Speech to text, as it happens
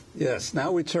Yes.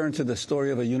 Now we turn to the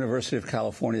story of a University of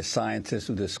California scientist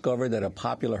who discovered that a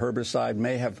popular herbicide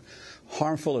may have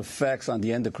harmful effects on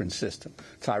the endocrine system.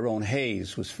 Tyrone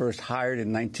Hayes was first hired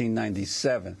in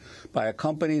 1997 by a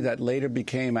company that later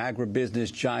became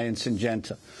agribusiness giant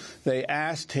Syngenta. They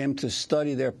asked him to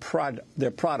study their product,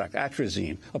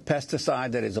 atrazine, a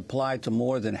pesticide that is applied to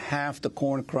more than half the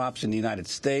corn crops in the United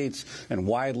States and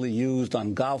widely used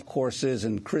on golf courses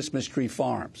and Christmas tree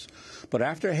farms. But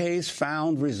after Hayes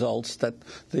found results that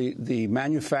the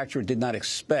manufacturer did not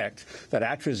expect, that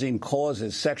atrazine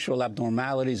causes sexual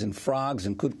abnormalities in frogs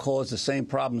and could cause the same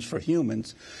problems for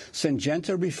humans,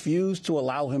 Syngenta refused to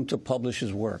allow him to publish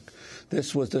his work.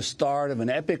 This was the start of an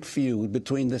epic feud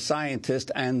between the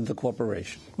scientist and the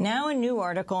corporation. Now a new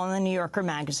article in the New Yorker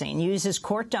magazine uses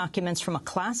court documents from a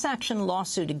class action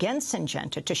lawsuit against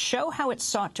Syngenta to show how it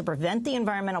sought to prevent the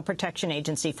Environmental Protection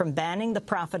Agency from banning the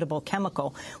profitable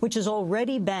chemical, which is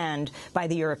already banned by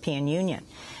the European Union.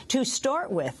 To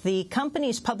start with, the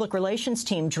company's public relations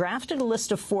team drafted a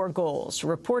list of 4 goals.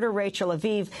 Reporter Rachel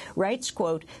Aviv writes,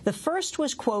 quote, the first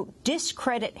was, quote,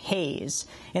 discredit Hayes.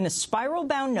 In a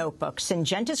spiral-bound notebook,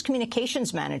 Syngenta's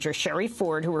communications manager, Sherry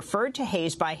Ford, who referred to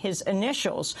Hayes by his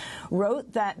initials,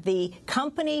 wrote that the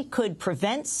company could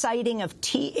prevent citing of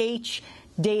TH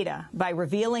data by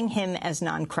revealing him as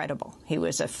non-credible. He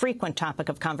was a frequent topic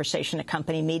of conversation at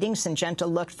company meetings. Syngenta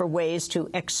looked for ways to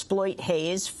exploit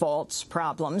Hayes' false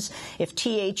problems. If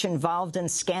TH involved in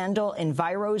scandal,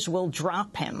 Enviros will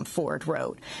drop him, Ford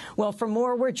wrote. Well, for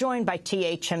more, we're joined by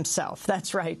TH himself.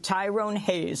 That's right, Tyrone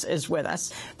Hayes is with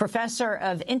us, professor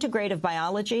of integrative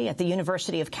biology at the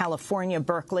University of California,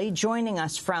 Berkeley, joining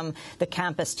us from the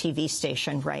campus TV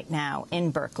station right now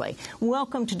in Berkeley.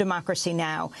 Welcome to Democracy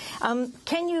Now!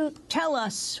 Can you tell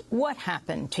us what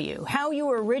happened to you, how you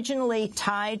were originally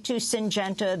tied to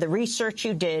Syngenta, the research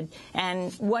you did,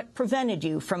 and what prevented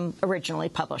you from originally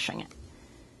publishing it?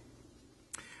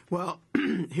 Well,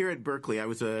 here at Berkeley, I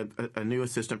was a new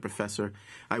assistant professor.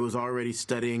 I was already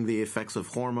studying the effects of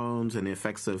hormones and the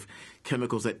effects of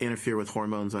chemicals that interfere with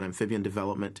hormones on amphibian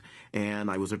development. And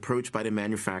I was approached by the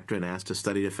manufacturer and asked to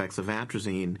study the effects of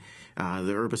atrazine,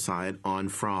 the herbicide, on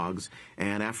frogs.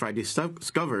 And after I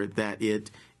discovered that it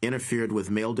interfered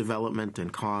with male development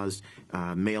and caused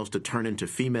males to turn into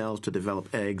females to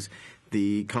develop eggs,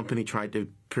 the company tried to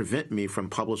prevent me from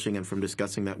publishing and from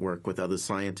discussing that work with other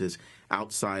scientists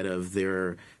outside of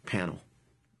their panel.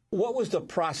 What was the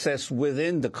process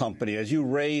within the company as you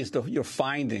raised your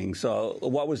findings?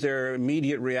 What was their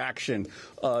immediate reaction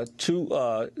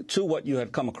to what you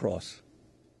had come across?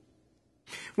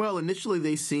 Well, initially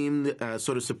they seemed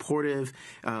sort of supportive.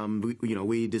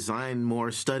 We designed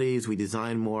more studies, we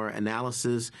designed more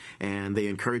analysis, and they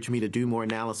encouraged me to do more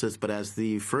analysis. But as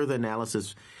the further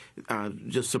analysis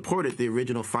just supported the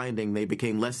original finding, they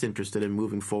became less interested in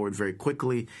moving forward very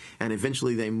quickly. And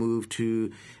eventually they moved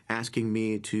to asking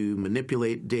me to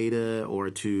manipulate data or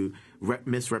to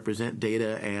misrepresent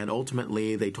data. And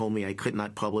ultimately they told me I could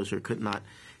not publish or could not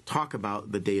talk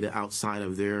about the data outside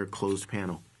of their closed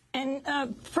panel. And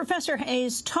Professor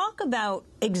Hayes, talk about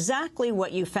exactly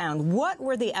what you found. What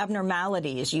were the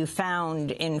abnormalities you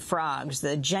found in frogs,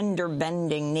 the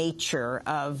gender-bending nature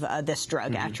of this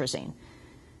drug, atrazine?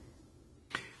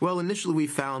 Well, initially we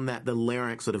found that the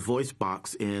larynx or the voice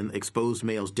box in exposed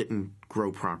males didn't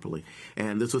grow properly.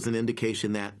 And this was an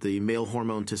indication that the male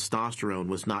hormone testosterone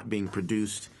was not being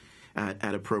produced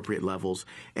at appropriate levels.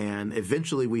 And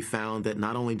eventually we found that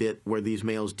not only were these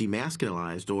males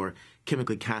demasculinized or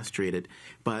chemically castrated,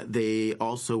 but they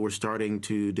also were starting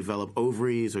to develop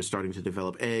ovaries or starting to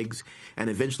develop eggs. And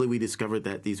eventually we discovered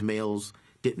that these males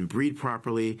didn't breed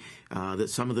properly, that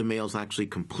some of the males actually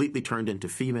completely turned into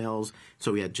females.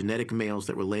 So we had genetic males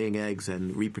that were laying eggs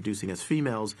and reproducing as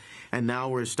females. And now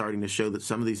we're starting to show that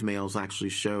some of these males actually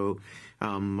show,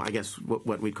 I guess,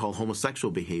 what we call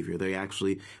homosexual behavior. They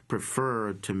actually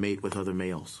prefer to mate with other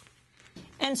males.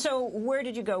 And so where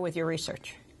did you go with your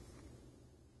research?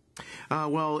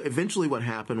 Well, eventually what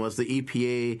happened was the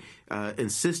EPA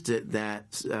insisted that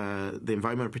the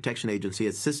Environmental Protection Agency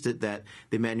insisted that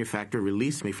the manufacturer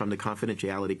release me from the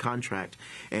confidentiality contract.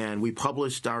 And we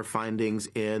published our findings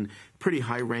in pretty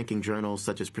high-ranking journals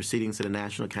such as Proceedings of the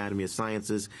National Academy of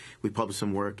Sciences. We published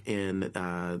some work in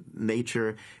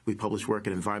Nature. We published work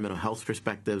in Environmental Health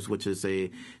Perspectives, which is a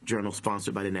journal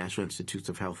sponsored by the National Institutes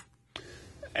of Health.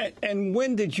 And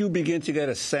when did you begin to get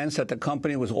a sense that the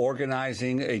company was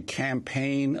organizing a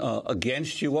campaign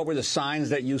against you? What were the signs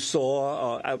that you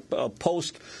saw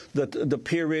post the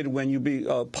period when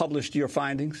you published your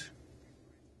findings?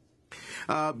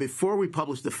 Before we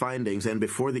published the findings and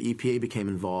before the EPA became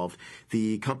involved,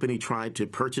 the company tried to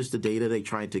purchase the data. They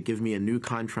tried to give me a new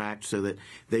contract so that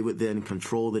they would then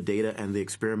control the data and the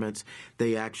experiments.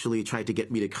 They actually tried to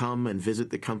get me to come and visit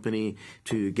the company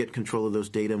to get control of those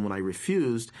data. And when I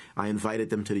refused, I invited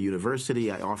them to the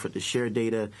university. I offered to share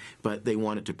data, but they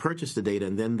wanted to purchase the data.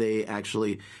 And then they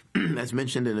actually, as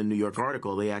mentioned in a New York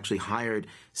article, they actually hired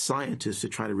scientists to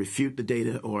try to refute the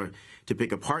data or to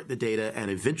pick apart the data. And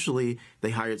eventually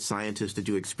they hired scientists to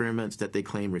do experiments that they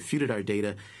claim refuted our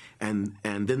data. And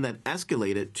then that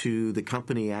escalated to the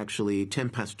company, actually, Tim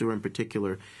Pasteur in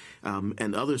particular,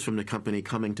 and others from the company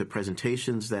coming to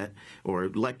presentations or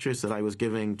lectures that I was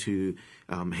giving to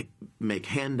make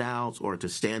handouts or to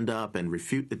stand up and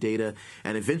refute the data,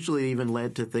 and eventually even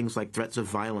led to things like threats of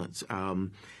violence.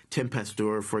 Tim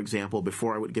Pasteur, for example,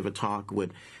 before I would give a talk,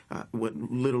 would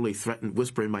literally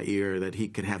whisper in my ear that he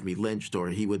could have me lynched, or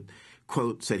he would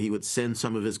said he would send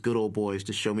some of his good old boys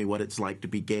to show me what it's like to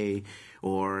be gay,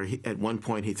 or at one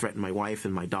point he threatened my wife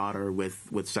and my daughter with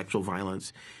sexual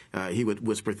violence. He would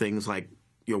whisper things like,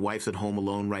 "Your wife's at home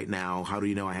alone right now. How do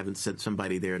you know I haven't sent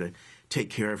somebody there to take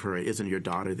care of her? Isn't your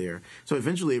daughter there?" So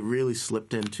eventually it really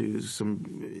slipped into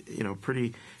some,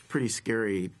 pretty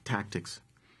scary tactics.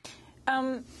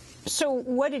 So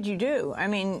what did you do? I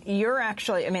mean,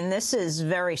 this is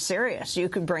very serious. You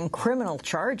could bring criminal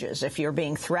charges if you're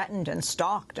being threatened and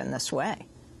stalked in this way.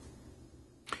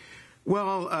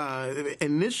 Well,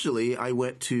 initially, I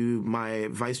went to my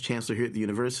vice chancellor here at the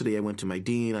university. I went to my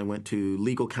dean. I went to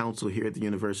legal counsel here at the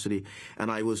university.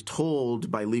 And I was told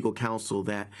by legal counsel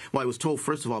I was told,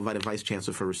 first of all, by the vice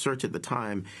chancellor for research at the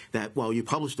time that, well, you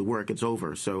published the work, it's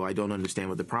over. So I don't understand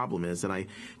what the problem is. And I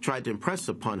tried to impress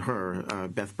upon her,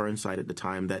 Beth Burnside at the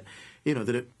time, that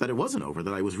it wasn't over,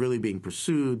 that I was really being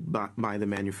pursued by the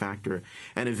manufacturer.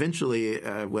 And eventually,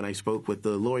 when I spoke with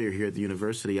the lawyer here at the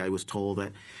university, I was told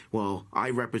that, well, I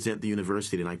represent the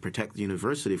university and I protect the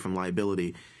university from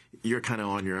liability. You're kind of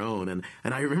on your own. And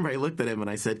I remember I looked at him and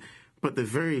I said, but the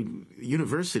very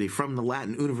university, from the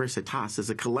Latin universitas, is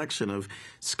a collection of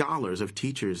scholars, of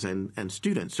teachers and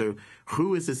students. So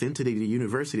who is this entity, the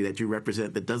university, that you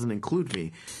represent that doesn't include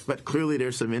me? But clearly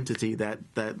there's some entity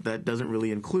that doesn't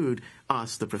really include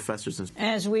us, the professors.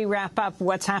 As we wrap up,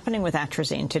 what's happening with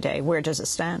atrazine today? Where does it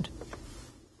stand?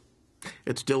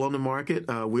 It's still on the market.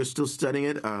 We're still studying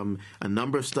it. A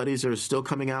number of studies are still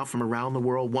coming out from around the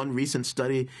world. One recent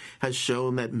study has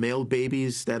shown that male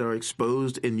babies that are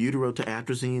exposed in utero to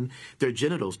atrazine, their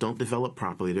genitals don't develop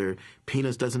properly. Their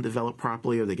penis doesn't develop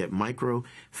properly, or they get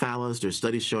microphallus. There's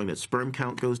studies showing that sperm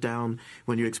count goes down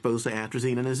when you're exposed to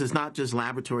atrazine. And this is not just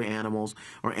laboratory animals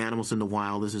or animals in the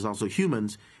wild. This is also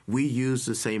humans. We use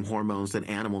the same hormones that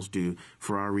animals do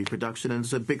for our reproduction, and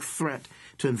it's a big threat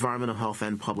to environmental health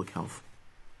and public health.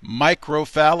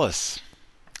 Microphallus.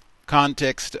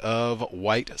 Context of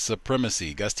white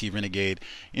supremacy. Gus T. Renegade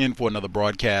in for another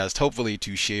broadcast, hopefully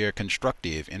to share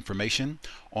constructive information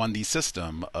on the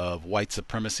system of white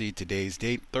supremacy. Today's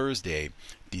date, Thursday,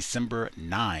 December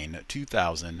 9,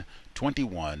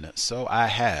 2021. So I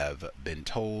have been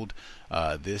told.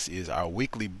 This is our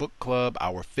weekly book club,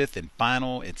 our fifth and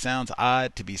final. It sounds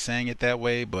odd to be saying it that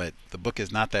way, but the book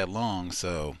is not that long.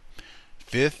 So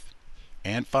fifth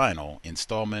and final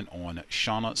installment on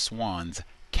Shauna Swan's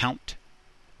Countdown.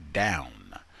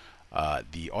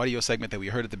 The audio segment that we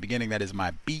heard at the beginning, that is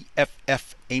my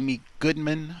BFF Amy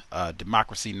Goodman,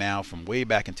 Democracy Now! From way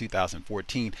back in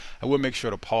 2014. I will make sure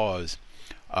to pause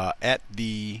at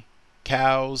the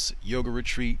Cows Yoga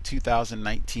Retreat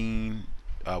 2019.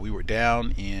 We were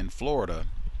down in Florida.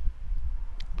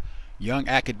 Young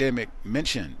academic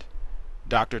mentioned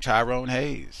Dr. Tyrone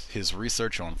Hayes, his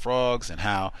research on frogs and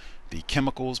how the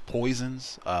chemicals,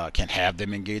 poisons, can have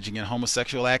them engaging in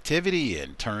homosexual activity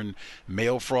and turn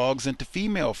male frogs into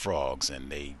female frogs.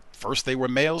 And first they were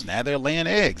males, now they're laying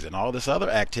eggs, and all this other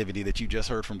activity that you just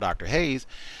heard from Dr. Hayes.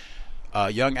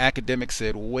 Young academic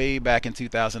said way back in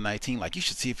 2019, like, you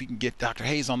should see if you can get Dr.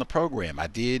 Hayes on the program. I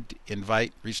did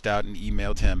reached out and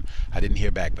emailed him. I didn't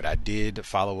hear back, but I did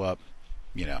follow up.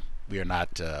 We are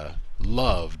not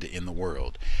loved in the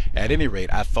world. At any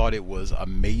rate, I thought it was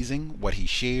amazing what he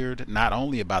shared, not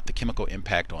only about the chemical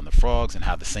impact on the frogs and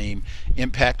how the same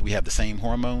impact, we have the same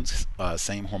hormones,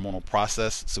 same hormonal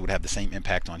process, so it would have the same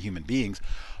impact on human beings,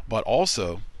 but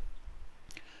also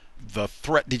the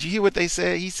threat. Did you hear what they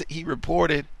said? He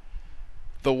reported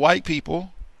the white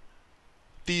people,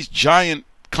 these giant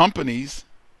companies,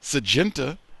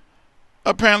 Syngenta,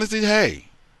 apparently said, hey,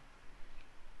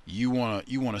 you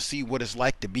wanna see what it's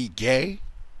like to be gay?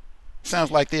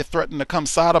 Sounds like they're threatening to come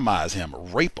sodomize him,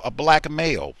 rape a black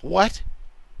male. What?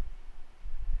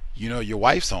 You know your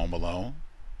wife's home alone.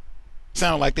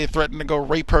 Sound like they threatened to go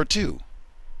rape her too.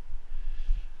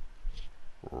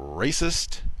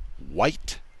 Racist,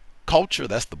 white culture.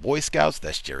 That's the Boy Scouts.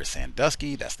 That's Jerry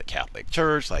Sandusky. That's the Catholic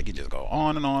Church. Like, you just go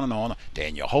on and on and on.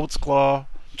 Daniel Holtzclaw,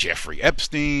 Jeffrey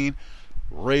Epstein,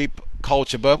 rape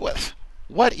culture. But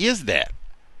what is that?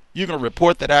 You're going to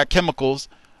report that our chemicals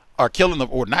are killing the,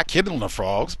 or not killing the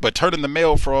frogs, but turning the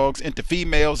male frogs into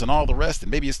females and all the rest, and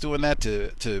maybe it's doing that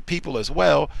to people as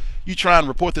well. You try and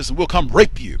report this and we'll come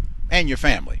rape you and your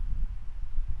family.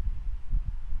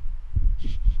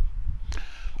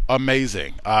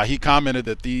 Amazing. He commented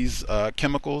that these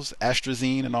chemicals,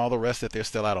 atrazine and all the rest, that they're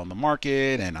still out on the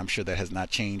market, and I'm sure that has not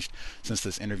changed since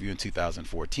this interview in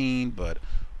 2014. But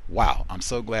wow, I'm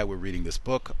so glad we're reading this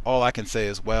book. All I can say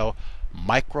is, well,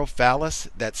 microphallus,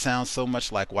 that sounds so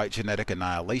much like white genetic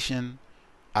annihilation.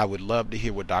 I would love to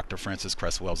hear what Dr. Frances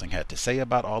Cress Welsing had to say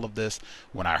about all of this.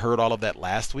 When I heard all of that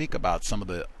last week about some of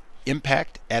the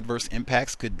adverse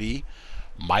impacts could be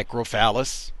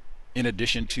microphallus, in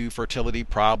addition to fertility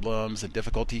problems and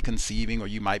difficulty conceiving, or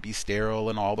you might be sterile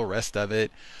and all the rest of it,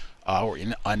 or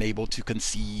unable to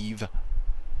conceive.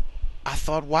 I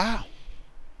thought, wow,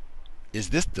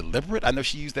 is this deliberate? I know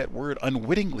she used that word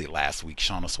unwittingly last week,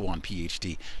 Shauna Swan,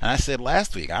 PhD. And I said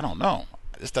last week, I don't know.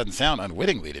 This doesn't sound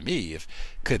unwittingly to me.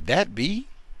 Could that be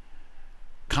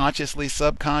consciously,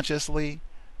 subconsciously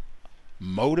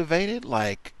motivated,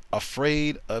 like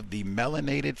afraid of the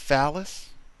melanated phallus?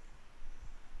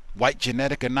 White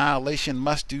genetic annihilation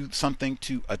must do something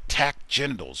to attack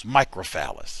genitals,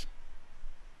 microphallus.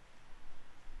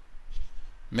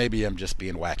 Maybe I'm just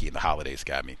being wacky and the holidays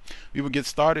got me. We will get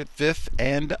started. Fifth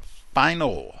and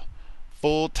final.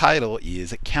 Full title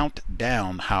is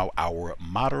Countdown: How Our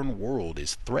Modern World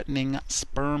is Threatening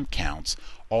Sperm Counts,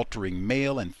 Altering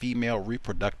Male and Female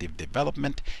Reproductive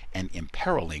Development, and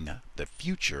Imperiling the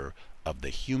Future of the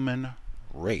Human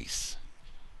Race.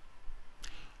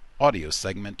 Audio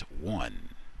segment 1.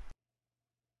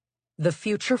 The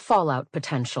future fallout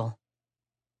potential.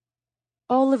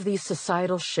 All of these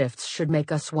societal shifts should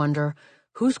make us wonder,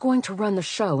 who's going to run the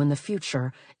show in the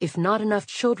future if not enough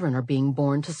children are being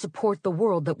born to support the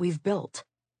world that we've built?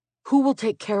 Who will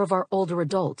take care of our older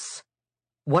adults?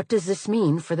 What does this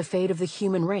mean for the fate of the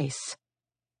human race?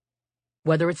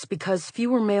 Whether it's because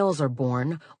fewer males are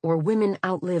born or women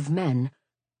outlive men,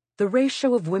 the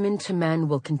ratio of women to men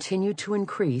will continue to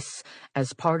increase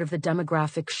as part of the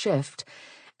demographic shift,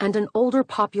 and an older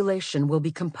population will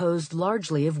be composed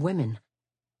largely of women.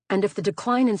 And if the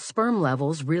decline in sperm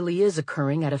levels really is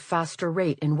occurring at a faster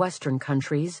rate in Western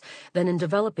countries than in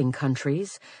developing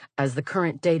countries, as the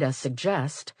current data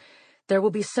suggest, there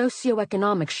will be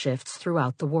socioeconomic shifts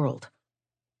throughout the world.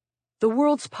 The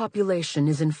world's population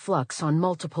is in flux on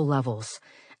multiple levels,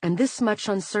 and this much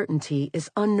uncertainty is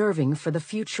unnerving for the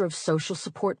future of social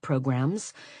support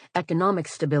programs, economic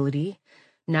stability,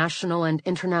 national and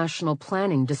international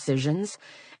planning decisions,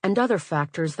 and other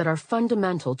factors that are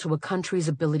fundamental to a country's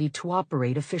ability to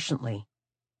operate efficiently.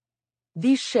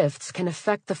 These shifts can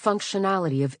affect the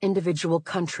functionality of individual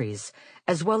countries,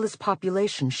 as well as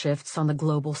population shifts on the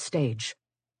global stage.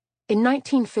 In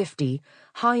 1950,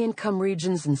 high-income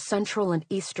regions in Central and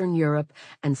Eastern Europe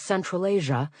and Central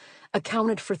Asia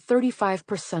accounted for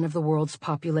 35% of the world's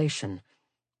population.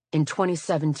 In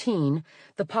 2017,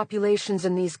 the populations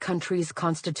in these countries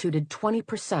constituted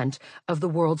 20% of the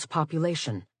world's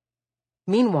population.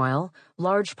 Meanwhile,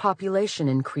 large population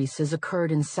increases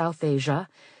occurred in South Asia,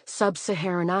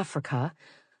 Sub-Saharan Africa,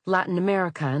 Latin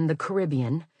America and the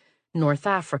Caribbean, North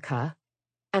Africa,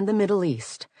 and the Middle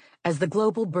East, as the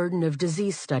Global Burden of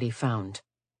Disease study found.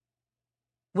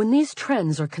 When these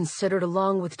trends are considered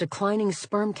along with declining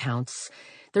sperm counts,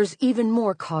 there's even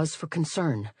more cause for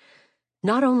concern.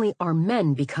 Not only are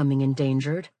men becoming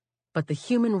endangered, but the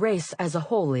human race as a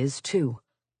whole is too.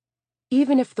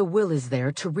 Even if the will is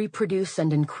there to reproduce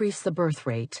and increase the birth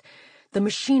rate, the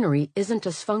machinery isn't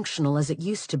as functional as it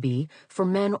used to be for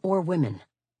men or women.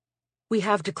 We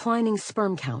have declining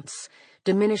sperm counts,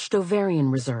 diminished ovarian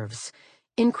reserves,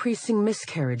 increasing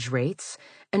miscarriage rates,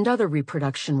 and other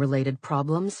reproduction-related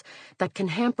problems that can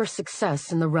hamper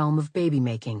success in the realm of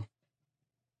baby-making.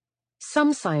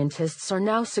 Some scientists are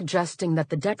now suggesting that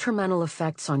the detrimental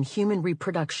effects on human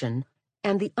reproduction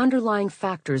and the underlying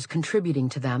factors contributing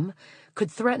to them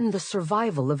could threaten the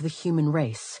survival of the human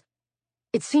race.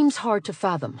 It seems hard to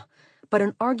fathom, but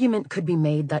an argument could be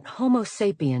made that Homo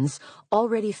sapiens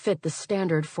already fit the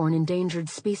standard for an endangered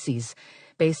species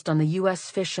based on the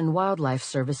U.S. Fish and Wildlife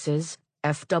Service's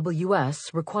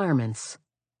FWS requirements.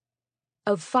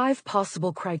 Of 5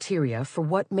 possible criteria for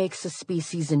what makes a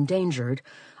species endangered,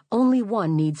 only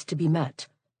one needs to be met: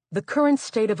 The current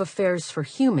state of affairs for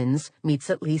humans meets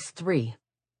at least three.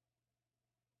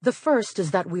 The first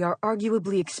is that we are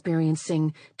arguably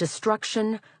experiencing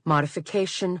destruction,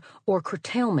 modification, or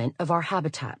curtailment of our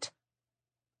habitat.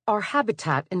 Our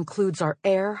habitat includes our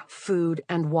air, food,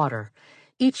 and water,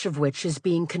 each of which is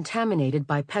being contaminated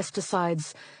by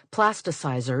pesticides,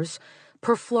 plasticizers,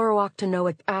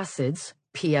 perfluorooctanoic acids,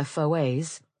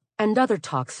 PFOAs, and other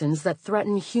toxins that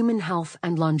threaten human health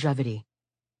and longevity.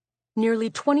 Nearly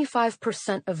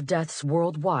 25% of deaths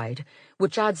worldwide,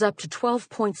 which adds up to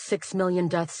 12.6 million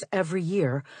deaths every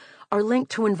year, are linked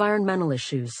to environmental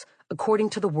issues, according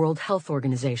to the World Health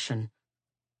Organization.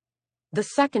 The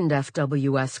second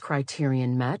FWS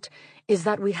criterion met is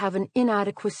that we have an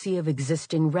inadequacy of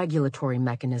existing regulatory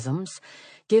mechanisms,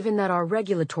 given that our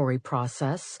regulatory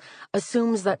process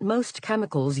assumes that most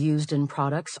chemicals used in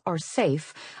products are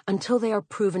safe until they are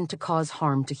proven to cause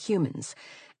harm to humans,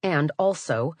 and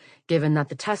also given that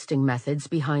the testing methods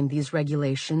behind these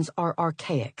regulations are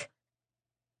archaic.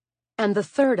 And the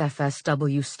third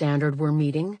FSW standard we're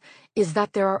meeting is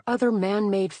that there are other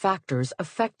man-made factors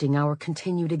affecting our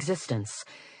continued existence,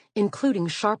 including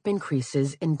sharp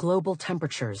increases in global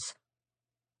temperatures.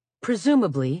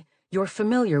 Presumably, you're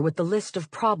familiar with the list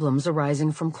of problems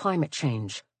arising from climate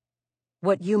change.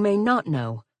 What you may not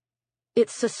know: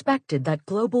 it's suspected that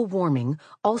global warming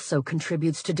also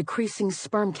contributes to decreasing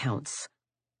sperm counts.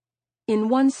 In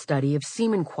one study of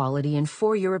semen quality in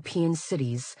 4 European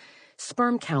cities,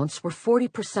 sperm counts were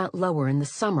 40% lower in the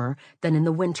summer than in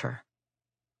the winter.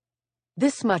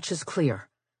 This much is clear.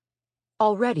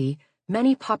 Already,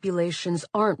 many populations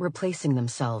aren't replacing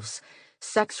themselves,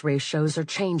 sex ratios are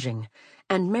changing,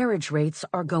 and marriage rates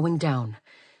are going down,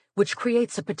 which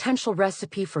creates a potential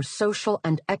recipe for social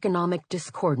and economic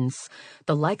discordance,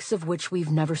 the likes of which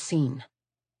we've never seen.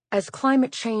 As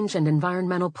climate change and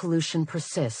environmental pollution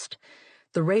persist,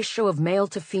 the ratio of male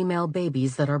to female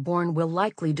babies that are born will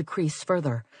likely decrease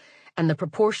further, and the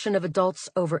proportion of adults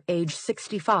over age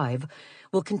 65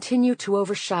 will continue to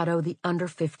overshadow the under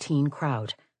 15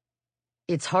 crowd.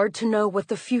 It's hard to know what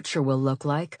the future will look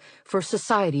like for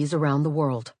societies around the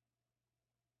world.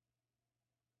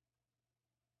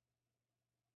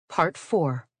 Part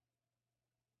 4.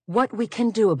 What we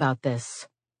can do about this.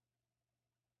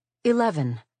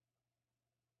 11.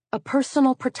 A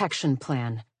personal protection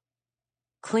plan.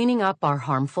 Cleaning up our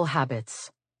harmful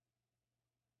habits.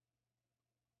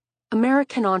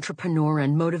 American entrepreneur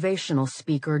and motivational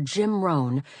speaker Jim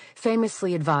Rohn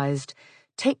famously advised,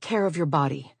 "Take care of your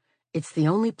body. It's the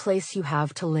only place you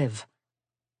have to live."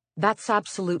 That's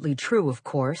absolutely true, of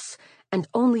course, and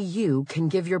only you can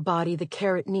give your body the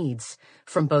care it needs,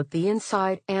 from both the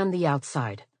inside and the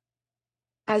outside.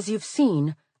 As you've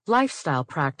seen, lifestyle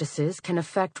practices can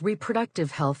affect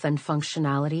reproductive health and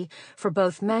functionality for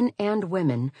both men and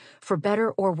women, for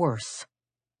better or worse.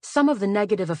 Some of the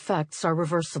negative effects are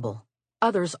reversible,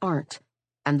 others aren't,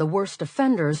 and the worst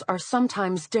offenders are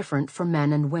sometimes different for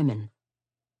men and women.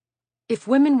 If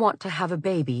women want to have a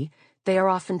baby, they are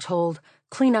often told,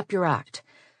 "Clean up your act,"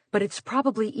 but it's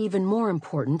probably even more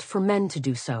important for men to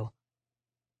do so.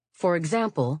 For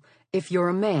example, if you're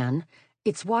a man,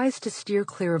 it's wise to steer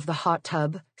clear of the hot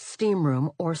tub, steam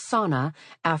room, or sauna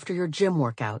after your gym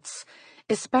workouts,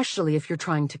 especially if you're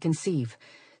trying to conceive,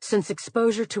 since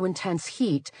exposure to intense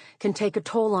heat can take a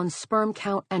toll on sperm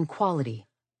count and quality.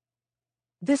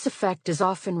 This effect is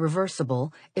often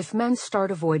reversible if men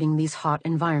start avoiding these hot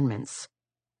environments.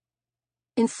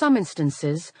 In some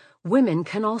instances, women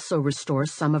can also restore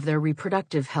some of their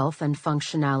reproductive health and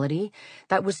functionality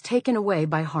that was taken away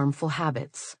by harmful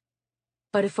habits.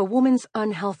 But if a woman's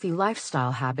unhealthy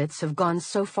lifestyle habits have gone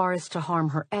so far as to harm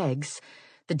her eggs,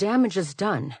 the damage is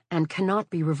done and cannot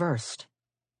be reversed.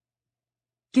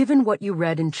 Given what you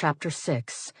read in Chapter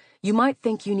 6, you might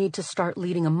think you need to start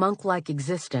leading a monk-like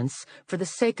existence for the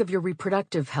sake of your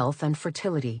reproductive health and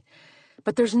fertility,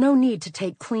 but there's no need to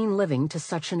take clean living to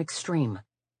such an extreme.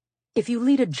 If you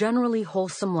lead a generally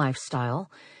wholesome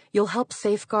lifestyle, you'll help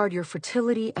safeguard your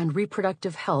fertility and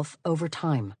reproductive health over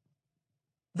time.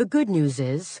 The good news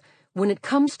is, when it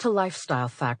comes to lifestyle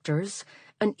factors,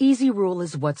 an easy rule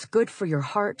is what's good for your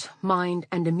heart, mind,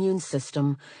 and immune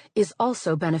system is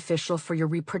also beneficial for your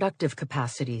reproductive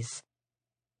capacities.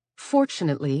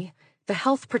 Fortunately, the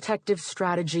health protective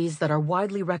strategies that are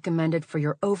widely recommended for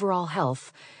your overall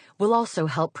health will also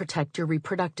help protect your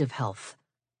reproductive health.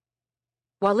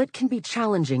 While it can be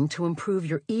challenging to improve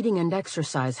your eating and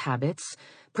exercise habits,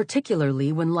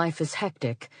 particularly when life is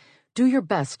hectic, do your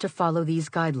best to follow these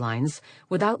guidelines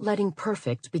without letting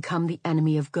perfect become the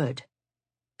enemy of good.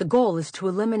 The goal is to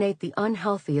eliminate the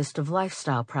unhealthiest of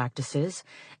lifestyle practices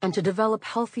and to develop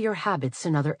healthier habits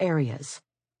in other areas.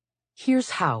 Here's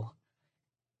how.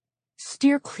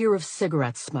 Steer clear of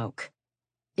cigarette smoke.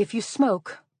 If you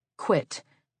smoke, quit.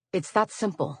 It's that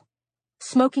simple.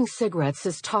 Smoking cigarettes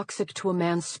is toxic to a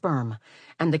man's sperm,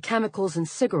 and the chemicals in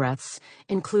cigarettes,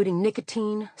 including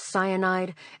nicotine,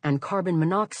 cyanide, and carbon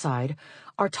monoxide,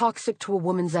 are toxic to a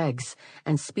woman's eggs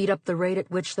and speed up the rate at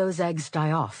which those eggs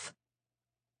die off.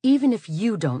 Even if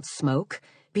you don't smoke,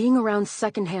 being around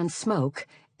secondhand smoke,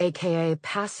 aka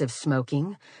passive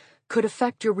smoking, could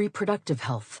affect your reproductive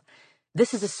health.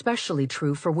 This is especially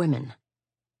true for women.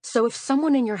 So if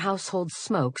someone in your household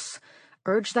smokes,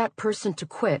 urge that person to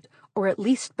quit or at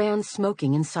least ban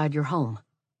smoking inside your home.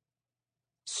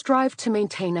 Strive to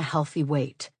maintain a healthy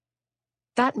weight.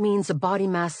 That means a body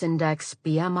mass index,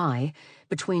 BMI,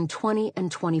 between 20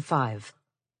 and 25.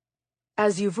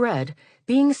 As you've read,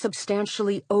 being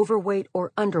substantially overweight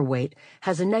or underweight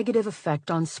has a negative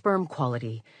effect on sperm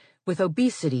quality, with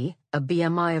obesity, a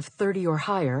BMI of 30 or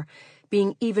higher,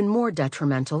 being even more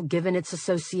detrimental given its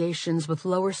associations with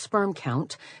lower sperm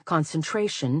count,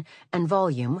 concentration, and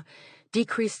volume,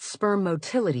 decreased sperm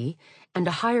motility, and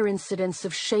a higher incidence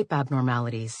of shape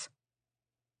abnormalities.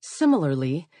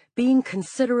 Similarly, being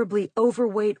considerably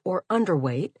overweight or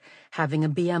underweight, having a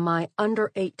BMI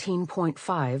under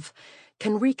 18.5,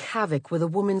 can wreak havoc with a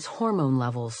woman's hormone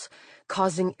levels,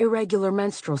 causing irregular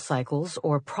menstrual cycles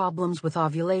or problems with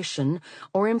ovulation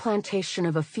or implantation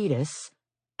of a fetus,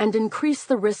 and increase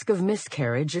the risk of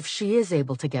miscarriage if she is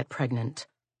able to get pregnant.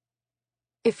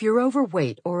 If you're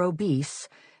overweight or obese,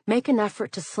 make an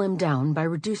effort to slim down by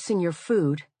reducing your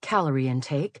food, calorie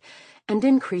intake, and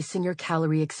increasing your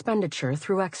calorie expenditure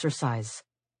through exercise.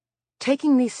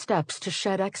 Taking these steps to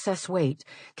shed excess weight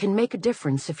can make a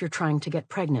difference if you're trying to get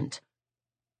pregnant.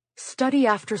 Study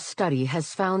after study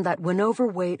has found that when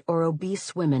overweight or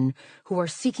obese women who are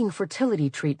seeking fertility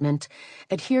treatment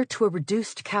adhere to a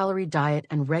reduced calorie diet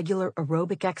and regular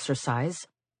aerobic exercise,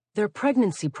 their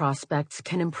pregnancy prospects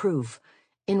can improve,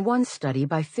 in one study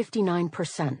by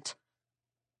 59%.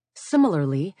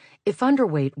 Similarly, if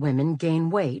underweight women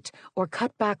gain weight or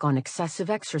cut back on excessive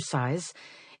exercise,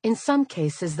 in some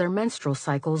cases their menstrual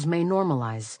cycles may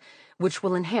normalize, which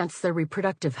will enhance their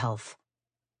reproductive health.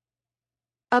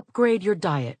 Upgrade your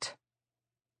diet.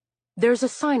 There's a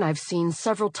sign I've seen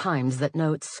several times that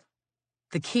notes,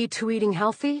 "The key to eating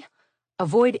healthy?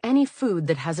 Avoid any food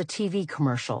that has a TV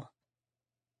commercial."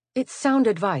 It's sound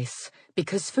advice,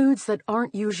 because foods that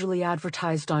aren't usually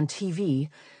advertised on TV,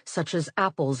 such as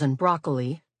apples and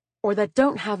broccoli, or that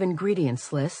don't have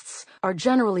ingredients lists, are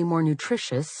generally more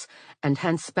nutritious, and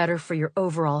hence better for your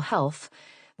overall health,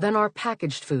 than are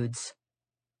packaged foods.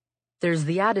 There's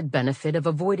the added benefit of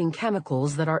avoiding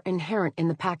chemicals that are inherent in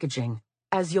the packaging,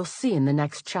 as you'll see in the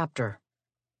next chapter.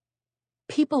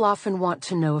 People often want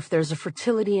to know if there's a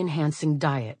fertility-enhancing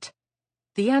diet.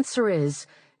 The answer is,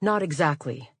 not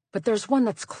exactly, but there's one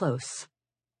that's close.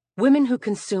 Women who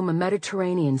consume a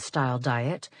Mediterranean-style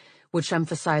diet, which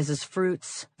emphasizes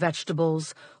fruits,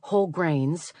 vegetables, whole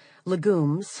grains,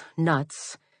 legumes,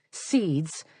 nuts,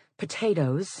 seeds,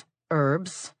 potatoes,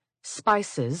 herbs,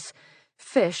 spices,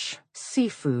 fish,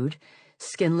 seafood,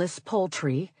 skinless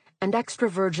poultry, and extra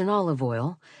virgin olive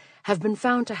oil, have been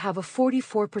found to have a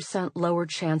 44% lower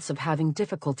chance of having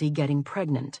difficulty getting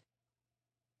pregnant.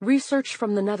 Research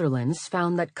from the Netherlands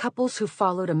found that couples who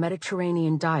followed a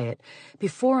Mediterranean diet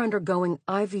before undergoing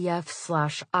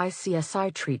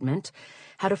IVF/ICSI treatment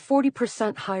had a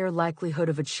 40% higher likelihood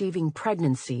of achieving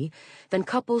pregnancy than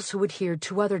couples who adhered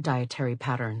to other dietary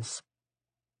patterns.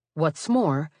 What's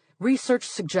more, research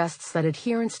suggests that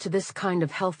adherence to this kind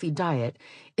of healthy diet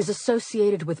is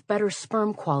associated with better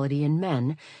sperm quality in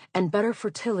men and better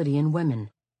fertility in women.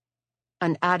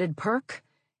 An added perk?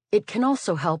 It can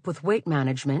also help with weight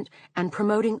management and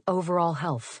promoting overall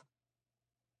health.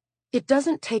 It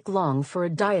doesn't take long for a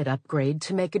diet upgrade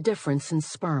to make a difference in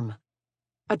sperm.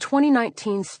 A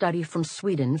 2019 study from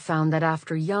Sweden found that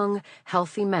after young,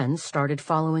 healthy men started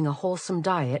following a wholesome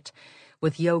diet,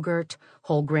 with yogurt,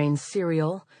 whole grain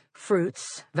cereal,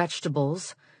 fruits,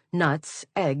 vegetables, nuts,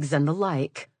 eggs, and the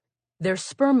like, their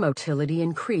sperm motility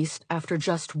increased after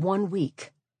just 1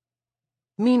 week.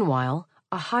 Meanwhile,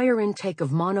 a higher intake of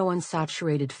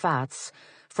monounsaturated fats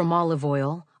from olive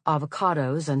oil,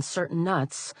 avocados, and certain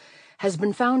nuts has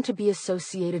been found to be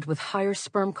associated with higher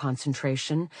sperm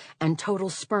concentration and total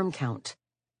sperm count.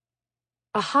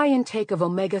 A high intake of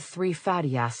omega-3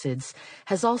 fatty acids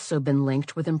has also been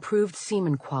linked with improved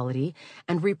semen quality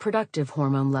and reproductive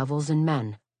hormone levels in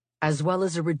men, as well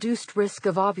as a reduced risk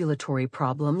of ovulatory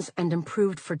problems and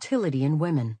improved fertility in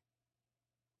women.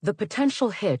 The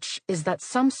potential hitch is that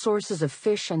some sources of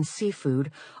fish and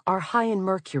seafood are high in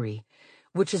mercury,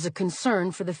 which is a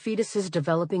concern for the fetus's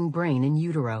developing brain in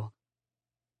utero.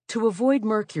 To avoid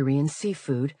mercury in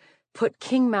seafood, put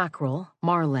king mackerel,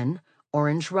 marlin,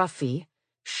 orange roughy,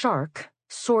 shark,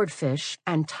 swordfish,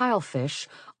 and tilefish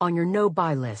on your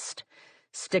no-buy list.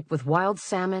 Stick with wild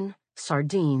salmon,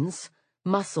 sardines,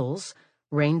 mussels,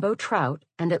 rainbow trout,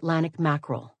 and Atlantic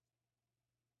mackerel.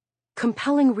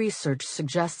 Compelling research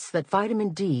suggests that vitamin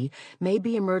D may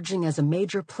be emerging as a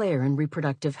major player in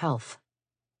reproductive health.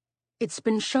 It's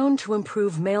been shown to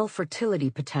improve male fertility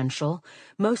potential,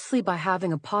 mostly by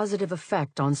having a positive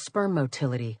effect on sperm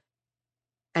motility.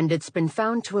 And it's been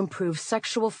found to improve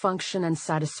sexual function and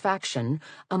satisfaction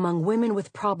among women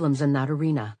with problems in that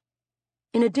arena.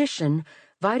 In addition,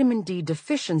 vitamin D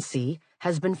deficiency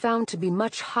has been found to be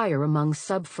much higher among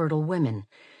subfertile women,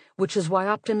 which is why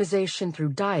optimization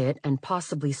through diet and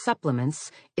possibly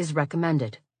supplements is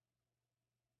recommended.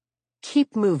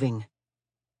 Keep moving.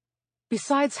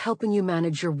 Besides helping you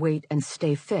manage your weight and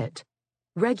stay fit,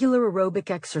 regular aerobic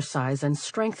exercise and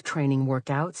strength training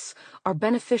workouts are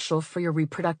beneficial for your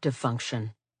reproductive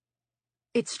function.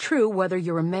 It's true whether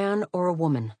you're a man or a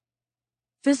woman.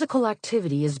 Physical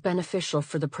activity is beneficial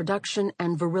for the production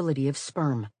and virility of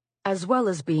sperm, as well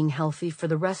as being healthy for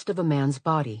the rest of a man's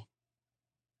body.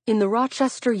 In the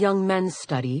Rochester Young Men's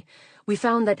Study, we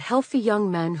found that healthy young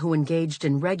men who engaged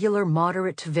in regular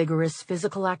moderate to vigorous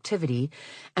physical activity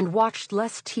and watched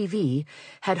less TV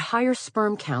had higher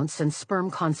sperm counts and sperm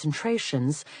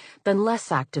concentrations than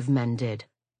less active men did.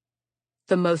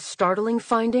 The most startling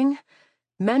finding?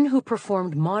 Men who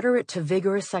performed moderate to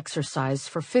vigorous exercise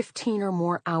for 15 or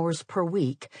more hours per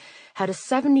week had a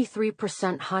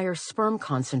 73% higher sperm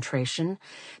concentration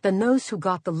than those who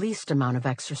got the least amount of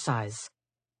exercise.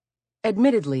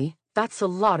 Admittedly, that's a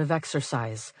lot of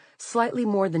exercise, slightly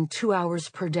more than 2 hours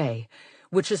per day,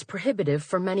 which is prohibitive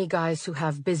for many guys who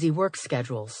have busy work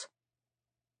schedules.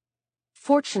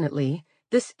 Fortunately,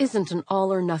 this isn't an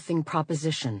all-or-nothing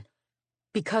proposition,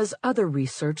 because other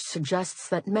research suggests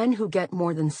that men who get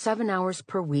more than 7 hours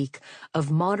per week of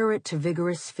moderate to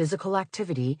vigorous physical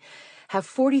activity have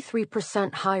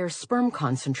 43% higher sperm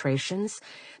concentrations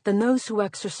than those who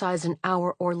exercise an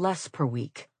hour or less per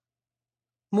week.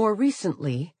 More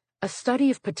recently, a study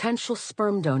of potential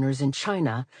sperm donors in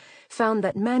China found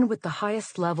that men with the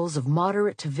highest levels of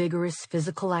moderate to vigorous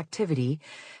physical activity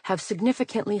have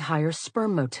significantly higher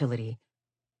sperm motility.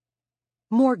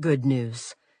 More good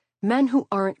news. Men who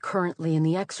aren't currently in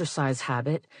the exercise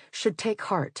habit should take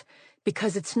heart,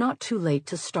 because it's not too late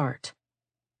to start.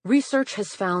 Research has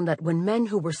found that when men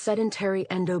who were sedentary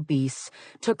and obese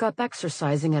took up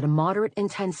exercising at a moderate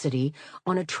intensity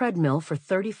on a treadmill for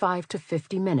 35 to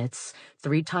 50 minutes,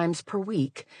 3 times per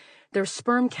week, their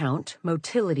sperm count,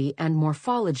 motility, and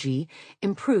morphology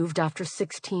improved after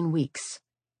 16 weeks.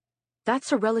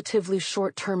 That's a relatively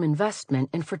short-term investment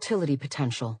in fertility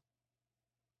potential.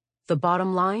 The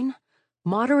bottom line?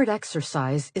 Moderate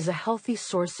exercise is a healthy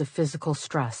source of physical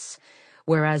stress,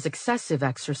 whereas excessive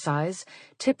exercise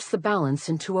tips the balance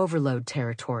into overload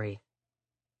territory.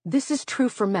 This is true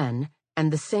for men,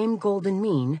 and the same golden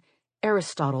mean,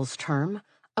 Aristotle's term,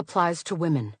 applies to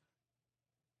women.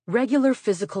 Regular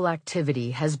physical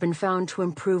activity has been found to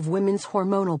improve women's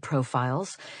hormonal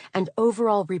profiles and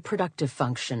overall reproductive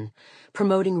function,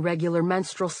 promoting regular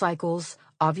menstrual cycles,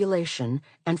 ovulation,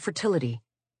 and fertility.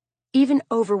 Even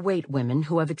overweight women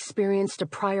who have experienced a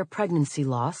prior pregnancy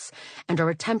loss and are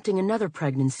attempting another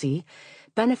pregnancy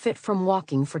benefit from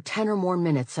walking for 10 or more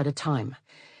minutes at a time.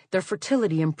 Their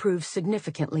fertility improves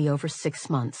significantly over 6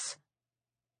 months.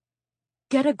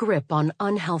 Get a grip on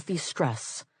unhealthy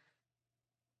stress.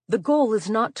 The goal is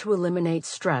not to eliminate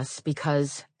stress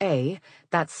because, A,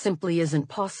 that simply isn't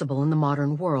possible in the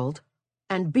modern world,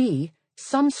 and B,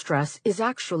 some stress is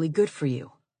actually good for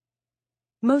you.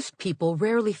 Most people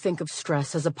rarely think of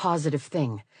stress as a positive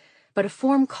thing, but a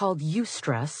form called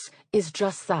eustress is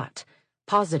just that,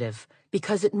 positive,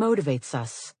 because it motivates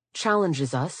us,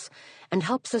 challenges us, and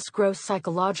helps us grow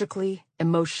psychologically,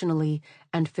 emotionally,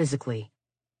 and physically.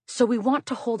 So we want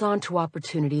to hold on to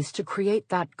opportunities to create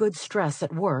that good stress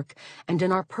at work and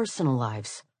in our personal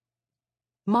lives.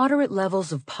 Moderate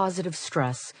levels of positive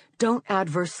stress don't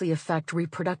adversely affect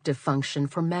reproductive function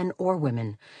for men or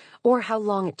women, or how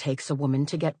long it takes a woman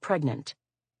to get pregnant.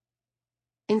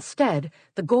 Instead,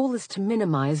 the goal is to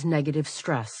minimize negative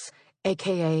stress,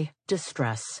 aka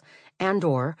distress,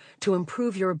 and/or to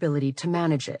improve your ability to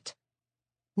manage it.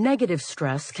 Negative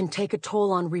stress can take a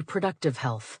toll on reproductive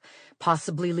health,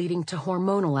 possibly leading to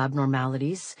hormonal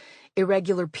abnormalities,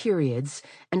 irregular periods,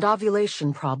 and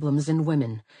ovulation problems in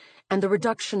women, and the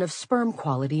reduction of sperm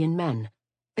quality in men,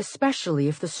 especially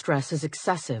if the stress is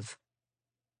excessive.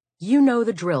 You know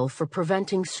the drill for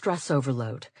preventing stress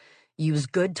overload. Use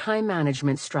good time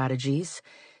management strategies,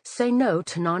 say no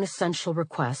to non-essential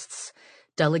requests,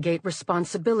 delegate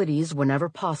responsibilities whenever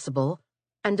possible,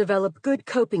 and develop good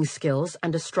coping skills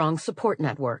and a strong support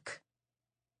network.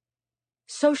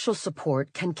 Social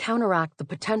support can counteract the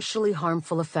potentially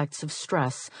harmful effects of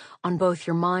stress on both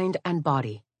your mind and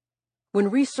body. When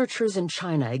researchers in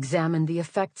China examined the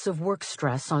effects of work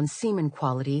stress on semen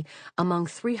quality among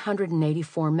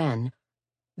 384 men,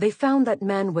 they found that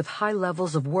men with high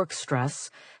levels of work stress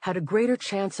had a greater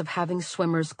chance of having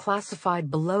swimmers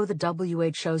classified below the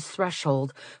WHO's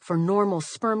threshold for normal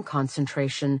sperm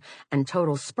concentration and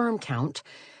total sperm count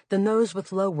than those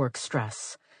with low work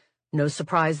stress. No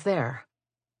surprise there.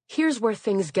 Here's where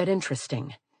things get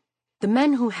interesting. The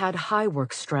men who had high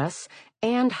work stress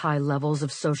and high levels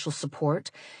of social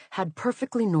support had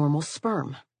perfectly normal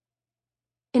sperm.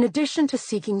 In addition to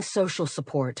seeking social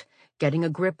support, getting a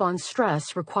grip on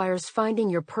stress requires finding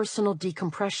your personal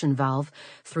decompression valve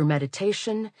through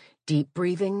meditation, deep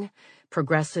breathing,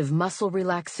 progressive muscle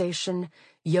relaxation,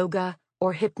 yoga,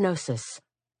 or hypnosis,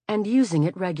 and using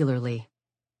it regularly.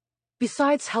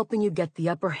 Besides helping you get the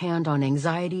upper hand on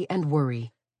anxiety and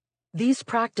worry, these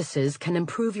practices can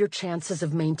improve your chances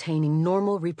of maintaining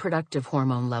normal reproductive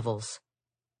hormone levels.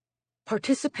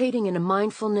 Participating in a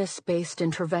mindfulness-based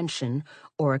intervention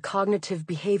or a cognitive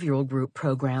behavioral group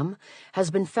program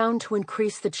has been found to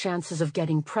increase the chances of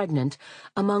getting pregnant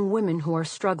among women who are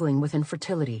struggling with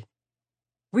infertility.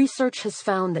 Research has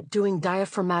found that doing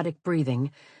diaphragmatic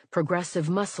breathing, progressive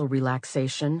muscle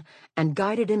relaxation, and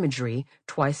guided imagery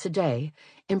twice a day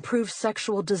improves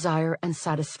sexual desire and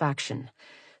satisfaction,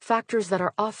 factors that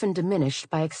are often diminished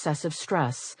by excessive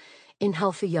stress in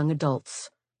healthy young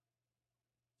adults.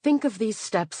 Think of these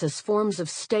steps as forms of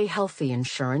stay healthy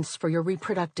insurance for your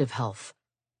reproductive health.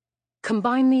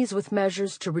 Combine these with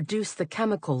measures to reduce the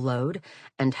chemical load,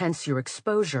 and hence your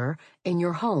exposure, in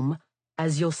your home,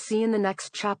 as you'll see in the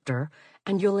next chapter,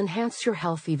 and you'll enhance your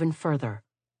health even further.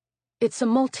 It's a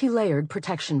multi-layered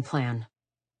protection plan.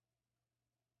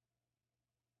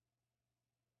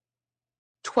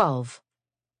 12.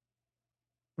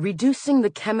 Reducing the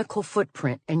chemical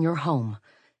footprint in your home,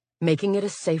 making it a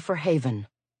safer haven.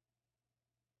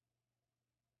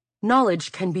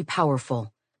 Knowledge can be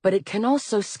powerful, but it can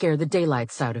also scare the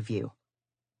daylights out of you.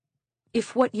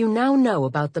 If what you now know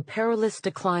about the perilous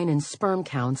decline in sperm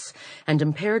counts and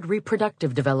impaired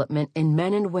reproductive development in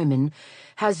men and women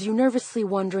has you nervously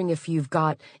wondering if you've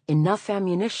got enough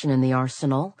ammunition in the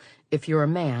arsenal, if you're a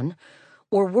man,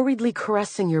 or worriedly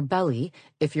caressing your belly,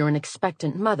 if you're an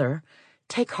expectant mother,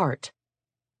 take heart.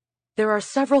 There are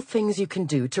several things you can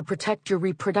do to protect your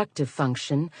reproductive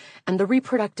function and the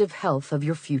reproductive health of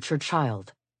your future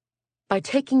child. By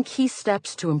taking key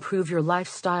steps to improve your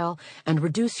lifestyle and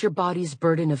reduce your body's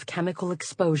burden of chemical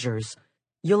exposures,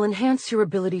 you'll enhance your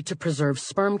ability to preserve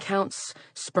sperm counts,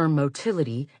 sperm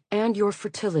motility, and your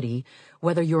fertility,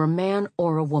 whether you're a man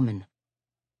or a woman.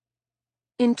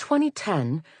 In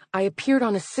 2010, I appeared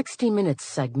on a 60 Minutes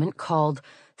segment called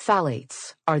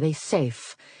Phthalates, Are They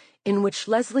Safe?, in which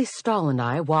Leslie Stahl and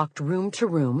I walked room to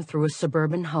room through a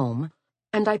suburban home,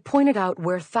 and I pointed out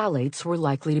where phthalates were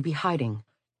likely to be hiding.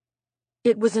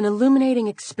 It was an illuminating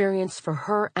experience for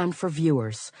her and for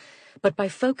viewers, but by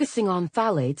focusing on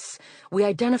phthalates, we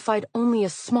identified only a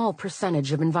small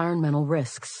percentage of environmental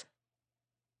risks.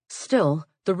 Still,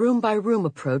 the room-by-room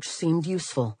approach seemed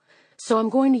useful, so I'm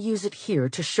going to use it here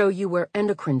to show you where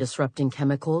endocrine-disrupting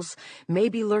chemicals may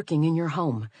be lurking in your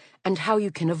home and how you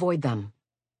can avoid them.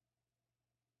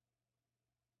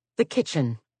 The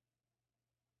kitchen.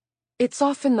 It's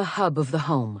often the hub of the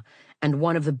home, and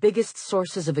one of the biggest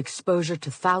sources of exposure to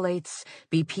phthalates,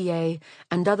 BPA,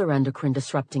 and other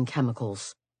endocrine-disrupting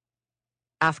chemicals.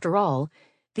 After all,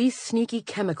 these sneaky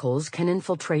chemicals can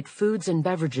infiltrate foods and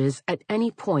beverages at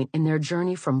any point in their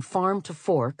journey from farm to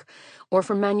fork, or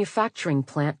from manufacturing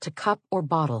plant to cup or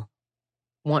bottle.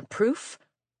 Want proof?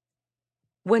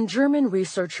 When German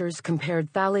researchers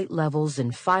compared phthalate levels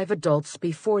in 5 adults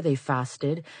before they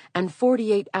fasted and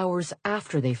 48 hours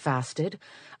after they fasted,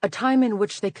 a time in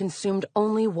which they consumed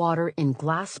only water in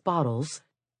glass bottles,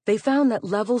 they found that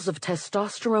levels of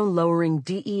testosterone-lowering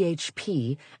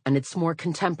DEHP and its more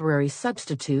contemporary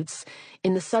substitutes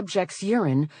in the subject's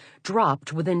urine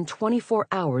dropped within 24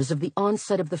 hours of the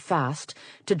onset of the fast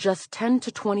to just 10 to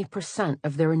 20%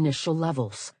 of their initial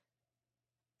levels.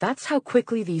 That's how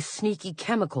quickly these sneaky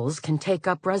chemicals can take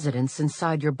up residence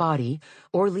inside your body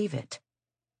or leave it.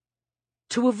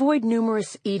 To avoid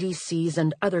numerous EDCs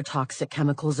and other toxic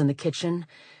chemicals in the kitchen,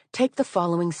 take the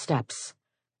following steps.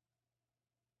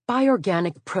 Buy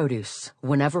organic produce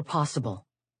whenever possible.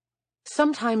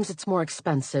 Sometimes it's more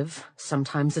expensive,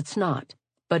 sometimes it's not.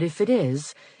 But if it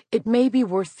is, it may be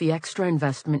worth the extra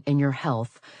investment in your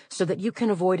health so that you can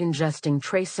avoid ingesting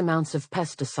trace amounts of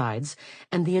pesticides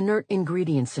and the inert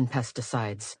ingredients in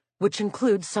pesticides, which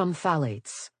include some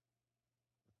phthalates.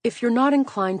 If you're not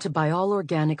inclined to buy all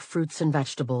organic fruits and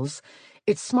vegetables,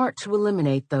 it's smart to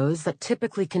eliminate those that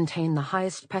typically contain the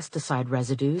highest pesticide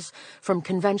residues from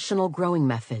conventional growing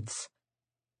methods.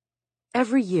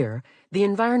 Every year, the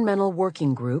Environmental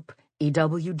Working Group,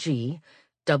 EWG,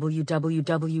 www.ewg.org,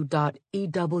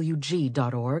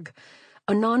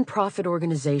 a nonprofit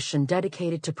organization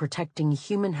dedicated to protecting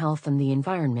human health and the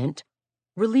environment,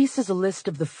 releases a list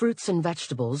of the fruits and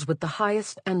vegetables with the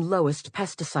highest and lowest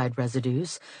pesticide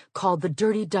residues, called the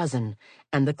Dirty Dozen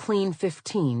and the Clean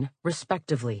 15,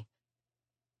 respectively.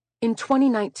 In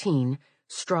 2019,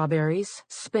 strawberries,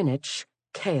 spinach,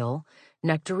 kale,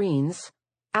 nectarines,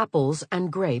 apples, and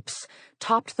grapes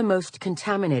topped the most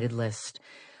contaminated list,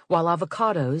 while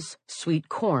avocados, sweet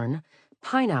corn,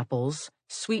 pineapples,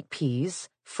 sweet peas,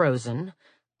 frozen,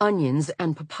 onions,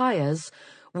 and papayas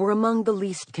were among the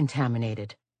least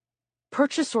contaminated.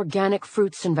 Purchase organic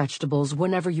fruits and vegetables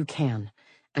whenever you can,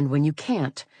 and when you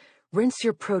can't, rinse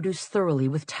your produce thoroughly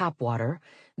with tap water,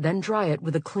 then dry it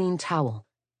with a clean towel.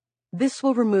 This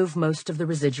will remove most of the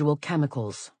residual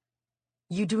chemicals.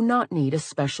 You do not need a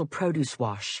special produce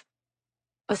wash.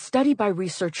 A study by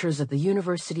researchers at the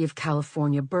University of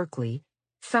California, Berkeley,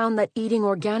 found that eating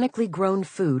organically grown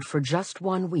food for just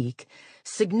 1 week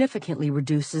significantly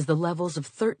reduces the levels of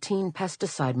 13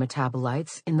 pesticide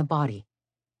metabolites in the body.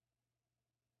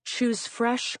 Choose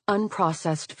fresh,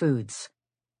 unprocessed foods.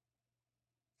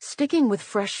 Sticking with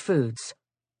fresh foods,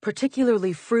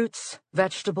 particularly fruits,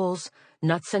 vegetables,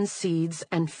 nuts and seeds,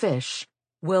 and fish,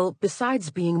 will,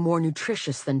 besides being more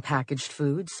nutritious than packaged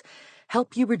foods,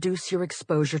 help you reduce your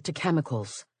exposure to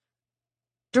chemicals.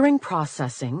 During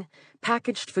processing,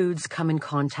 packaged foods come in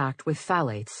contact with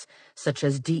phthalates, such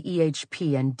as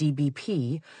DEHP and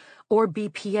DBP, or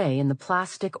BPA in the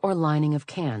plastic or lining of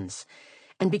cans,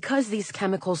 and because these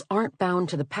chemicals aren't bound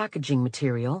to the packaging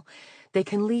material, they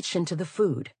can leach into the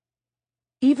food.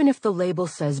 Even if the label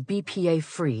says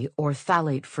BPA-free or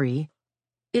phthalate-free,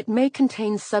 it may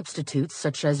contain substitutes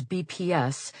such as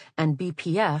BPS and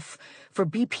BPF for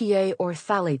BPA or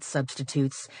phthalate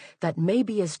substitutes that may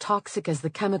be as toxic as the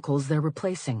chemicals they're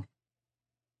replacing.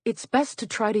 It's best to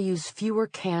try to use fewer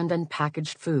canned and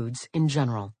packaged foods in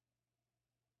general.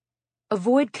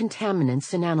 Avoid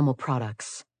contaminants in animal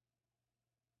products.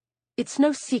 It's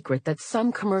no secret that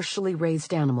some commercially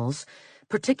raised animals,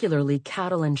 particularly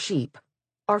cattle and sheep,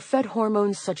 are fed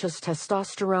hormones such as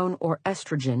testosterone or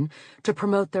estrogen to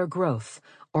promote their growth,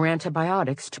 or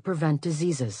antibiotics to prevent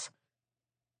diseases.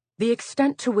 The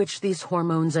extent to which these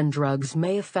hormones and drugs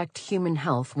may affect human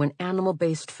health when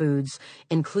animal-based foods,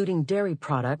 including dairy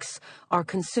products, are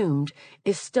consumed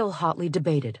is still hotly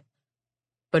debated.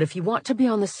 But if you want to be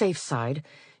on the safe side,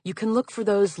 you can look for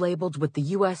those labeled with the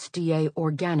USDA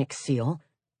Organic Seal,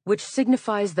 which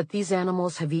signifies that these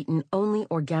animals have eaten only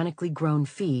organically grown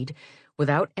feed,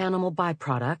 without animal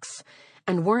byproducts,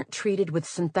 and weren't treated with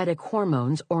synthetic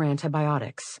hormones or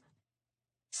antibiotics.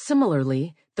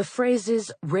 Similarly, the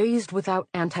phrases raised without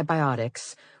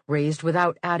antibiotics, raised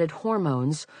without added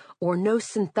hormones, or no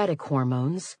synthetic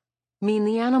hormones mean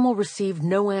the animal received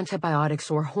no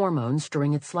antibiotics or hormones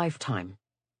during its lifetime.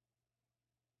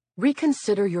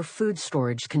 Reconsider your food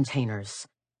storage containers.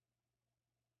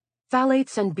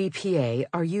 Phthalates and BPA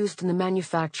are used in the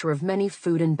manufacture of many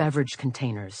food and beverage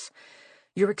containers.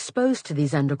 You're exposed to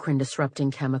these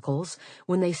endocrine-disrupting chemicals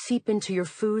when they seep into your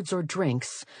foods or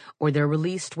drinks, or they're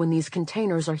released when these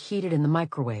containers are heated in the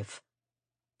microwave.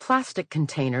 Plastic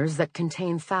containers that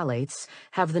contain phthalates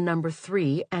have the number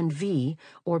 3 and V,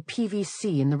 or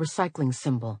PVC, in the recycling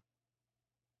symbol.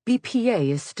 BPA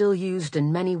is still used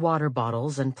in many water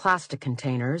bottles and plastic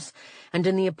containers, and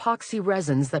in the epoxy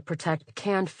resins that protect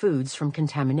canned foods from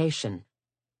contamination.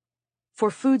 For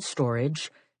food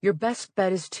storage, your best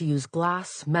bet is to use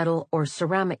glass, metal, or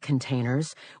ceramic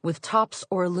containers with tops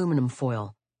or aluminum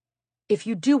foil. If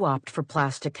you do opt for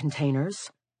plastic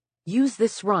containers, use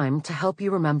this rhyme to help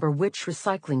you remember which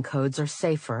recycling codes are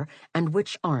safer and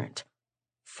which aren't.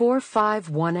 4, 5,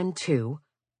 1, and 2,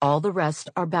 all the rest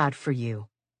are bad for you.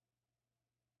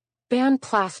 Ban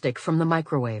plastic from the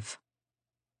microwave.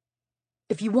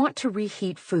 If you want to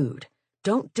reheat food,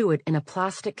 don't do it in a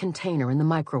plastic container in the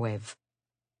microwave.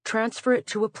 Transfer it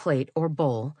to a plate or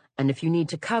bowl, and if you need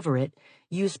to cover it,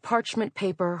 use parchment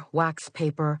paper, wax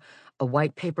paper, a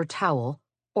white paper towel,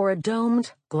 or a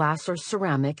domed, glass or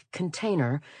ceramic,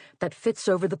 container that fits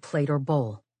over the plate or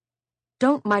bowl.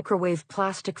 Don't microwave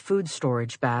plastic food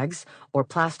storage bags or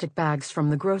plastic bags from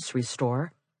the grocery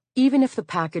store, even if the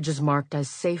package is marked as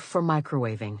safe for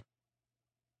microwaving.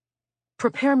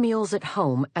 Prepare meals at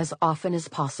home as often as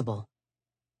possible.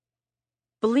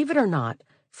 Believe it or not,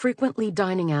 frequently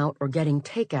dining out or getting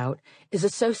takeout is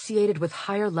associated with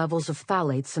higher levels of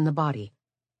phthalates in the body,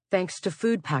 thanks to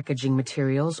food packaging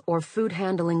materials or food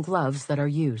handling gloves that are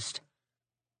used.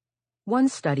 One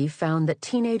study found that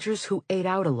teenagers who ate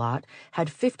out a lot had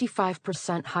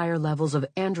 55% higher levels of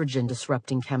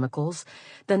androgen-disrupting chemicals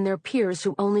than their peers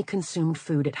who only consumed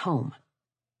food at home.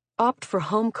 Opt for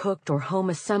home-cooked or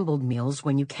home-assembled meals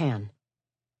when you can.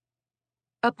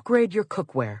 Upgrade your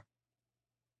cookware.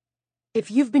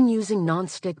 If you've been using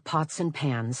non-stick pots and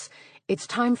pans, it's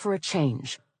time for a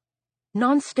change.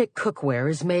 Non-stick cookware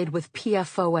is made with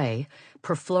PFOA,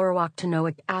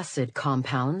 perfluorooctanoic acid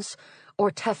compounds, or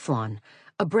Teflon,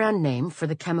 a brand name for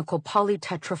the chemical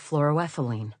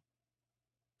polytetrafluoroethylene.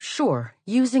 Sure,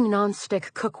 using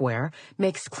non-stick cookware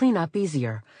makes cleanup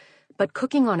easier, but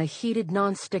cooking on a heated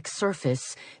non-stick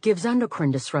surface gives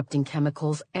endocrine-disrupting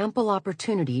chemicals ample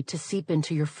opportunity to seep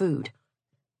into your food.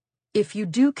 If you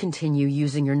do continue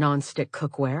using your non-stick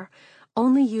cookware,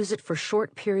 only use it for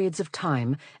short periods of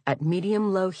time at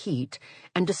medium-low heat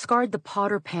and discard the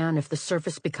pot or pan if the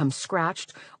surface becomes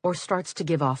scratched or starts to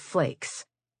give off flakes.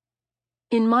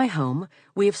 In my home,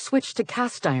 we have switched to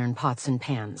cast iron pots and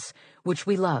pans, which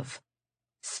we love.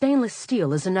 Stainless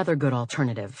steel is another good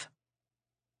alternative.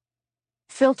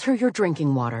 Filter your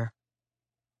drinking water.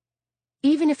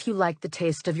 Even if you like the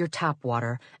taste of your tap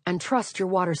water and trust your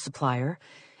water supplier,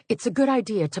 it's a good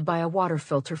idea to buy a water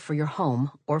filter for your home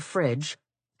or fridge,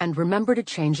 and remember to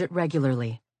change it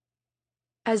regularly.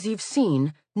 As you've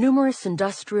seen, numerous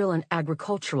industrial and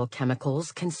agricultural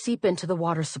chemicals can seep into the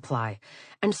water supply,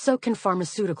 and so can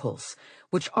pharmaceuticals,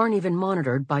 which aren't even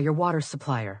monitored by your water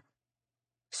supplier.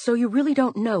 So you really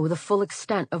don't know the full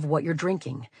extent of what you're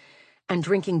drinking, and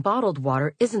drinking bottled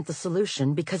water isn't the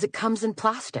solution because it comes in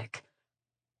plastic.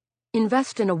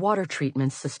 Invest in a water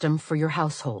treatment system for your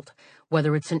household,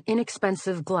 whether it's an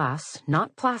inexpensive glass,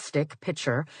 not plastic,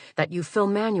 pitcher that you fill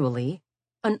manually,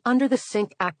 an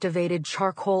under-the-sink activated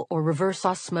charcoal or reverse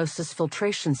osmosis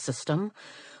filtration system,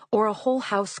 or a whole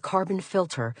house carbon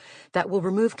filter that will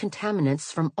remove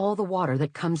contaminants from all the water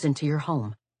that comes into your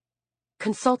home.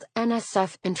 Consult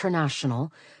NSF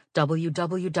International,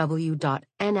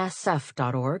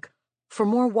 www.nsf.org, for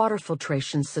more water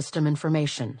filtration system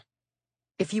information.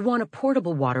 If you want a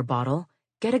portable water bottle,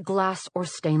 get a glass or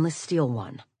stainless steel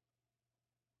one.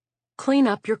 Clean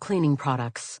up your cleaning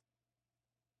products.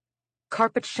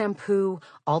 Carpet shampoo,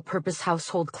 all-purpose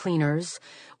household cleaners,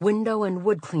 window and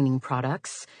wood cleaning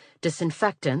products,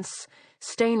 disinfectants,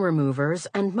 stain removers,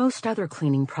 and most other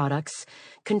cleaning products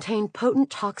contain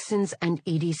potent toxins and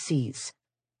EDCs.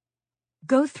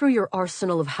 Go through your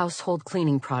arsenal of household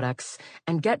cleaning products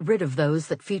and get rid of those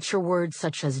that feature words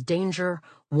such as danger,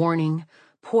 warning,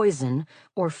 poison,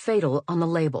 or fatal on the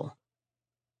label.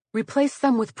 Replace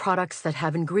them with products that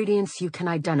have ingredients you can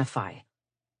identify.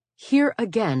 Here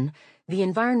again, the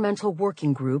Environmental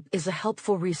Working Group is a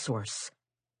helpful resource.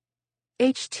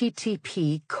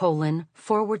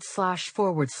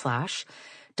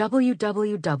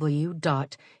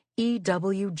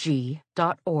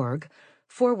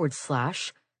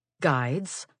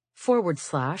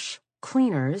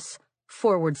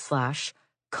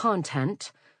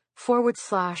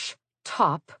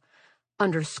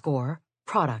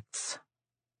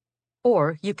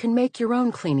 Or you can make your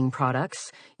own cleaning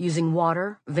products using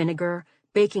water, vinegar,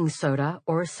 baking soda,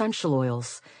 or essential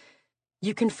oils.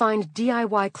 You can find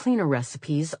DIY cleaner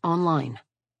recipes online.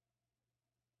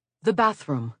 The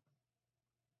bathroom.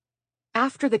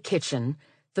 After the kitchen,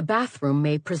 the bathroom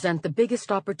may present the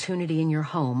biggest opportunity in your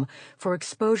home for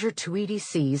exposure to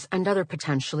EDCs and other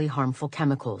potentially harmful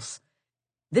chemicals.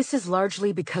 This is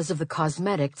largely because of the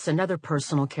cosmetics and other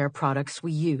personal care products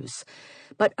we use,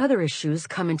 but other issues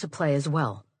come into play as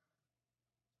well.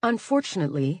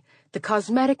 Unfortunately, the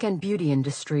cosmetic and beauty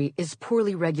industry is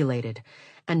poorly regulated,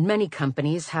 and many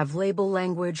companies have label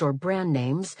language or brand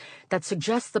names that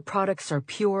suggest the products are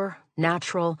pure,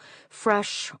 natural,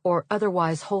 fresh, or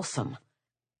otherwise wholesome.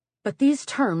 But these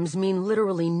terms mean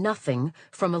literally nothing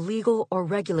from a legal or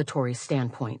regulatory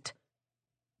standpoint.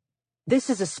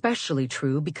 This is especially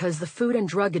true because the Food and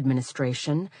Drug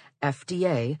Administration,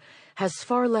 FDA, has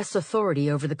far less authority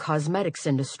over the cosmetics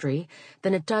industry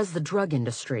than it does the drug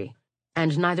industry,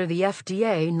 And neither the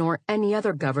FDA nor any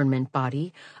other government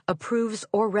body approves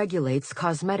or regulates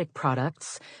cosmetic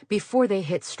products before they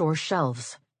hit store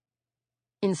shelves.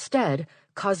 Instead,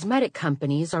 cosmetic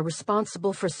companies are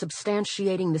responsible for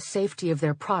substantiating the safety of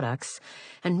their products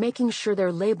and making sure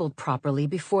they're labeled properly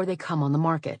before they come on the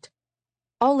market.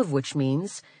 All of which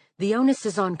means the onus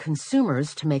is on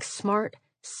consumers to make smart,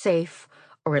 safe,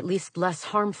 or at least less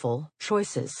harmful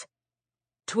choices.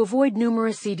 To avoid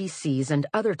numerous EDCs and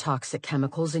other toxic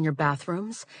chemicals in your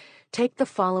bathrooms, take the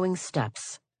following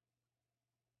steps.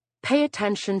 Pay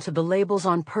attention to the labels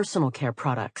on personal care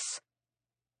products.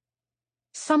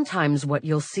 Sometimes what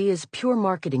you'll see is pure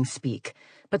marketing speak,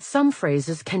 but some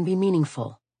phrases can be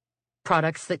meaningful.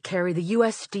 Products that carry the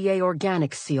USDA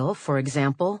organic seal, for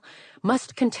example,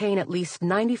 must contain at least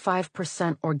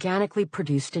 95% organically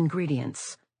produced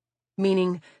ingredients,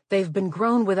 meaning they've been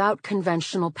grown without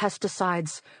conventional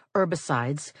pesticides,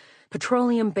 herbicides,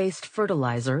 petroleum-based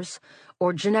fertilizers,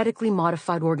 or genetically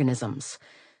modified organisms.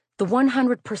 The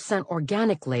 100%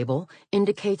 organic label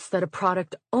indicates that a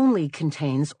product only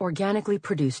contains organically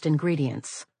produced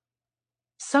ingredients.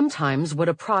 Sometimes what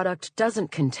a product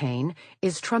doesn't contain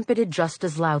is trumpeted just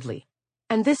as loudly,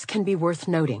 and this can be worth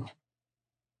noting.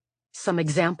 Some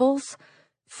examples: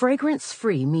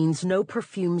 fragrance-free means no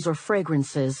perfumes or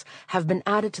fragrances have been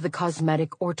added to the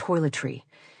cosmetic or toiletry.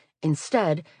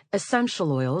 Instead,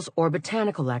 essential oils or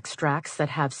botanical extracts that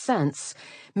have scents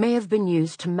may have been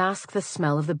used to mask the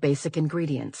smell of the basic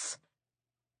ingredients.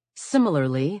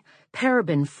 Similarly,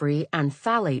 paraben-free and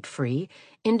phthalate-free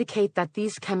indicate that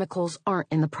these chemicals aren't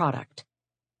in the product.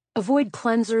 Avoid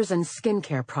cleansers and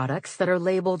skincare products that are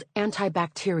labeled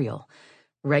antibacterial.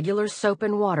 Regular soap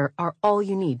and water are all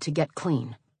you need to get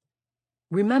clean.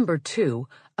 Remember, too,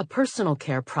 a personal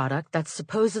care product that's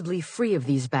supposedly free of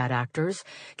these bad actors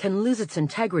can lose its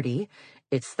integrity,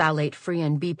 its phthalate-free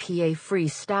and BPA-free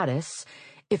status,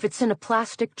 if it's in a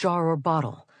plastic jar or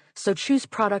bottle, so choose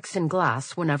products in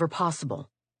glass whenever possible.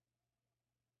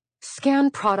 Scan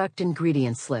product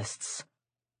ingredients lists.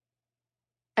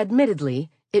 Admittedly,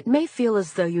 it may feel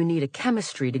as though you need a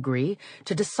chemistry degree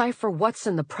to decipher what's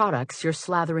in the products you're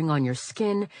slathering on your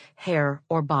skin, hair,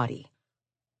 or body.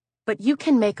 But you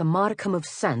can make a modicum of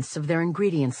sense of their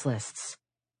ingredients lists.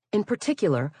 In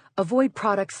particular, avoid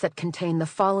products that contain the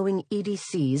following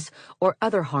EDCs or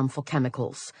other harmful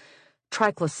chemicals: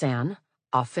 triclosan,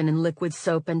 often in liquid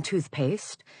soap and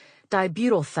toothpaste;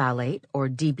 dibutyl phthalate, or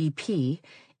DBP,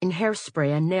 in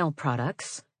hairspray and nail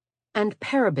products; and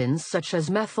parabens such as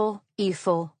methyl,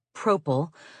 ethyl,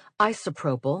 propyl,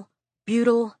 isopropyl,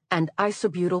 butyl, and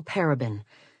isobutyl paraben,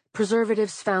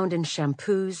 preservatives found in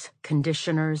shampoos,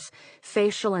 conditioners,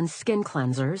 facial and skin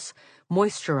cleansers,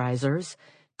 moisturizers,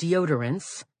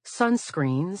 deodorants,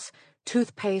 sunscreens,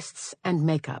 toothpastes, and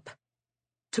makeup.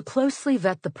 To closely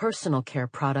vet the personal care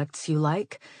products you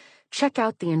like, check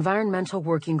out the Environmental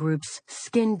Working Group's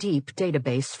Skin Deep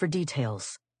database for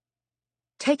details.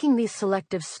 Taking these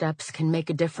selective steps can make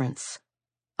a difference.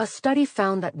 A study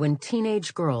found that when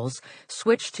teenage girls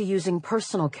switched to using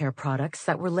personal care products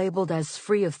that were labeled as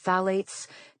free of phthalates,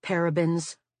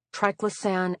 parabens,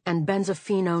 triclosan, and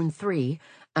benzophenone 3,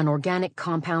 an organic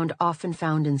compound often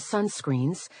found in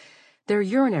sunscreens, their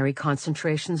urinary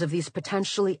concentrations of these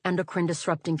potentially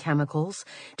endocrine-disrupting chemicals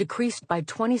decreased by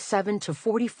 27 to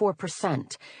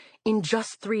 44% in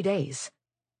just 3 days.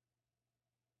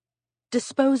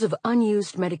 Dispose of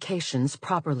unused medications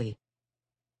properly.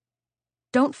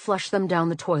 Don't flush them down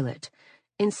the toilet.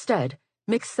 Instead,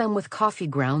 mix them with coffee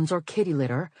grounds or kitty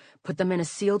litter, put them in a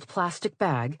sealed plastic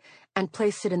bag, and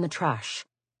place it in the trash.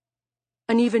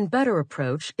 An even better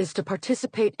approach is to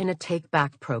participate in a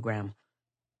take-back program.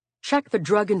 Check the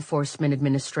Drug Enforcement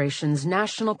Administration's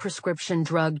National Prescription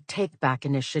Drug Take-Back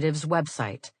Initiative's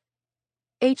website,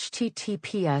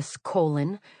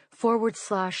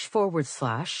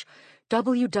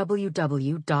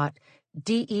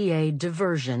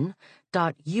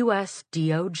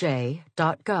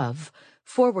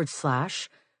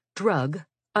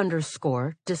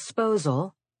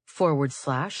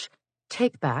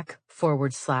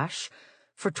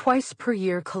 for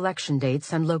twice-per-year collection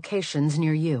dates and locations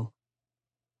near you.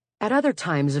 At other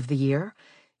times of the year,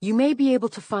 you may be able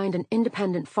to find an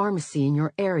independent pharmacy in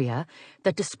your area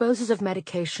that disposes of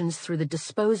medications through the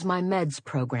Dispose My Meds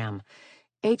program,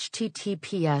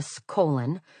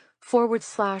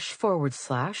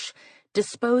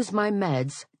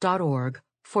 https://disposemymeds.org/.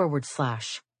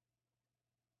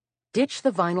 Ditch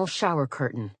the vinyl shower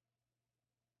curtain.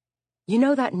 You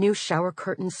know that new shower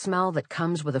curtain smell that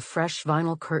comes with a fresh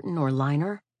vinyl curtain or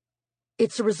liner?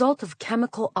 It's a result of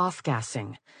chemical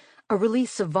off-gassing, a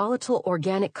release of volatile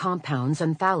organic compounds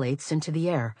and phthalates into the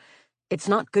air. It's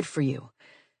not good for you.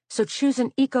 So choose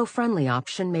an eco-friendly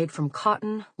option made from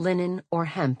cotton, linen, or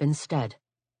hemp instead.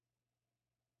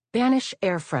 Banish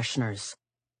air fresheners.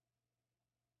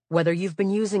 Whether you've been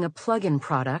using a plug-in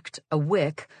product, a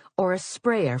wick, or a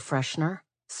spray air freshener,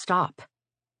 stop.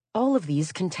 All of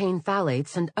these contain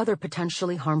phthalates and other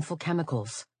potentially harmful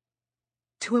chemicals.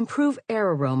 To improve air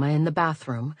aroma in the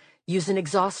bathroom, use an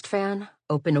exhaust fan,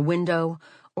 open a window,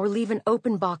 or leave an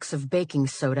open box of baking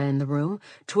soda in the room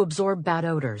to absorb bad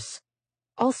odors.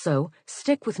 Also,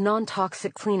 stick with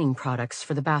non-toxic cleaning products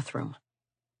for the bathroom.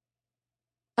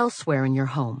 Elsewhere in your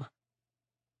home.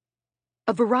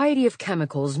 A variety of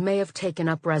chemicals may have taken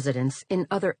up residence in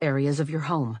other areas of your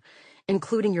home,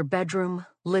 including your bedroom,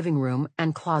 living room,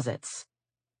 and closets.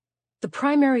 The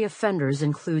primary offenders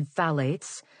include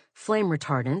phthalates, flame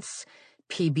retardants,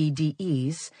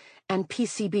 PBDEs, and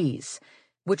PCBs,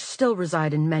 which still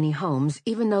reside in many homes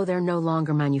even though they're no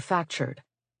longer manufactured.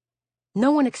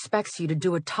 No one expects you to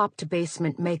do a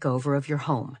top-to-basement makeover of your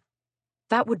home.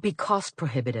 That would be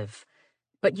cost-prohibitive,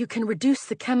 but you can reduce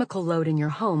the chemical load in your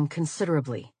home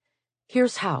considerably.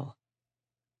 Here's how.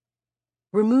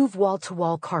 Remove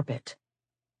wall-to-wall carpet.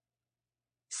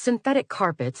 Synthetic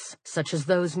carpets, such as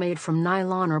those made from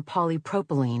nylon or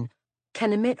polypropylene,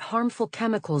 can emit harmful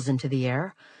chemicals into the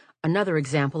air, another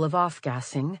example of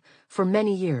off-gassing, for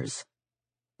many years.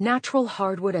 Natural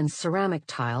hardwood and ceramic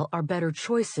tile are better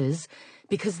choices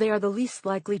because they are the least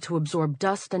likely to absorb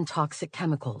dust and toxic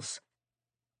chemicals.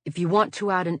 If you want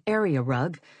to add an area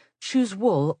rug, choose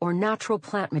wool or natural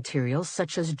plant materials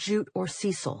such as jute or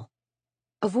sisal.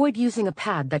 Avoid using a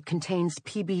pad that contains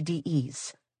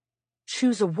PBDEs.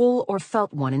 Choose a wool or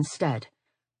felt one instead.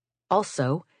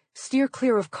 Also, steer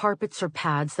clear of carpets or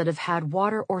pads that have had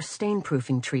water or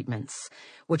stain-proofing treatments,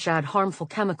 which add harmful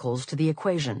chemicals to the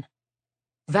equation.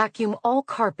 Vacuum all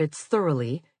carpets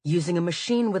thoroughly using a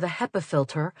machine with a HEPA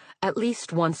filter at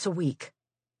least once a week.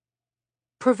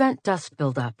 Prevent dust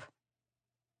buildup.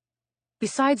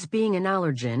 Besides being an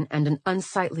allergen and an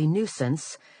unsightly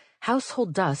nuisance,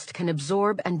 household dust can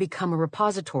absorb and become a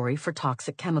repository for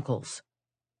toxic chemicals.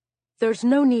 There's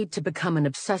no need to become an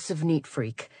obsessive neat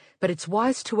freak, but it's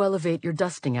wise to elevate your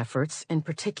dusting efforts in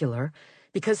particular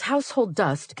because household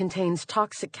dust contains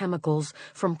toxic chemicals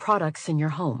from products in your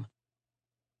home.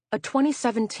 A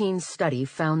 2017 study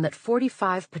found that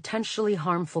 45 potentially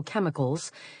harmful chemicals,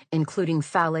 including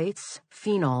phthalates,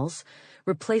 phenols,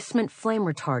 replacement flame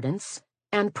retardants,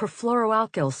 and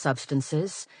perfluoroalkyl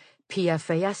substances,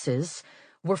 PFASs,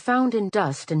 were found in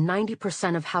dust in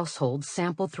 90% of households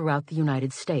sampled throughout the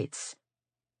United States.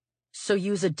 So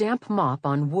use a damp mop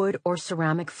on wood or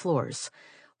ceramic floors.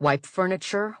 Wipe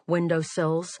furniture,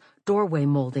 windowsills, doorway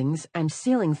moldings, and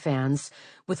ceiling fans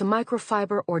with a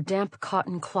microfiber or damp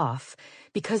cotton cloth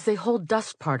because they hold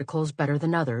dust particles better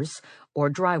than others, or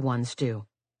dry ones do.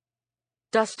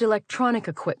 Dust electronic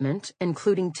equipment,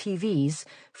 including TVs,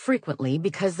 frequently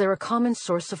because they're a common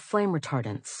source of flame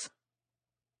retardants.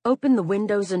 Open the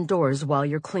windows and doors while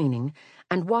you're cleaning,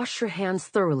 and wash your hands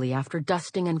thoroughly after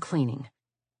dusting and cleaning.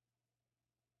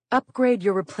 Upgrade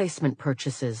your replacement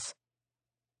purchases.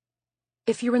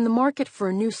 If you're in the market for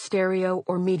a new stereo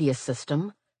or media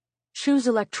system, choose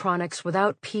electronics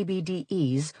without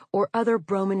PBDEs or other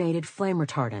brominated flame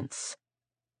retardants.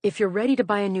 If you're ready to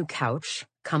buy a new couch,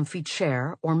 comfy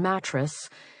chair, or mattress,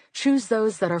 choose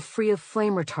those that are free of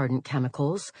flame retardant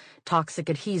chemicals, toxic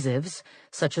adhesives,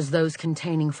 such as those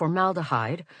containing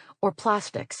formaldehyde, or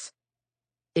plastics.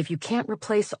 If you can't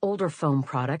replace older foam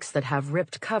products that have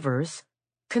ripped covers,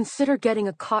 consider getting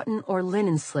a cotton or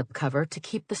linen slipcover to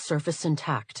keep the surface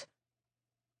intact.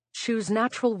 Choose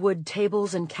natural wood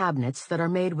tables and cabinets that are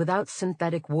made without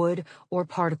synthetic wood or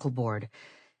particle board,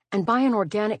 and buy an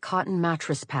organic cotton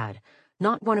mattress pad,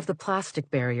 not one of the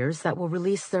plastic barriers that will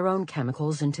release their own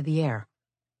chemicals into the air.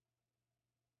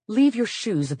 Leave your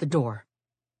shoes at the door.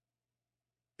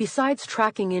 Besides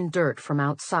tracking in dirt from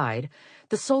outside,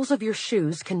 the soles of your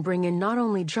shoes can bring in not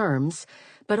only germs,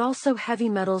 but also heavy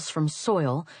metals from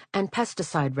soil and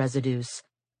pesticide residues.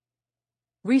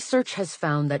 Research has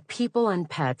found that people and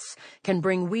pets can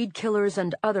bring weed killers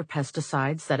and other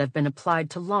pesticides that have been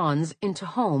applied to lawns into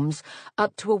homes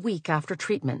up to a week after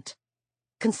treatment.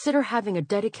 Consider having a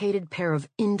dedicated pair of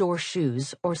indoor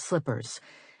shoes or slippers,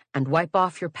 and wipe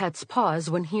off your pet's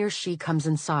paws when he or she comes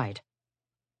inside.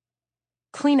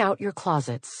 Clean out your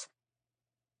closets.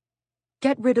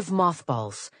 Get rid of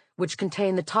mothballs, which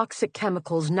contain the toxic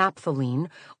chemicals naphthalene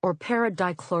or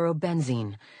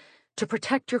paradichlorobenzene. To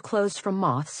protect your clothes from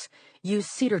moths, use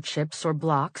cedar chips or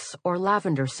blocks or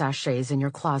lavender sachets in your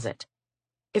closet.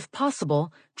 If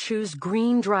possible, choose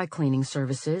green dry cleaning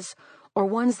services or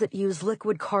ones that use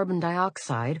liquid carbon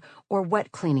dioxide or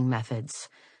wet cleaning methods.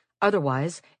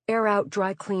 Otherwise, air out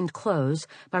dry-cleaned clothes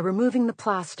by removing the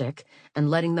plastic and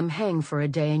letting them hang for a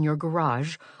day in your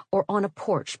garage or on a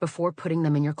porch before putting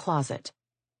them in your closet.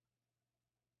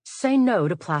 Say no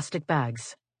to plastic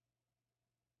bags.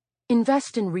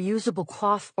 Invest in reusable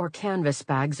cloth or canvas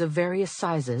bags of various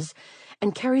sizes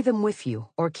and carry them with you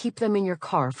or keep them in your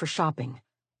car for shopping.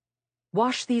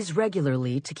 Wash these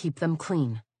regularly to keep them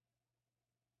clean.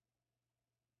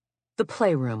 The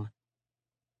playroom.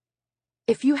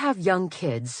 If you have young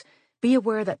kids, be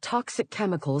aware that toxic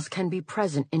chemicals can be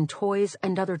present in toys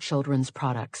and other children's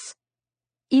products.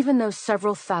 Even though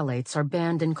several phthalates are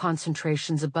banned in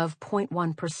concentrations above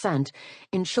 0.1%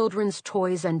 in children's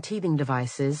toys and teething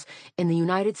devices in the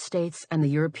United States and the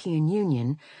European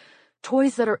Union,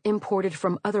 toys that are imported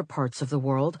from other parts of the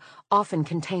world often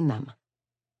contain them.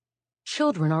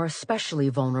 Children are especially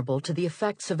vulnerable to the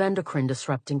effects of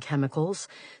endocrine-disrupting chemicals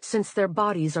since their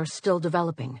bodies are still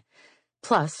developing.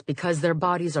 Plus, because their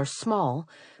bodies are small,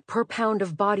 per pound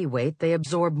of body weight they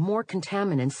absorb more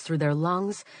contaminants through their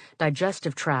lungs,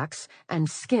 digestive tracts, and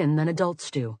skin than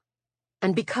adults do.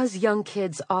 And because young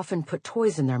kids often put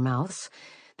toys in their mouths,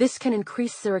 this can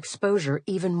increase their exposure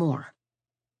even more.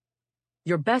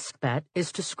 Your best bet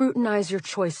is to scrutinize your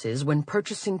choices when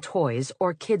purchasing toys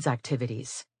or kids'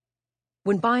 activities.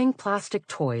 When buying plastic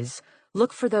toys,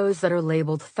 look for those that are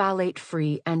labeled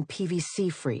phthalate-free and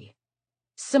PVC-free.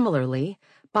 Similarly,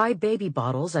 buy baby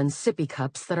bottles and sippy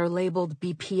cups that are labeled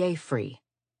BPA-free.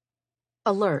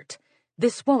 Alert: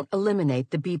 this won't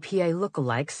eliminate the BPA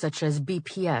lookalikes such as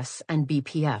BPS and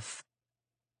BPF.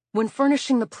 When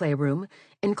furnishing the playroom,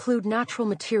 include natural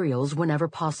materials whenever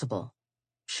possible.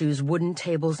 Choose wooden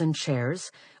tables and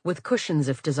chairs, with cushions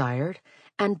if desired,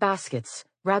 and baskets,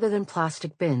 rather than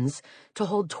plastic bins, to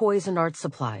hold toys and art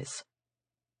supplies.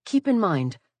 Keep in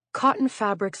mind, cotton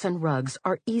fabrics and rugs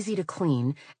are easy to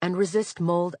clean and resist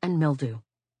mold and mildew.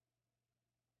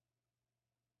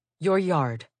 Your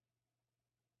yard.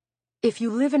 If you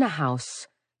live in a house,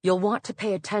 you'll want to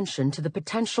pay attention to the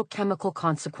potential chemical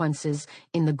consequences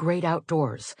in the great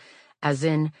outdoors, as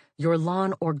in your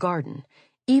lawn or garden,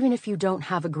 even if you don't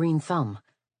have a green thumb.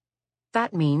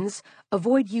 That means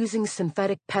avoid using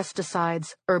synthetic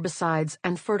pesticides, herbicides,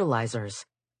 and fertilizers.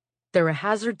 They're a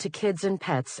hazard to kids and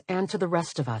pets and to the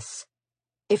rest of us.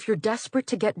 If you're desperate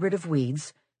to get rid of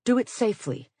weeds, do it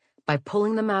safely by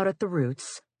pulling them out at the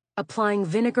roots, applying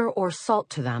vinegar or salt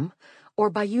to them, or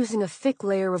by using a thick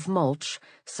layer of mulch,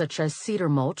 such as cedar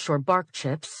mulch or bark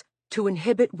chips, to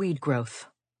inhibit weed growth.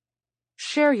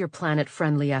 Share your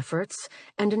planet-friendly efforts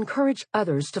and encourage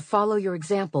others to follow your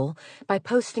example by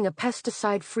posting a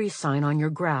pesticide-free sign on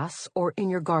your grass or in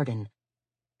your garden.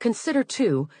 Consider,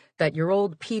 too, that your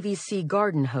old PVC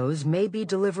garden hose may be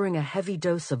delivering a heavy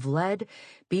dose of lead,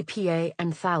 BPA,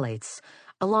 and phthalates,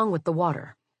 along with the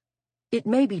water. It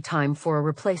may be time for a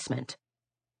replacement.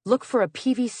 Look for a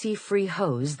PVC-free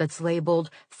hose that's labeled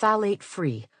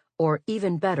phthalate-free, or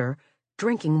even better,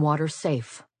 drinking water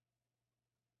safe.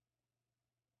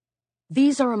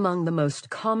 These are among the most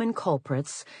common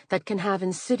culprits that can have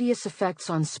insidious effects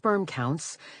on sperm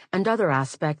counts and other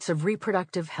aspects of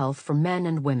reproductive health for men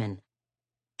and women.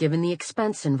 Given the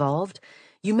expense involved,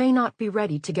 you may not be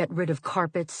ready to get rid of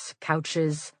carpets,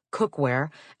 couches, cookware,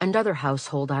 and other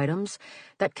household items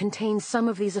that contain some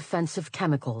of these offensive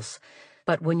chemicals.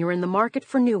 But when you're in the market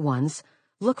for new ones,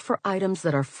 look for items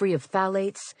that are free of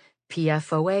phthalates,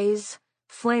 PFOAs,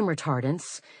 flame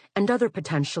retardants, and other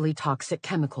potentially toxic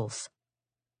chemicals.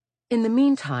 In the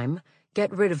meantime,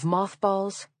 get rid of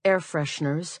mothballs, air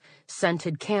fresheners,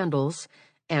 scented candles,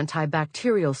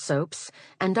 antibacterial soaps,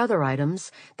 and other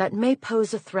items that may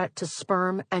pose a threat to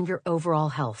sperm and your overall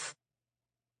health.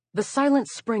 The Silent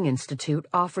Spring Institute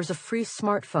offers a free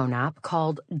smartphone app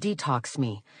called Detox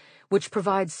Me, which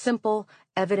provides simple,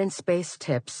 evidence-based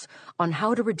tips on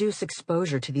how to reduce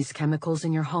exposure to these chemicals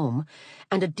in your home,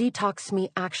 and a Detox Me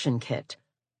action kit,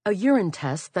 a urine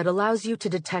test that allows you to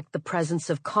detect the presence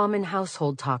of common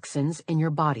household toxins in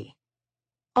your body.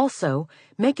 Also,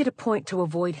 make it a point to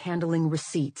avoid handling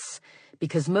receipts,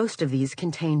 because most of these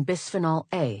contain bisphenol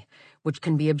A, which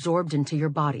can be absorbed into your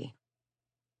body.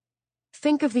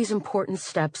 Think of these important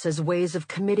steps as ways of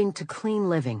committing to clean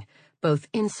living, both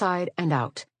inside and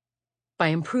out. By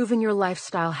improving your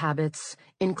lifestyle habits,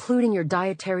 including your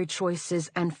dietary choices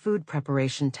and food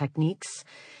preparation techniques,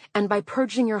 and by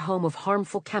purging your home of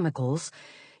harmful chemicals,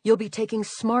 you'll be taking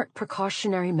smart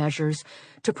precautionary measures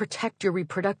to protect your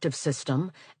reproductive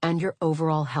system and your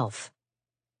overall health.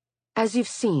 As you've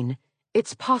seen,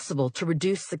 It's possible to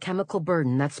reduce the chemical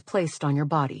burden that's placed on your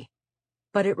body,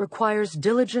 but it requires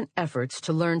diligent efforts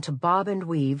to learn to bob and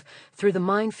weave through the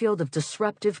minefield of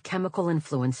disruptive chemical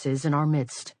influences in our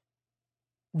midst.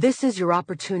 This is your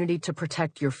opportunity to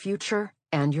protect your future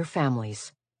and your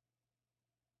families.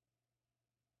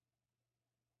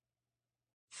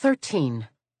 13.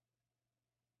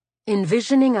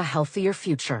 Envisioning a healthier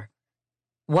future.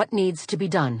 What needs to be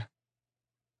done?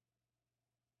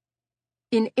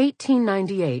 In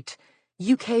 1898,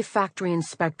 UK factory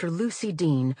inspector Lucy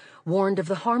Dean warned of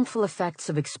the harmful effects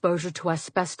of exposure to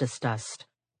asbestos dust,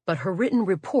 but her written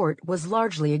report was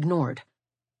largely ignored.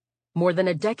 More than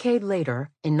a decade later,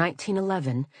 in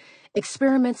 1911,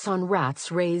 experiments on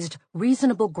rats raised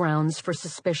reasonable grounds for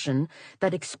suspicion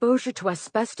that exposure to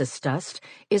asbestos dust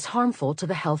is harmful to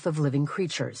the health of living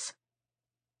creatures.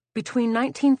 Between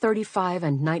 1935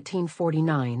 and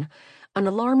 1949, an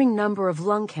alarming number of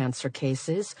lung cancer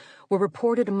cases were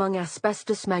reported among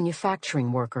asbestos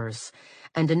manufacturing workers,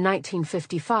 and in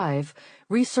 1955,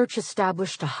 research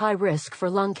established a high risk for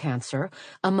lung cancer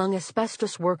among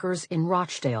asbestos workers in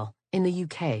Rochdale, in the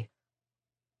UK.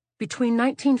 Between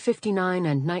 1959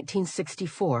 and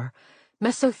 1964,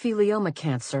 mesothelioma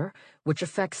cancer, which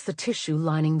affects the tissue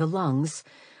lining the lungs,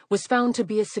 was found to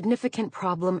be a significant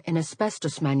problem in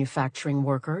asbestos manufacturing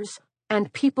workers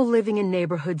and people living in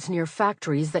neighborhoods near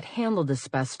factories that handled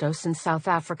asbestos in South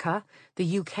Africa,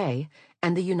 the UK,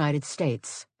 and the United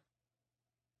States.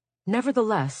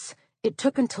 Nevertheless, it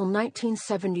took until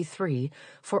 1973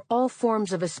 for all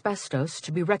forms of asbestos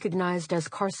to be recognized as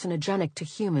carcinogenic to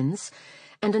humans,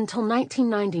 and until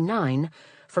 1999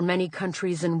 for many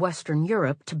countries in Western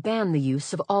Europe to ban the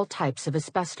use of all types of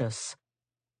asbestos.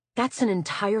 That's an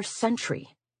entire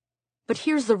century. But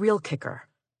here's the real kicker.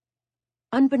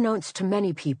 Unbeknownst to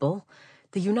many people,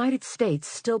 the United States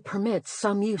still permits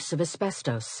some use of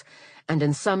asbestos, and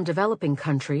in some developing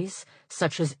countries,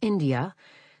 such as India,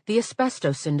 the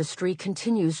asbestos industry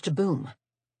continues to boom.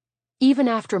 Even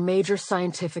after major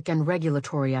scientific and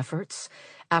regulatory efforts,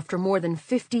 after more than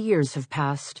 50 years have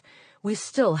passed, we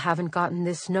still haven't gotten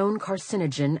this known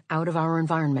carcinogen out of our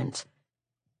environment.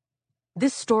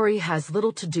 This story has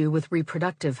little to do with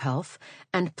reproductive health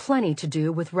and plenty to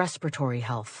do with respiratory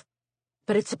health.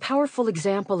 But it's a powerful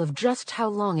example of just how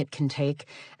long it can take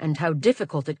and how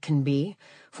difficult it can be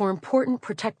for important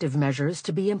protective measures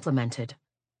to be implemented.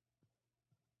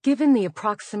 Given the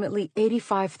approximately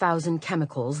 85,000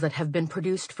 chemicals that have been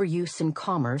produced for use in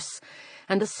commerce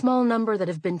and a small number that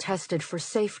have been tested for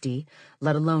safety,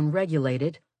 let alone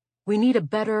regulated, we need a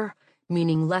better,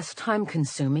 meaning less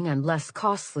time-consuming and less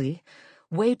costly,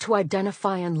 way to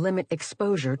identify and limit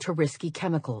exposure to risky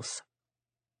chemicals.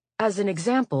 As an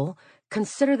example,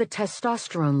 consider the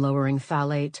testosterone-lowering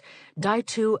phthalate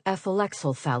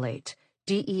di-2-ethylexyl phthalate,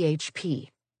 DEHP.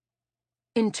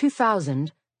 In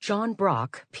 2000, John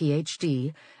Brock,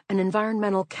 Ph.D., an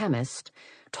environmental chemist,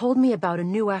 told me about a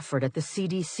new effort at the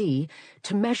CDC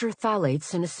to measure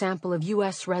phthalates in a sample of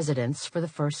U.S. residents for the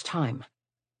first time.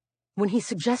 When he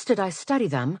suggested I study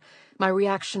them, my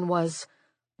reaction was,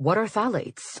 "What are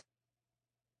phthalates?"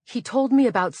 He told me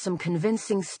about some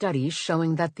convincing studies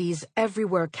showing that these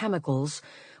everywhere chemicals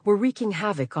were wreaking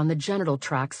havoc on the genital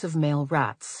tracts of male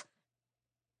rats.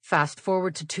 Fast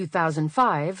forward to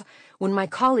 2005, when my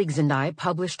colleagues and I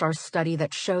published our study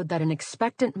that showed that an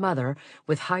expectant mother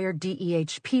with higher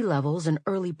DEHP levels in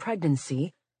early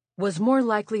pregnancy was more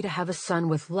likely to have a son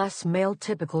with less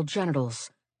male-typical genitals.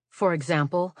 For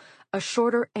example, a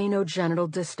shorter anogenital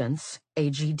distance,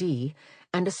 AGD,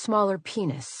 and a smaller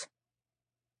penis.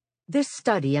 This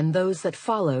study and those that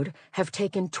followed have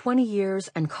taken 20 years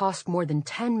and cost more than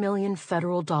 $10 million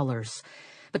federal dollars,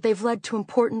 but they've led to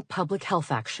important public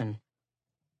health action.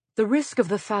 The risk of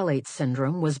the phthalate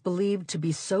syndrome was believed to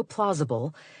be so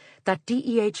plausible that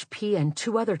DEHP and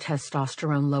 2 other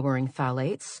testosterone-lowering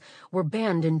phthalates were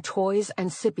banned in toys and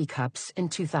sippy cups in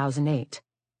 2008.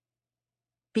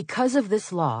 Because of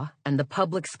this law and the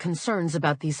public's concerns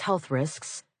about these health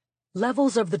risks,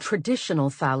 levels of the traditional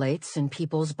phthalates in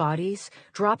people's bodies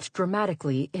dropped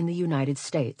dramatically in the United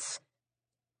States.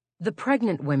 The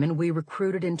pregnant women we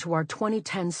recruited into our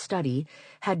 2010 study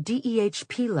had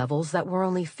DEHP levels that were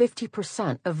only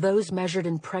 50% of those measured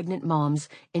in pregnant moms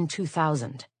in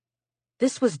 2000.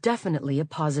 This was definitely a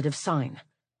positive sign.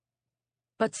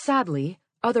 But sadly,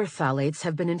 other phthalates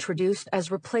have been introduced as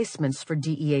replacements for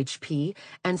DEHP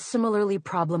and similarly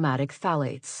problematic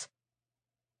phthalates.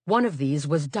 One of these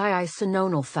was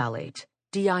diisononyl phthalate,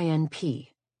 DINP.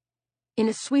 In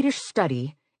a Swedish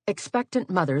study,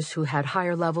 expectant mothers who had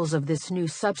higher levels of this new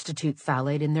substitute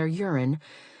phthalate in their urine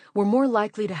were more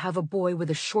likely to have a boy with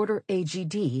a shorter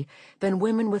AGD than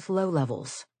women with low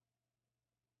levels.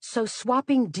 So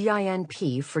swapping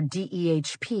DINP for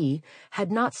DEHP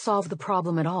had not solved the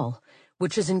problem at all,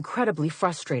 which is incredibly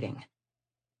frustrating.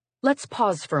 Let's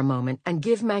pause for a moment and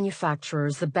give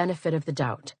manufacturers the benefit of the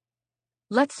doubt.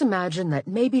 Let's imagine that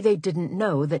maybe they didn't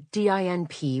know that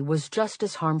DINP was just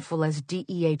as harmful as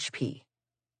DEHP.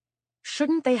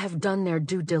 Shouldn't they have done their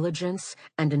due diligence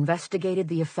and investigated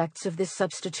the effects of this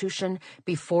substitution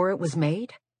before it was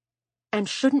made? And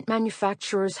shouldn't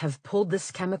manufacturers have pulled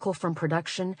this chemical from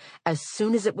production as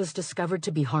soon as it was discovered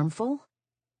to be harmful?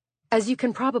 As you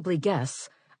can probably guess,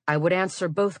 I would answer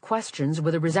both questions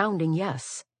with a resounding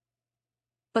yes.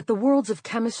 But the worlds of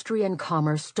chemistry and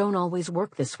commerce don't always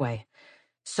work this way.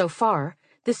 So far,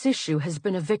 this issue has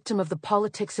been a victim of the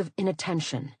politics of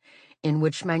inattention, in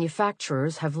which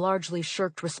manufacturers have largely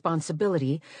shirked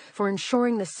responsibility for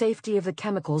ensuring the safety of the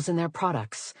chemicals in their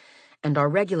products, and our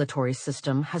regulatory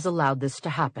system has allowed this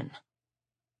to happen.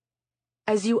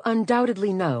 As you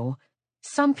undoubtedly know,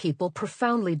 some people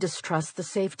profoundly distrust the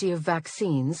safety of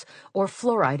vaccines or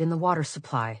fluoride in the water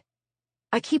supply.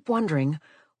 I keep wondering,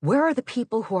 where are the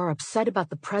people who are upset about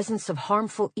the presence of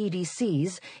harmful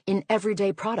EDCs in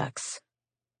everyday products?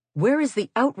 Where is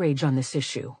the outrage on this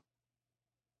issue?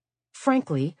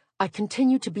 Frankly, I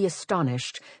continue to be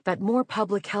astonished that more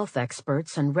public health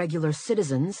experts and regular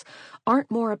citizens aren't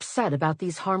more upset about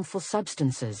these harmful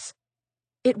substances.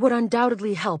 It would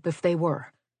undoubtedly help if they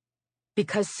were,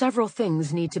 because several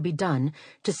things need to be done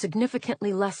to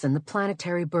significantly lessen the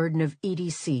planetary burden of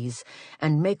EDCs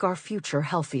and make our future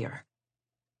healthier.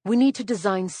 We need to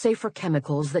design safer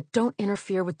chemicals that don't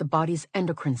interfere with the body's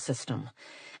endocrine system,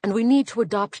 and we need to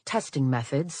adopt testing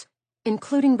methods,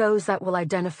 including those that will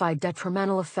identify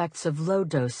detrimental effects of low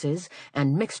doses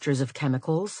and mixtures of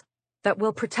chemicals that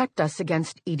will protect us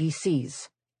against EDCs.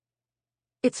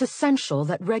 It's essential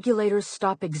that regulators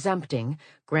stop exempting,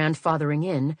 grandfathering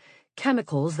in,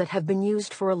 chemicals that have been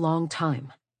used for a long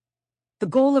time. The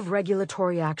goal of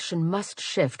regulatory action must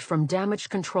shift from damage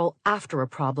control after a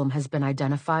problem has been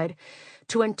identified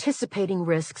to anticipating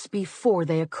risks before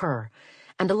they occur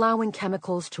and allowing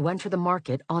chemicals to enter the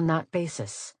market on that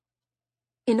basis.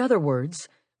 In other words,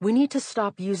 we need to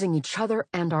stop using each other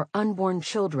and our unborn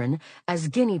children as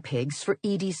guinea pigs for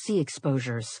EDC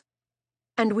exposures.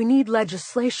 And we need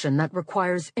legislation that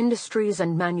requires industries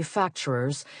and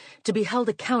manufacturers to be held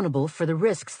accountable for the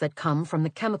risks that come from the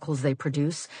chemicals they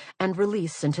produce and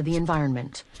release into the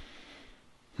environment.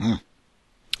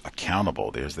 Accountable,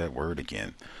 there's that word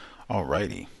again.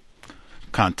 Alrighty.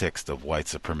 Context of white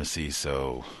supremacy,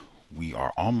 so we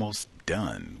are almost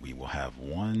done. We will have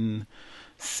one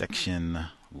section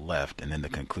left and then the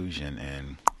conclusion,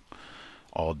 and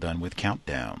all done with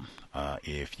countdown.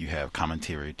 If you have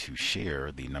commentary to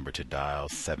share, the number to dial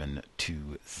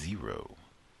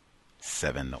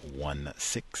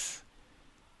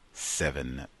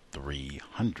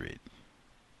 720-716-7300.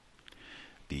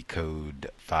 The code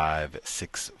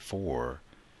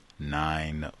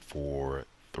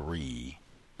 564943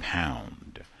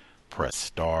 pound. Press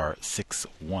star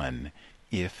 61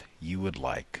 if you would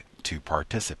like to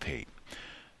participate.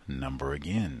 Number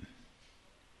again,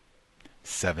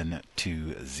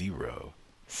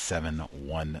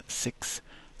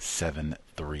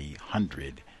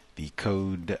 720-716-7300. The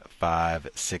code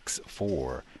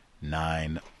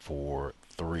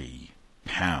 564943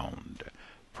 pound.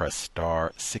 Press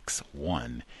star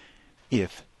 61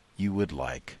 if you would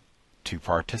like to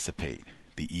participate.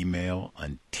 The email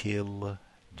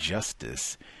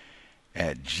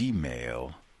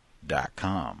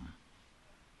untiljustice@gmail.com.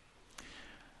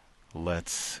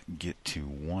 Let's get to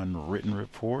one written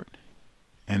report,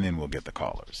 and then we'll get the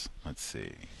callers. Let's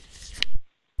see.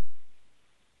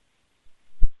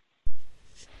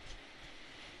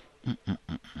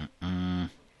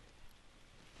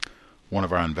 One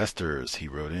of our investors, he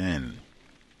wrote in,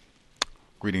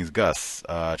 greetings, Gus,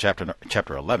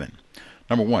 chapter 11.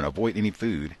 Number 1, avoid any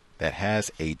food that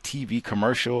has a TV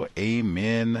commercial.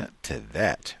 Amen to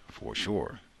that, for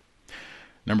sure.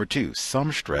 Number 2,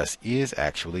 some stress is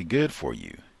actually good for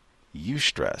you.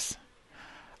 Eustress.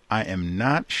 I am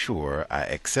not sure I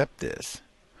accept this.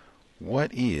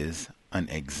 What is an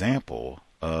example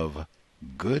of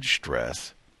good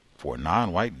stress for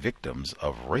non-white victims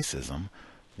of racism,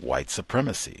 white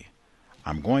supremacy?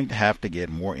 I'm going to have to get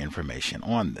more information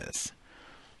on this.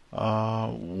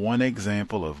 One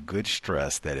example of good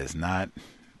stress that is not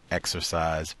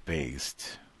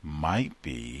exercise-based might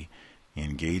be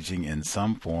engaging in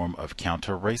some form of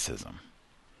counter-racism.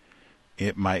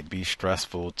 It might be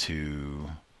stressful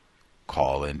to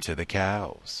call into the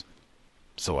cows,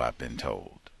 so I've been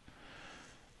told.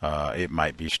 It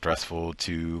might be stressful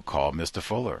to call Mr.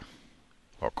 Fuller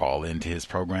or call into his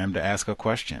program to ask a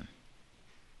question.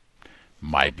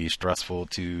 Might be stressful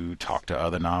to talk to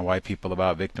other non-white people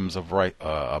about victims of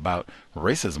about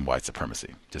racism, white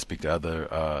supremacy, to speak to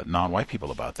other non-white people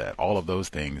about that. All of those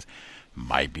things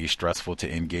might be stressful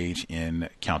to engage in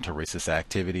counter-racist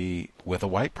activity with a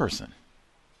white person,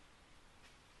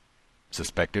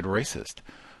 suspected racist.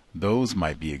 Those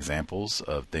might be examples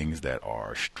of things that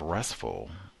are stressful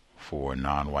for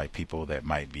non-white people that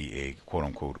might be a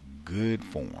quote-unquote good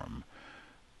form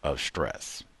of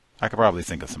stress. I could probably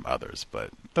think of some others,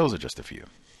 but those are just a few.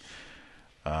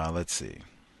 Let's see.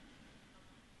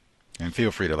 And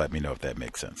feel free to let me know if that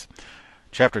makes sense.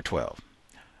 Chapter 12.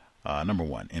 Number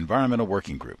 1, Environmental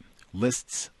Working Group.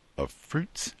 Lists of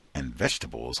fruits and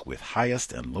vegetables with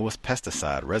highest and lowest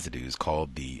pesticide residues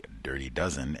called the Dirty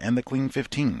Dozen and the Clean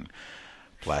 15.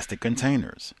 Plastic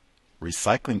containers.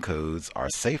 Recycling codes are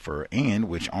safer and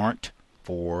which aren't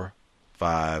 4,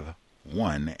 5,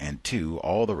 1, and 2.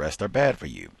 All the rest are bad for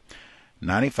you.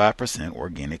 95%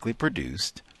 organically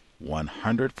produced,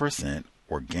 100%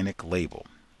 organic label.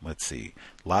 Let's see.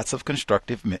 Lots of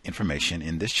constructive information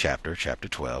in this chapter, chapter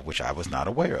 12, which I was not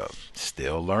aware of.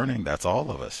 Still learning. That's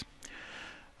all of us.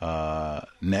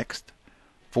 Next,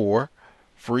 4,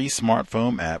 free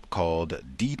smartphone app called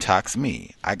Detox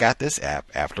Me. I got this app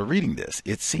after reading this.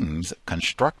 It seems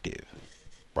constructive.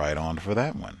 Right on for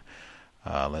that one.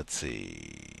 Let's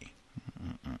see.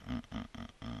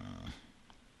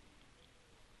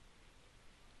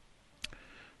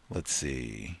 Let's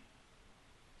see.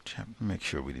 Make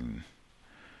sure we didn't.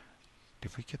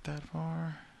 Did we get that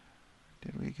far?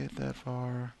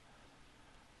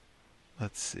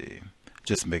 Let's see.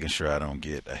 Just making sure I don't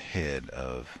get ahead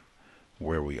of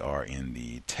where we are in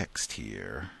the text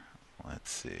here.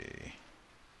 Let's see.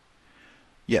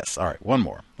 Yes, all right, one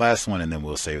more. Last one, and then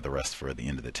we'll save the rest for the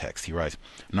end of the text. He writes,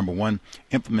 number 1,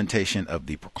 implementation of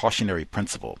the precautionary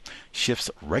principle shifts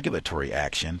regulatory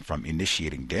action from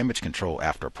initiating damage control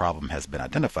after a problem has been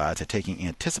identified to taking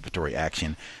anticipatory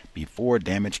action before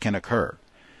damage can occur.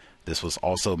 This was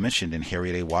also mentioned in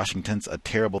Harriet A. Washington's A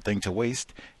Terrible Thing to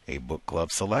Waste, a book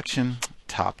club selection,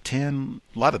 top 10.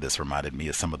 A lot of this reminded me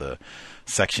of some of the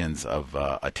sections of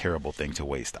A Terrible Thing to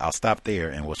Waste. I'll stop there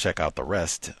and we'll check out the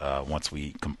rest once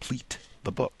we complete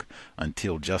the book.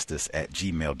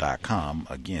 untiljustice@gmail.com.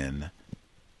 Again,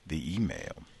 the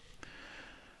email.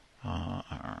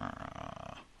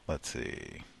 Let's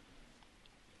see.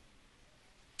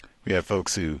 We have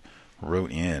folks who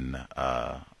wrote in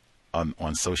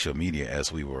on social media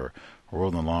as we were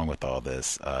rolling along with all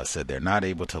this, said they're not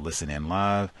able to listen in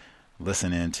live,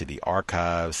 listen in to the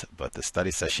archives, but the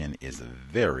study session is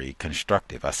very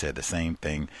constructive. I said the same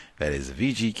thing. That is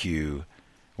VGQ,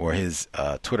 or his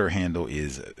Twitter handle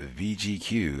is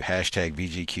VGQ, hashtag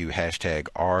VGQ, hashtag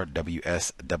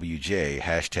RWSWJ,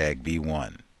 hashtag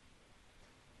B1.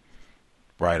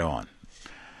 Right on.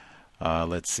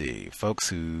 Let's see. Folks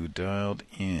who dialed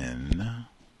in.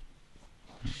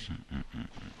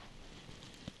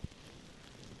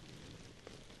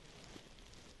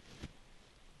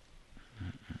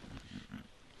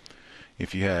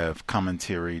 If you have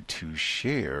commentary to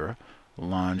share,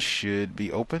 line should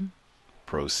be open.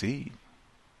 Proceed.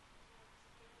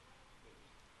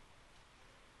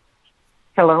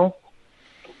 Hello.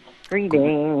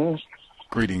 Greetings.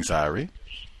 Greetings, Irie.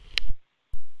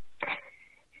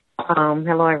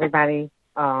 Hello, everybody.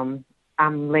 I'm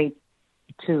late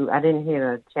I didn't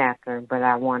hear the chapter, but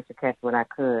I want to catch what I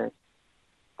could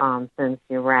since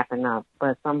you're wrapping up.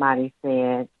 But somebody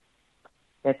said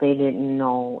that they didn't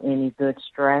know any good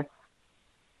stress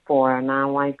for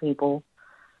non-white people.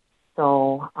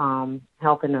 So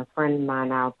helping a friend of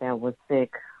mine out that was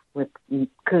sick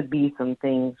could be some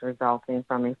things resulting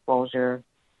from exposure,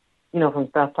 from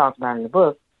stuff talked about in the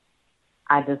book.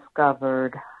 I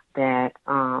discovered that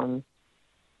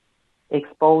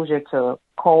exposure to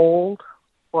cold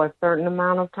for a certain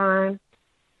amount of time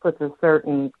puts a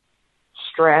certain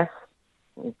stress,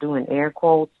 doing air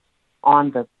quotes,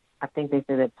 on the, I think they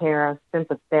say the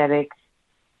parasympathetic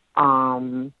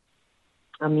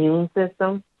immune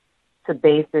system to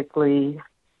basically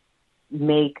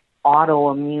make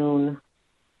autoimmune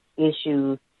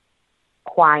issues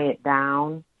quiet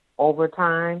down over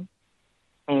time.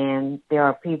 And there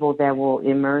are people that will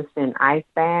immerse in ice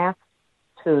baths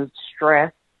to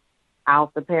stress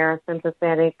out the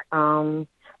parasympathetic,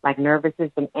 like nervous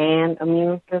system and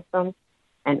immune system.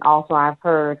 And also I've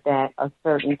heard that a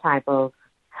certain type of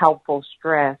helpful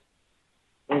stress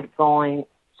is going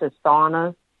to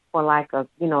saunas for like a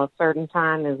certain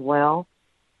time as well.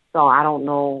 So I don't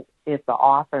know if the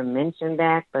author mentioned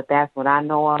that, but that's what I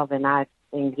know of, and I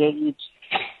engage,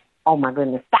 oh my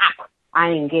goodness, stop!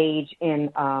 I engage in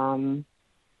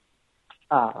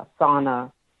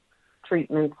sauna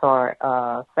treatments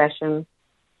or sessions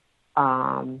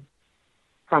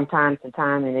from time to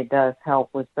time, and it does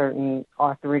help with certain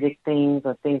arthritic things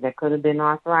or things that could have been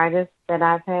arthritis that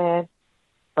I've had.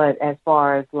 But as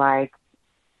far as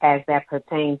as that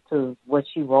pertains to what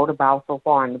she wrote about so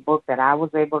far in the book that I was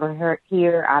able to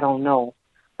hear, I don't know.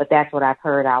 But that's what I've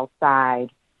heard outside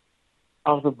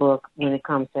of the book when it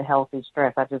comes to healthy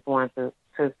stress. I just wanted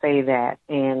to say that,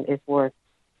 and it's worth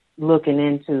looking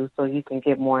into so you can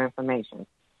get more information.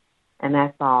 And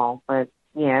that's all. But,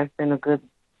 yeah, it's been a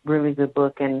really good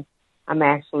book, and I'm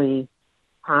actually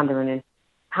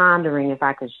pondering if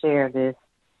I could share this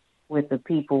with the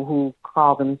people who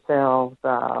call themselves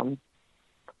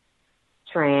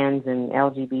trans and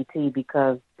LGBT,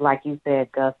 because, like you said,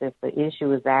 Gus, if the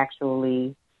issue is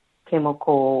actually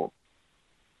chemical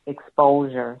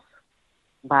exposures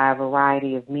by a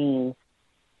variety of means,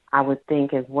 I would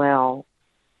think as well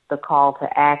the call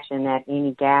to action at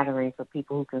any gathering for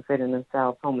people who consider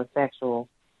themselves homosexual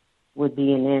would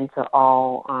be an end to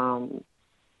all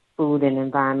food and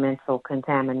environmental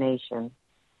contamination,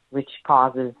 which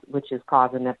is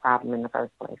causing that problem in the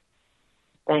first place.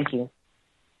 Thank you.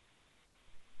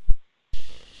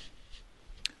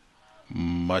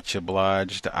 Much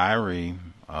obliged, Irie.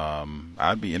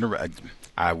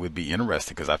 I would be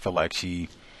interested because I feel like she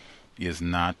is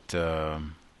not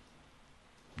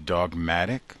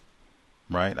dogmatic,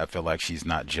 right? I feel like she's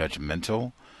not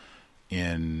judgmental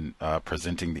in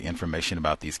presenting the information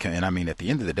about these. And I mean, at the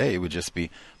end of the day, it would just be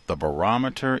the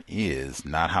barometer is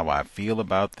not how I feel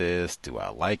about this. Do I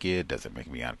like it? Does it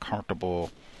make me uncomfortable?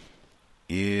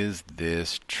 Is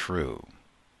this true?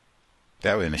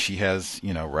 That way, and she has,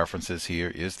 references here.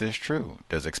 Is this true?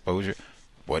 Does exposure,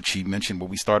 what she mentioned,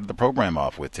 what we started the program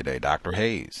off with today, Dr.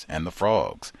 Hayes and the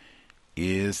frogs,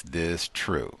 is this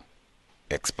true?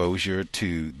 Exposure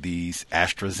to these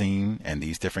atrazine and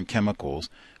these different chemicals.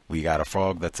 We got a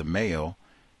frog that's a male.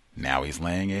 Now he's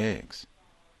laying eggs.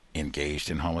 Engaged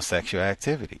in homosexual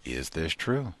activity. Is this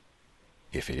true?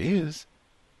 If it is,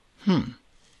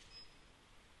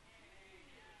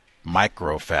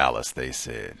 microphallus, they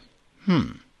said.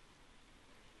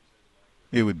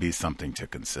 It would be something to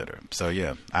consider. So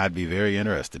yeah, I'd be very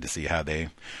interested to see how they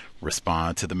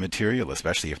respond to the material,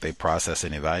 especially if they process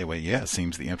and evaluate. Yeah, it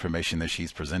seems the information that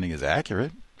she's presenting is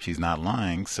accurate. She's not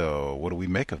lying. So what do we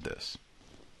make of this?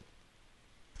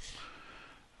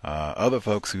 Other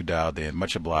folks who dialed in,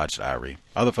 much obliged, Irie.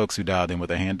 Other folks who dialed in with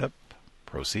a hand up,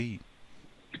 proceed.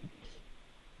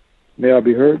 May I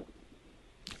be heard?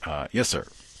 Yes, sir.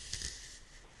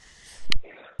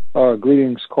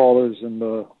 Greetings, callers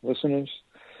and listeners.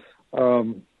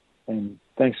 And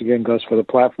thanks again, Gus, for the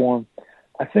platform.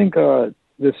 I think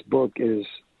this book is,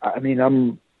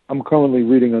 I'm currently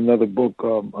reading another book,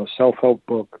 a self-help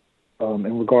book,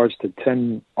 in regards to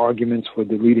 10 arguments for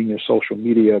deleting your social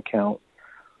media account.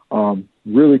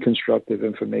 Really constructive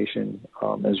information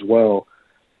as well.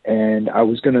 And I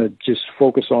was going to just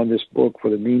focus on this book for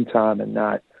the meantime and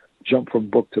not jump from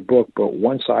book to book. But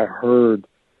once I heard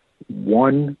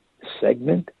one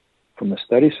segment from the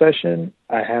study session,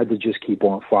 I had to just keep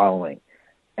on following.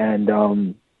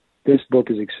 And this book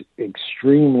is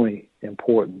extremely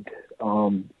important.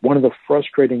 One of the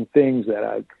frustrating things that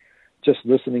I just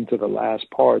listening to the last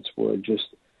parts were just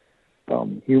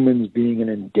humans being an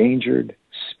endangered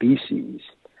species.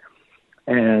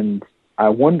 And I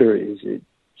wonder, is it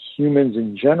humans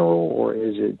in general, or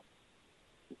is it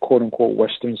quote unquote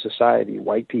Western society,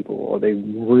 white people, or are they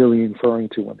really inferring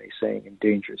to when they're saying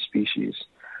endangered species?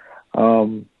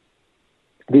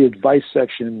 The advice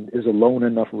section is alone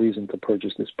enough reason to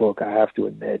purchase this book, I have to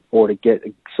admit, or to get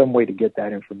some way to get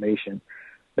that information.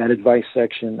 That advice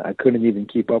section, I couldn't even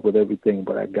keep up with everything,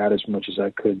 but I got as much as I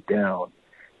could down.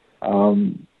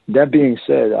 That being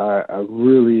said, I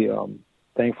really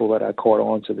thankful that I caught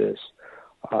on to this.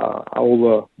 I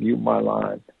will mute my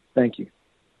line. Thank you.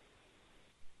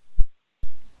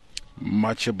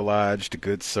 Much obliged,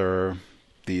 good sir.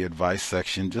 The advice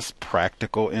section, just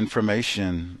practical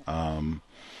information.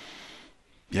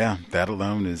 Yeah, that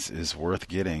alone is worth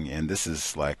getting. And this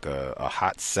is like a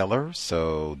hot seller.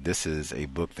 So this is a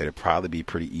book that would probably be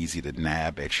pretty easy to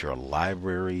nab at your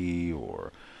library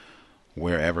or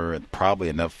wherever. Probably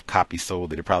enough copies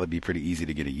sold that it'd probably be pretty easy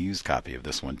to get a used copy of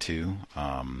this one too.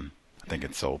 I think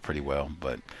it's sold pretty well,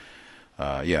 but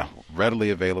yeah, readily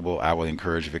available. I would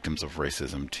encourage victims of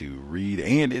racism to read,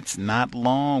 and it's not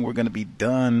long. We're going to be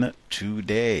done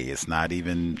today. It's not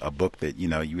even a book that,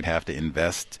 you would have to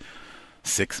invest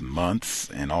 6 months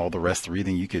and all the rest of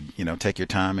reading. You could, take your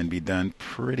time and be done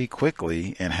pretty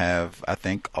quickly and have, I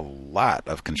think, a lot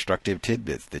of constructive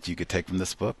tidbits that you could take from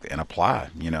this book and apply,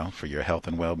 for your health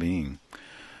and well-being.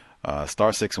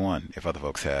 Star 6-1, if other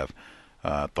folks have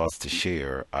thoughts to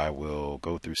share, I will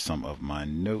go through some of my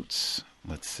notes.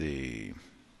 Let's see.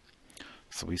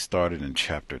 So we started in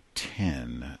chapter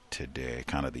 10 today,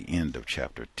 kind of the end of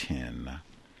chapter 10.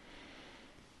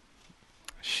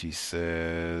 She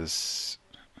says,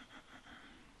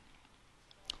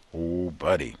 oh,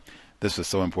 buddy, this was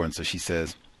so important. So she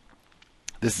says,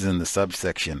 this is in the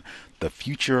subsection, the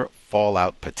future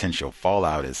fallout potential.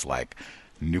 Fallout is like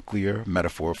nuclear,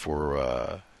 metaphor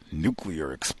for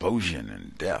nuclear explosion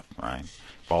and death, right?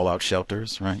 Fallout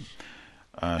shelters, right?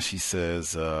 She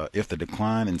says, if the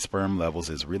decline in sperm levels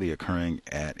is really occurring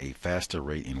at a faster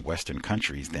rate in Western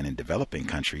countries than in developing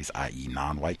countries, i.e.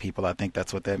 non-white people, I think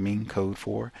that's what that means, code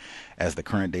for. As the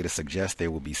current data suggests,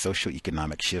 there will be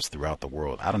socioeconomic shifts throughout the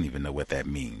world. I don't even know what that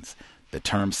means. The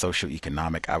term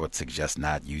socioeconomic, I would suggest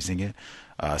not using it.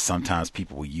 Sometimes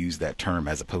people will use that term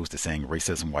as opposed to saying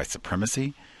racism, white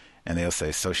supremacy. And they'll say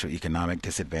socioeconomic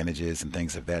disadvantages and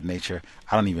things of that nature.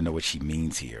 I don't even know what she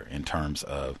means here in terms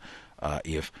of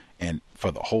and for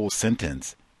the whole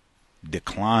sentence,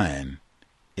 decline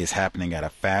is happening at a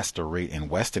faster rate in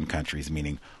Western countries,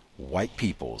 meaning white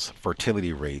people's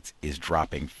fertility rates is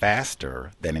dropping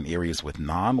faster than in areas with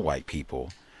non-white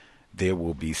people. There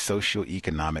will be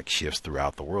socioeconomic shifts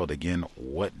throughout the world. Again,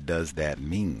 what does that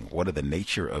mean? What are the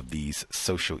nature of these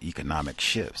socioeconomic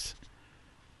shifts?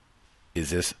 Is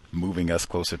this moving us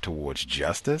closer towards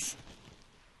justice?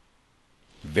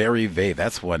 Very vague.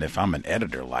 That's one, if I'm an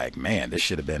editor, like, man, this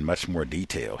should have been much more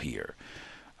detail here.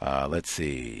 Let's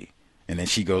see. And then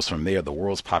she goes from there. The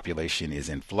world's population is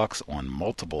in flux on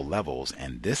multiple levels,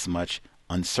 and this much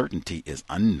uncertainty is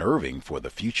unnerving for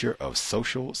the future of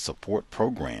social support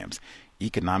programs,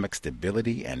 economic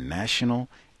stability, and national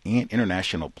and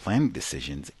international planning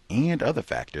decisions, and other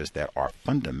factors that are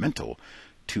fundamental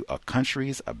to a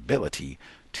country's ability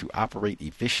to operate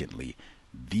efficiently.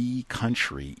 The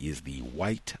country is the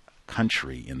white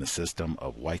country in the system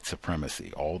of white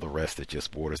supremacy. All the rest are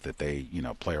just borders that they,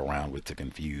 play around with to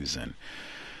confuse and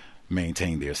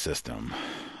maintain their system.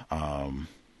 But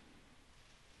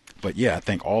yeah, I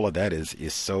think all of that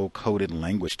is so coded in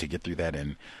language to get through that.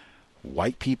 And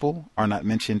white people are not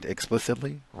mentioned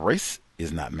explicitly. Race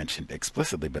is not mentioned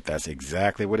explicitly, but that's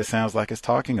exactly what it sounds like it's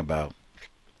talking about.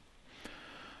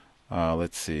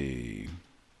 Let's see.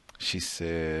 She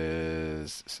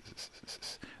says,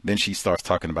 then she starts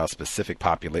talking about specific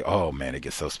population. Oh man, it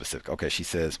gets so specific. Okay, she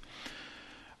says,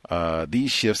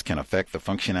 these shifts can affect the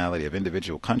functionality of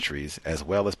individual countries as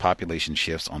well as population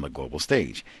shifts on the global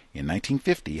stage. In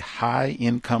 1950,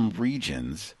 high-income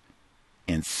regions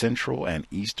in Central and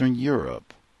Eastern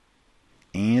Europe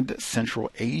and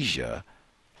Central Asia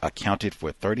accounted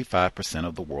for 35%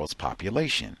 of the world's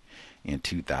population. In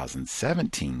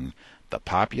 2017, the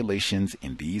populations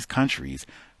in these countries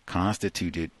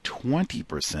constituted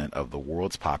 20% of the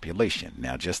world's population.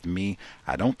 Now, just me,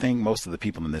 I don't think most of the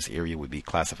people in this area would be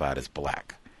classified as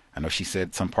black. I know she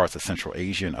said some parts of Central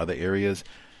Asia and other areas.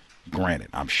 Granted,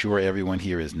 I'm sure everyone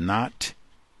here is not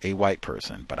a white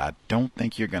person, but I don't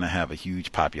think you're going to have a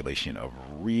huge population of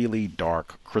really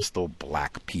dark, crystal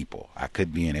black people. I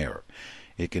could be in error.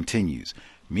 It continues.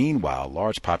 Meanwhile,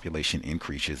 large population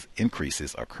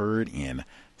increases occurred in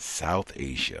South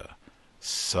Asia,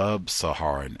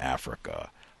 Sub-Saharan Africa,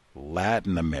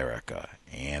 Latin America,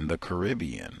 and the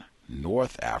Caribbean,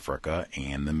 North Africa,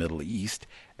 and the Middle East,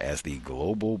 as the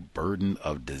global burden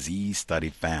of disease study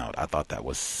found. I thought that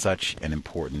was such an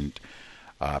important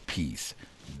piece.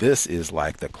 This is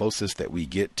like the closest that we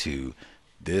get to.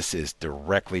 This is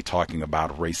directly talking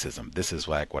about racism. This is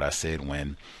like what I said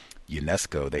when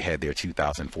UNESCO, they had their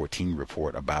 2014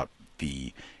 report about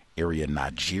the area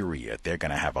Nigeria. They're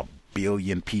going to have 1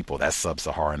 billion people. That's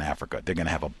sub-Saharan Africa. They're going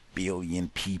to have 1 billion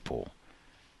people,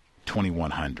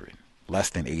 2100, less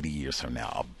than 80 years from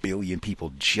now. 1 billion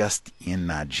people just in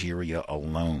Nigeria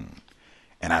alone.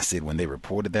 And I said when they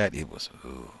reported that, it was,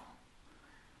 ooh,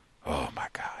 oh my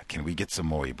God, can we get some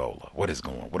more Ebola? What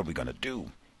are we going to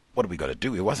do? What are we going to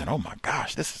do? It wasn't, oh my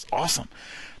gosh, this is awesome.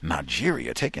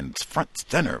 Nigeria taking front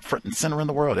and center in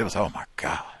the world. It was, oh my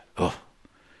God, oh,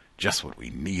 just what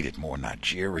we needed, more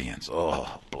Nigerians.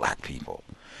 Oh, black people.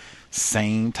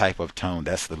 Same type of tone.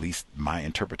 That's at least my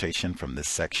interpretation from this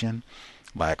section.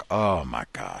 Like, oh my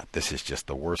God, this is just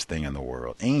the worst thing in the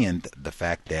world. And the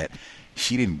fact that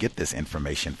she didn't get this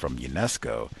information from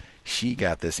UNESCO. She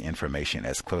got this information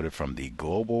as quoted from the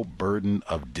Global Burden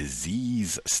of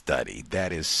Disease Study.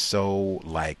 That is so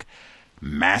like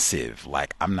massive.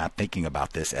 Like, I'm not thinking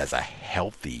about this as a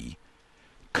healthy,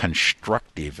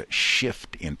 constructive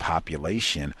shift in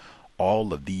population.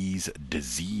 All of these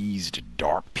diseased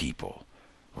dark people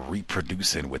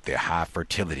reproducing with their high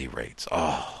fertility rates.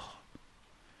 Oh,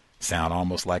 sound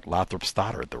almost like Lothrop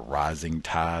Stoddard, the rising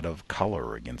tide of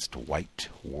color against white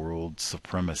world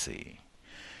supremacy.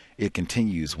 It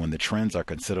continues, when the trends are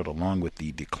considered along with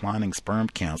the declining sperm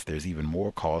counts, there's even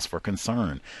more cause for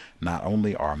concern. Not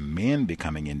only are men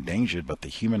becoming endangered, but the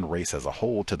human race as a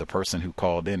whole. To the person who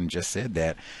called in and just said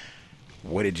that,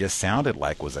 what it just sounded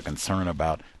like was a concern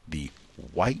about the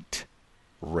white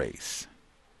race.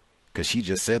 Because she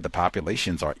just said the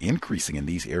populations are increasing in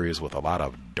these areas with a lot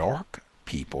of dark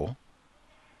people.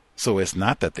 So it's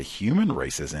not that the human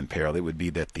race is in peril. It would be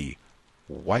that the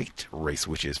white race,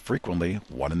 which is frequently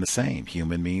one and the same.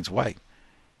 Human means white.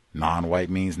 Non-white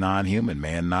means non-human.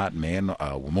 Man not, man,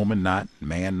 woman not,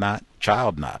 man not,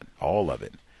 child not. All of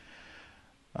it.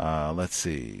 Let's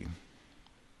see.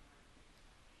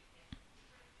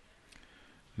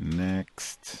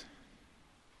 Next.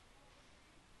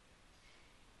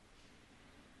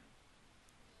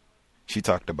 She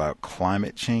talked about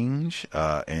climate change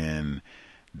and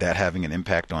that having an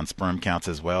impact on sperm counts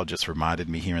as well. Just reminded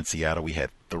me, here in Seattle, we had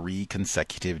 3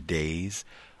 consecutive days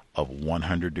of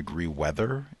 100-degree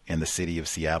weather in the city of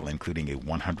Seattle, including a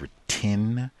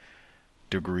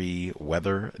 110-degree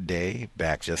weather day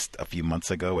back just a few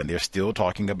months ago. And they're still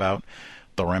talking about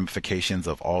the ramifications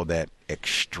of all that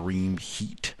extreme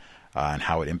heat and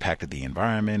how it impacted the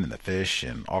environment and the fish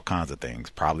and all kinds of things,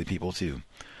 probably people too.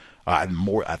 I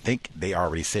think they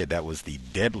already said that was the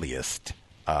deadliest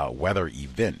weather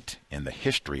event in the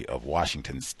history of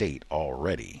Washington State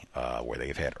already, where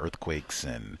they've had earthquakes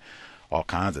and all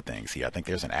kinds of things. I think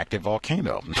there's an active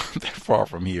volcano not that far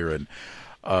from here, and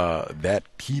that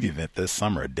heat event this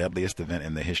summer, deadliest event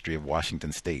in the history of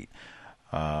Washington State.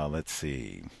 Let's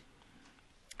see.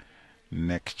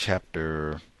 Next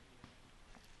chapter.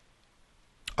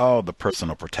 Oh, the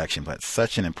personal protection plan.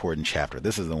 Such an important chapter.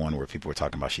 This is the one where people were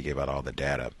talking about, she gave out all the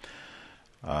data.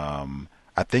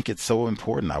 I think it's so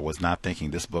important. I was not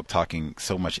thinking this book talking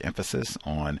so much emphasis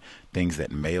on things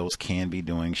that males can be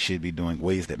doing, should be doing,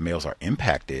 ways that males are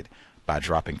impacted by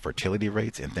dropping fertility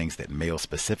rates, and things that males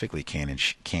specifically can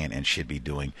and should be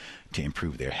doing to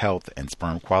improve their health and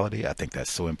sperm quality. I think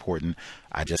that's so important.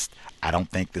 I don't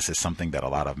think this is something that a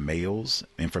lot of males,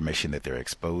 information that they're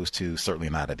exposed to, certainly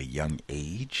not at a young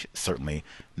age, certainly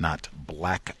not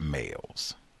black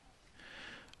males.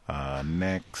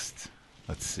 Next,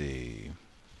 let's see.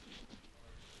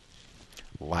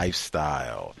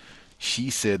 Lifestyle. She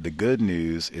said the good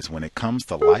news is when it comes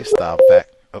to lifestyle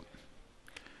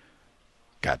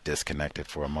got disconnected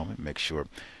for a moment, make sure.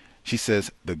 She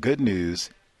says the good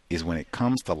news is when it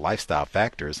comes to lifestyle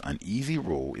factors, an easy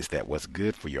rule is that what's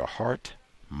good for your heart,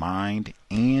 mind,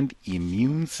 and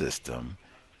immune system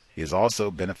is also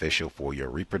beneficial for your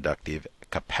reproductive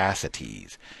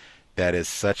capacities. That is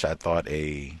such, I thought,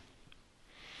 a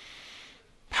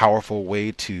powerful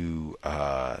way to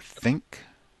think.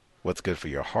 What's good for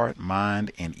your heart,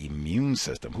 mind, and immune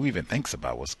system. Who even thinks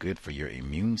about what's good for your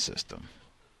immune system?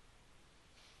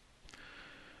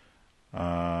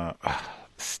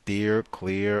 Steer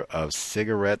clear of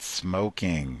cigarette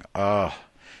smoking. And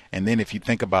then if you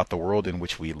think about the world in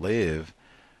which we live,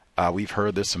 we've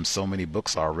heard this from so many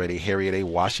books already. Harriet A.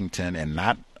 Washington, and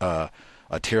not a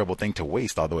terrible thing to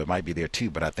waste, although it might be there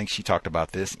too, but I think she talked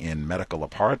about this in Medical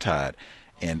Apartheid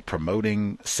and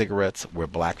promoting cigarettes where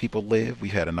black people live.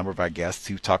 We've had a number of our guests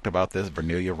who talked about this,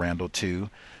 Vernelia Randall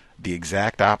too. The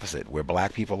exact opposite. Where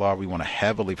black people are, we want to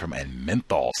heavily promote, and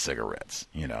menthol cigarettes,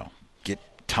 get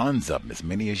tons of them, as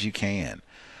many as you can.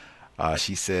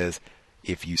 She says,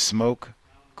 if you smoke,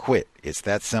 quit. It's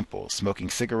that simple. Smoking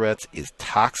cigarettes is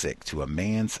toxic to a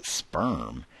man's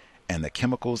sperm, and the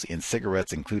chemicals in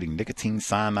cigarettes, including nicotine,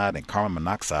 cyanide, and carbon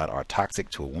monoxide, are toxic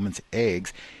to a woman's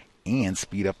eggs and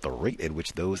speed up the rate at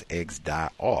which those eggs die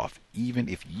off. Even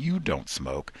if you don't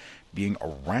smoke, being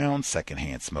around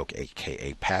secondhand smoke,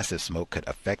 aka passive smoke, could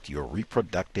affect your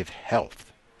reproductive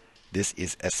health. This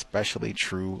is especially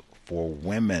true for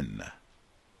women.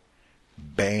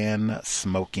 Ban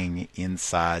smoking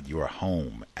inside your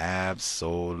home.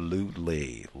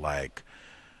 Absolutely.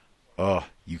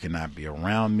 You cannot be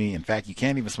around me. In fact, you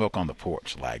can't even smoke on the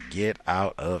porch. Get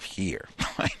out of here.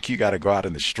 You got to go out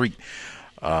in the street.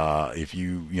 If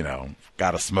you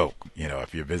got to smoke,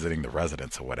 if you're visiting the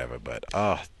residence or whatever. But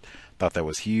thought that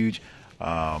was huge.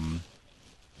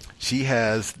 She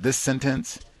has, this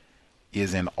sentence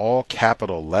is in all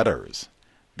capital letters.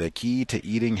 the key to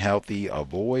eating healthy: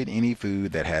 avoid any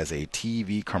food that has a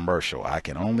TV commercial. I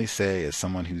can only say, as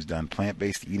someone who's done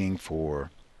plant-based eating for,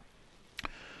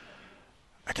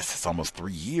 I guess it's almost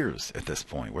 3 years at this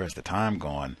point. Where's the time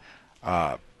gone?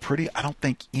 I don't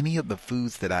think any of the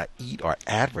foods that I eat are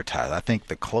advertised. I think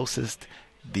the closest,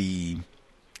 the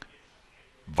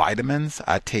vitamins,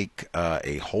 I take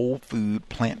a whole food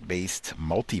plant-based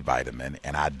multivitamin,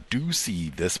 and I do see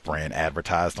this brand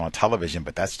advertised on television,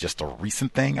 but that's just a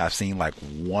recent thing. I've seen like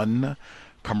one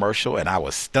commercial and I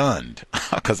was stunned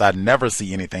because I never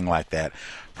see anything like that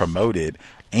promoted.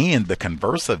 And the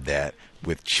converse of that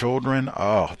with children,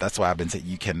 oh, that's why I've been saying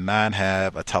you cannot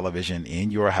have a television in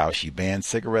your house. You ban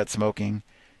cigarette smoking,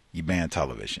 you ban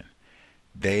television.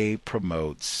 They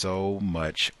promote so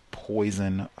much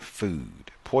poison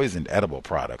food, poisoned edible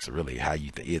products, really how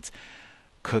you it's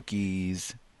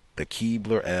cookies, the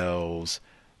Keebler Elves,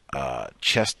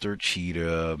 Chester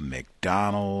Cheetah,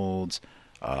 McDonald's,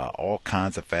 all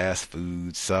kinds of fast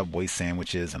food, Subway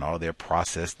sandwiches, and all their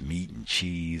processed meat and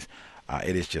cheese.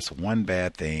 It is just one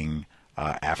bad thing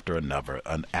after another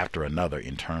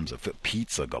in terms of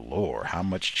pizza galore. How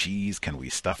much cheese can we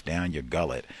stuff down your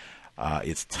gullet?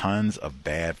 It's tons of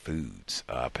bad foods.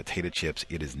 Potato chips,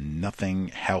 it is nothing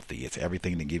healthy. It's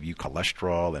everything to give you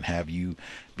cholesterol and have you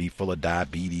be full of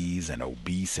diabetes and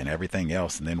obese and everything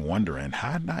else, and then wondering,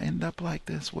 how did I end up like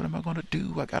this? What am I going to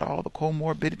do? I got all the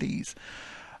comorbidities.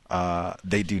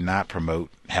 They do not promote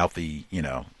healthy,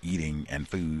 eating and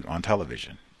food on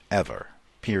television, ever,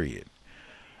 period.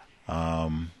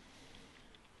 When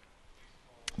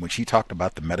she talked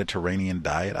about the Mediterranean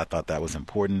diet, I thought that was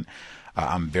important.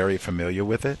 I'm very familiar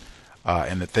with it.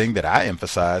 And the thing that I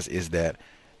emphasize is that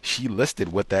she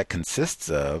listed what that consists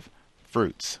of: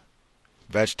 fruits,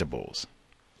 vegetables,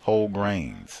 whole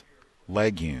grains,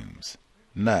 legumes,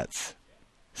 nuts,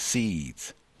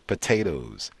 seeds,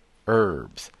 potatoes,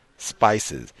 herbs,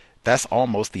 spices. That's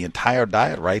almost the entire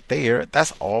diet right there.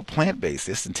 That's all plant-based.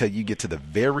 It's until you get to the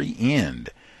very end: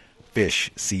 fish,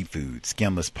 seafood,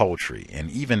 skinless poultry. And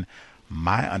even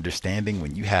my understanding,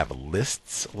 when you have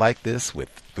lists like this with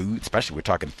food, especially we're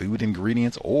talking food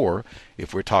ingredients, or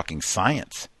if we're talking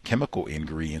science, chemical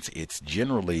ingredients, it's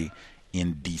generally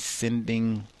in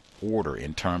descending order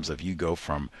in terms of you go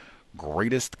from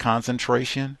greatest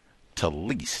concentration to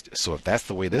least. So if that's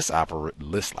the way this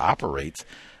list operates,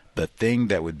 the thing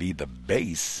that would be the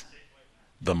base,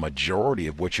 the majority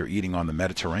of what you're eating on the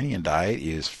Mediterranean diet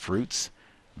is fruits,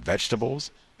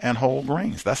 vegetables, and whole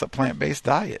grains. That's a plant-based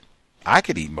diet. I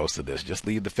could eat most of this. Just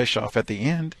leave the fish off at the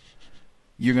end.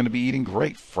 You're going to be eating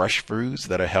great fresh foods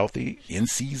that are healthy, in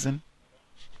season,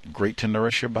 great to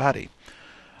nourish your body.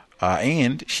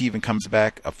 And she even comes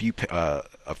back a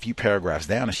few paragraphs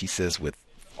down, and she says with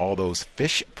all those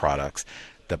fish products,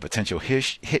 the potential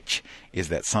hitch is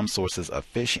that some sources of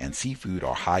fish and seafood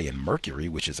are high in mercury,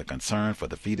 which is a concern for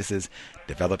the fetuses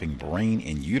developing brain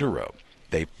in utero.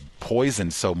 They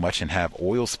poison so much and have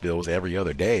oil spills every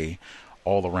other day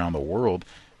all around the world.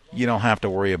 You don't have to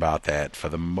worry about that for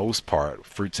the most part.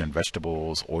 Fruits and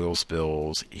vegetables, oil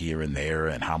spills here and there,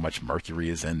 and how much mercury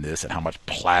is in this, and how much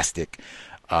plastic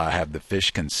have the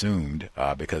fish consumed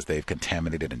because they've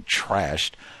contaminated and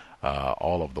trashed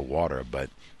all of the water. But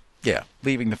yeah,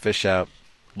 leaving the fish out,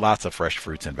 lots of fresh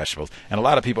fruits and vegetables. And a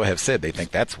lot of people have said they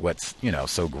think that's what's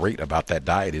so great about that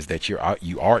diet, is that you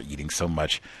are eating so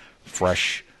much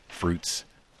fresh fruits,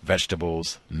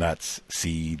 vegetables, nuts,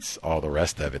 seeds, all the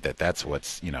rest of it, that's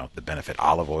what's the benefit.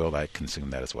 Olive oil, I consume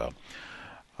that as well.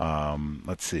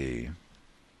 Let's see.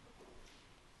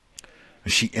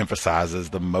 She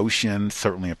emphasizes the motion.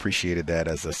 Certainly appreciated that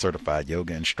as a certified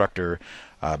yoga instructor.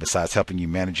 Besides helping you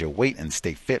manage your weight and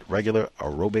stay fit, regular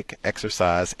aerobic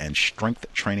exercise and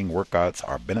strength training workouts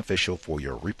are beneficial for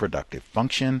your reproductive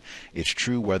function. It's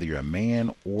true whether you're a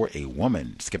man or a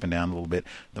woman. Skipping down a little bit,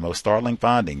 the most startling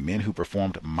finding: men who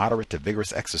performed moderate to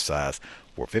vigorous exercise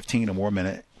for 15 or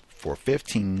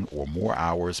more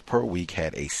hours per week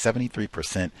had a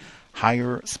 73%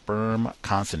 higher sperm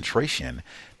concentration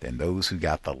than those who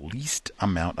got the least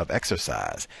amount of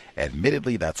exercise.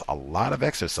 Admittedly, that's a lot of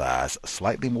exercise,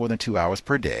 slightly more than 2 hours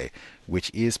per day,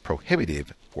 which is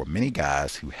prohibitive for many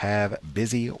guys who have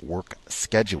busy work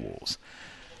schedules.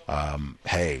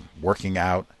 Hey, working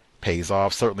out pays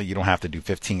off. Certainly you don't have to do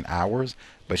 15 hours,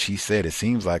 but she said it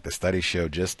seems like the studies show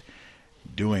just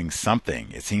doing something.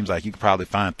 It seems like you could probably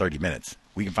find 30 minutes.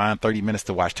 We can find 30 minutes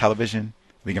to watch television.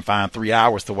 We can find 3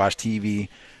 hours to watch TV,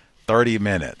 30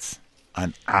 minutes,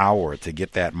 an hour to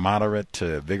get that moderate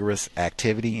to vigorous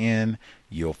activity in.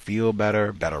 You'll feel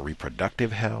better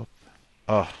reproductive health.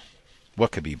 Oh,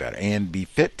 what could be better? And be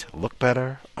fit, look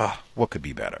better. Oh, what could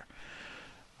be better?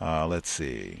 Let's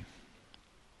see.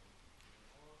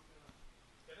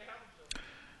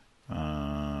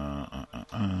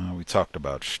 We talked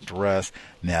about stress.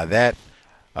 Now that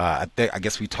I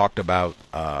guess we talked about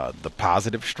the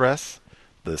positive stress,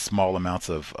 the small amounts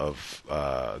of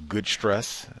good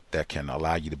stress that can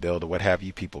allow you to build or what have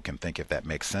you. People can think if that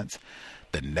makes sense.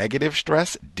 The negative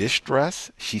stress,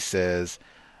 distress, she says,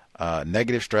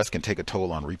 negative stress can take a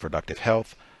toll on reproductive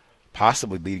health,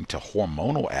 possibly leading to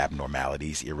hormonal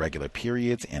abnormalities, irregular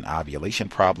periods, and ovulation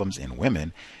problems in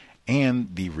women,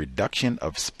 and the reduction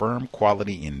of sperm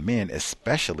quality in men,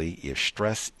 especially if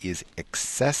stress is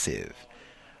excessive.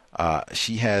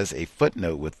 She has a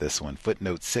footnote with this one.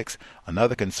 Footnote 6.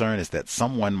 Another concern is that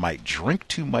someone might drink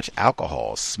too much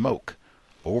alcohol, smoke,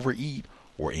 overeat,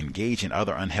 or engage in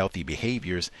other unhealthy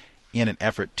behaviors in an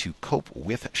effort to cope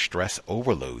with stress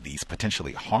overload. These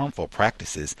potentially harmful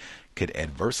practices could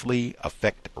adversely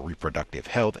affect reproductive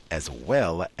health as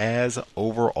well as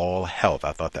overall health.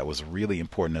 I thought that was really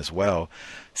important as well.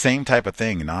 Same type of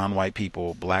thing. Non-white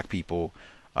people, black people,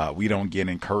 we don't get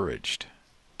encouraged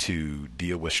to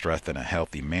deal with stress in a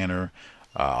healthy manner.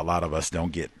 A lot of us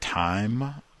don't get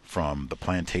time from the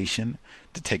plantation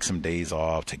to take some days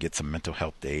off, to get some mental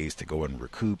health days, to go and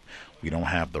recoup. We don't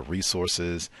have the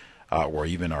resources or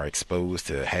even are exposed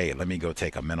to, hey, let me go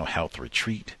take a mental health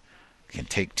retreat. Can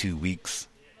take 2 weeks,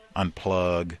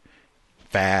 unplug,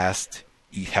 fast,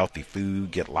 eat healthy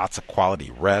food, get lots of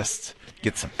quality rest,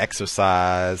 get some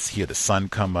exercise, hear the sun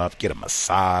come up, get a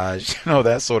massage,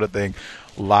 that sort of thing.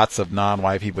 Lots of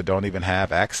non-white people don't even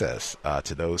have access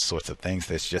to those sorts of things.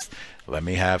 That's just, let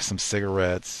me have some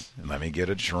cigarettes, and let me get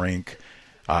a drink,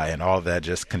 and all that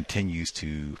just continues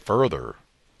to further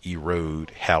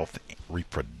erode health,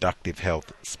 reproductive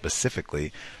health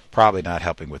specifically, probably not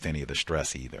helping with any of the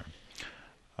stress either.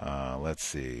 Let's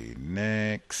see.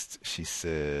 Next, she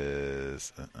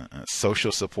says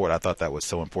social support. I thought that was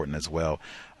so important as well.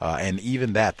 And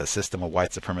even that, the system of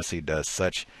white supremacy does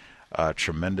such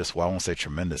tremendous, well, I won't say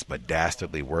tremendous, but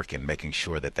dastardly work in making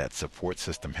sure that that support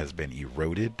system has been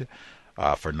eroded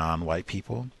for non-white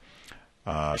people.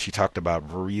 She talked about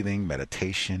breathing,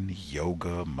 meditation,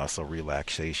 yoga, muscle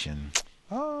relaxation.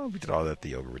 Oh, we did all that at the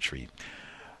yoga retreat.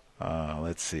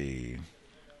 Let's see.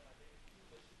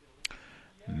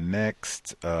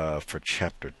 Next, for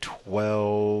chapter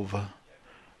 12,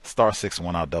 star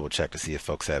 6-1, I'll double check to see if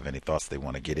folks have any thoughts they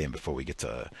want to get in before we get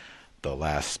to the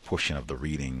last portion of the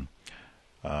reading.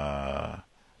 Dr.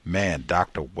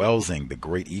 Welsing, the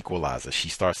great equalizer. She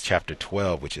starts chapter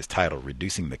 12, which is titled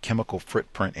Reducing the Chemical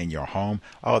Footprint in Your Home.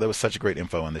 Oh, there was such great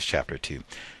info in this chapter too.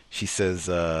 She says,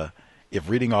 if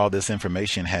reading all this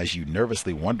information has you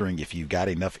nervously wondering if you've got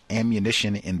enough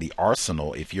ammunition in the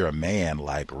arsenal, if you're a man,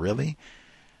 like really?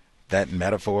 That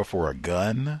metaphor for a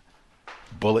gun,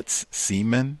 bullets,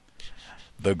 semen,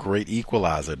 the great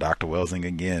equalizer, Dr. Welsing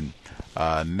again.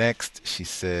 Next, she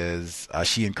says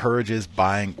she encourages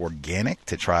buying organic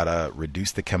to try to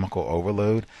reduce the chemical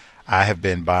overload. I have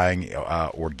been buying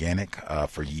organic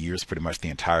for years, pretty much the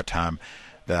entire time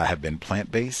that I have been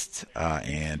plant-based,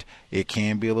 and it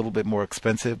can be a little bit more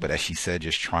expensive, but as she said,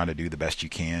 just trying to do the best you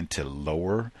can to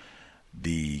lower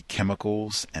the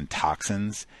chemicals and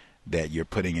toxins that you're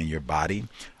putting in your body.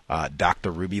 Dr.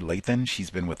 Ruby Lathan,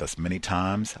 she's been with us many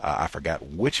times. I forgot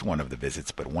which one of the visits,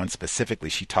 but one specifically,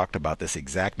 she talked about this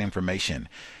exact information.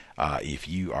 If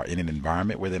you are in an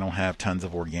environment where they don't have tons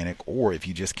of organic, or if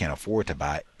you just can't afford to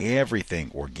buy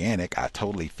everything organic, I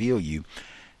totally feel you.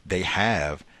 They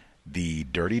have the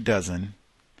Dirty Dozen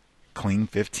Clean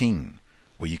 15,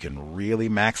 where you can really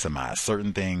maximize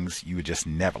certain things you would just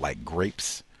never, like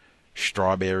grapes,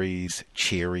 strawberries,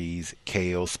 cherries,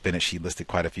 kale, spinach. She listed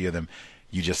quite a few of them.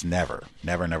 You just never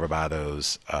buy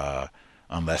those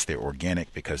unless they're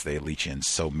organic, because they leach in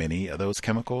so many of those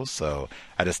chemicals. So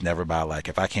I just never buy, like,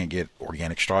 if I can't get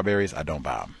organic strawberries, I don't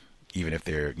buy them. Even if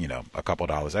they're, a couple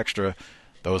dollars extra,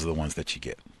 those are the ones that you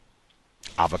get.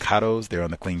 Avocados, they're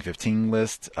on the Clean 15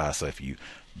 list. So if you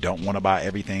don't want to buy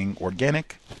everything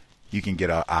organic, you can get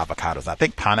avocados. I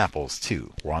think pineapples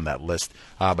too were on that list,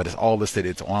 but it's all listed.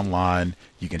 It's online.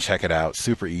 You can check it out.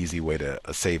 Super easy way to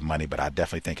save money, but I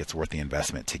definitely think it's worth the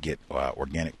investment to get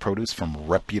organic produce from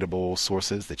reputable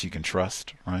sources that you can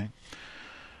trust, right?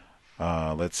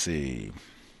 Let's see.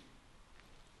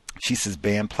 She says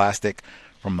ban plastic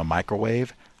from the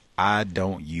microwave. I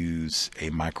don't use a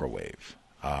microwave.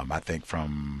 I think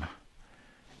from,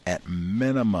 at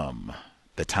minimum,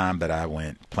 the time that I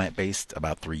went plant-based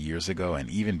about 3 years ago, and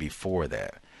even before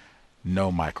that,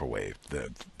 no microwave.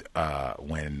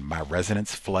 When my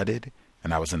residence flooded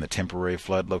and I was in the temporary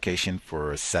flood location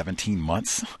for 17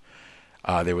 months,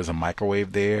 there was a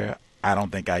microwave there. I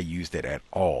don't think I used it at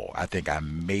all. I think I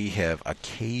may have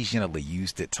occasionally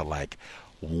used it to like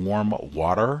warm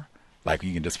water. Like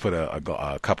you can just put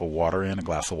a cup of water in, a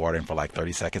glass of water in for like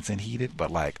 30 seconds and heat it.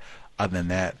 But like other than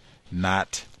that,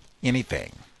 not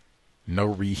anything. No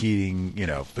reheating,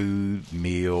 food,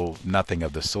 meal, nothing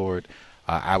of the sort.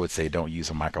 I would say don't use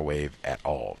a microwave at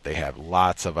all. They have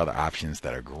lots of other options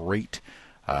that are great,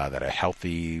 that are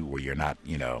healthy, where you're not,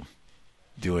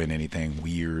 doing anything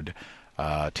weird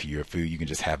to your food. You can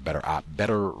just have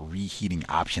better reheating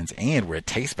options, and where it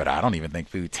tastes better. I don't even think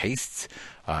food tastes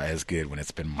as good when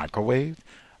it's been microwaved.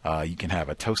 You can have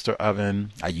a toaster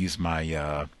oven. I use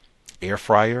my air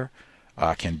fryer.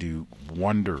 Can do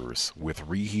wonders with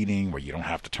reheating, where you don't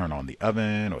have to turn on the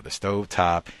oven or the stove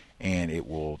top, and it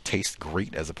will taste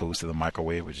great as opposed to the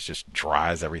microwave, which just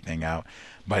dries everything out.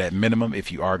 But at minimum,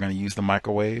 if you are going to use the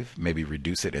microwave, maybe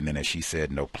reduce it. And then, as she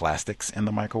said, no plastics in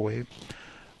the microwave.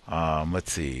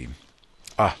 Let's see.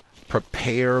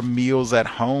 Prepare meals at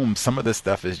home. Some of this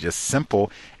stuff is just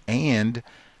simple. And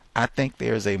I think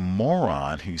there's a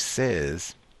moron who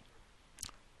says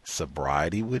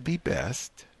sobriety would be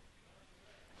best.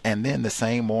 And then the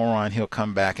same moron, he'll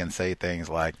come back and say things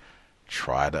like,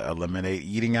 try to eliminate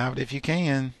eating out if you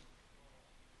can.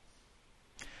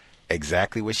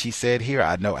 Exactly what she said here.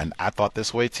 I know, and I thought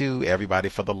this way too. Everybody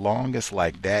for the longest,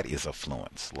 like, that is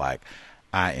affluence. Like,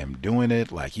 I am doing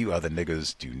it. Like, you other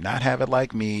niggas do not have it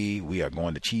like me. We are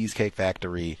going to Cheesecake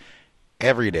Factory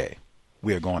every day.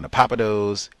 We are going to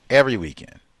Pappadeaux's every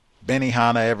weekend.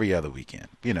 Benihana every other weekend.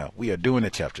 We are doing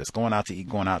it, Chef. Just going out to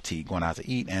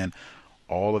eat, and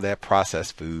all of that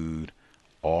processed food,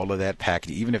 all of that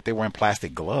packaging, even if they were in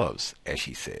plastic gloves, as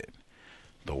she said.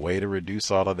 The way to reduce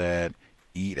all of that,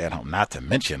 eat at home. Not to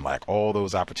mention like all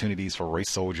those opportunities for race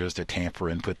soldiers to tamper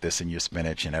and put this in your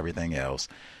spinach and everything else.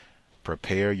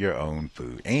 Prepare your own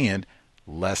food, and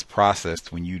less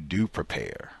processed when you do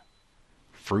prepare.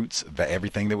 Fruits,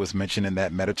 everything that was mentioned in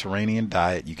that Mediterranean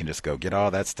diet, you can just go get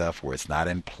all that stuff where it's not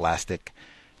in plastic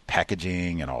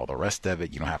packaging and all the rest of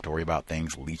it. You don't have to worry about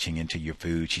things leaching into your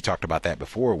food. She talked about that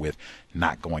before with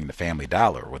not going to Family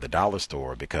Dollar or the dollar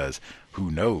store, because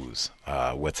who knows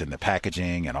what's in the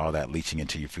packaging and all that leaching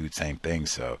into your food. Same thing.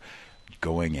 So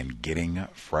going and getting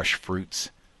fresh fruits,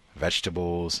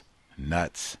 vegetables,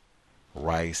 nuts,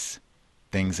 rice,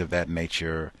 things of that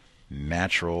nature,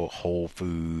 natural whole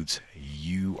foods,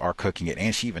 you are cooking it.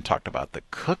 And she even talked about the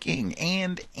cooking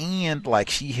and like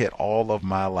she hit all of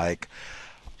my like,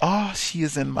 oh, she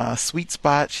is in my sweet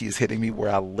spot. She is hitting me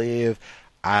where I live.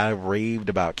 I raved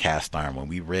about cast iron when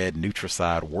we read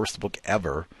Nutricide, worst book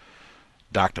ever,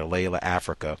 Dr. Layla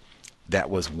Africa.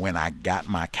 That was when I got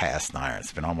my cast iron.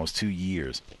 It's been almost 2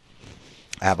 years.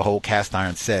 I have a whole cast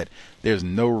iron set. There's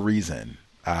no reason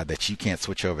that you can't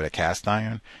switch over to cast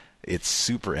iron. It's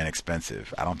super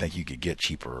inexpensive. I don't think you could get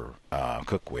cheaper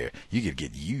cookware. You could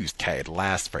get used. It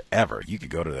lasts forever. You could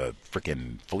go to the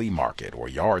freaking flea market or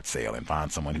yard sale and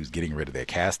find someone who's getting rid of their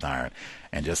cast iron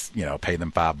and just, pay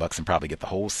them $5 and probably get the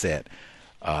whole set.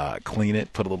 Clean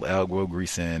it, put a little elbow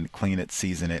grease in, clean it,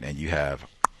 season it, and you have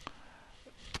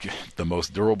the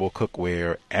most durable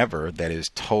cookware ever that is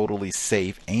totally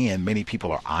safe. And many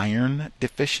people are iron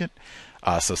deficient.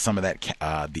 So some of that,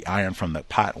 the iron from the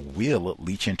pot will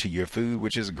leach into your food,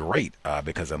 which is great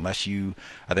because unless you're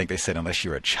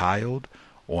a child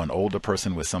or an older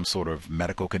person with some sort of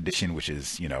medical condition, which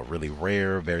is, really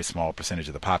rare, very small percentage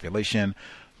of the population,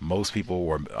 most people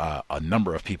or a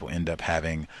number of people end up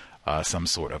having some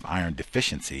sort of iron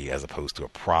deficiency as opposed to a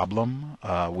problem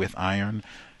with iron.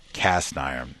 Cast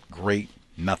iron, great.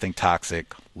 Nothing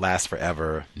toxic, lasts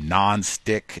forever,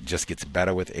 non-stick, just gets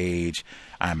better with age.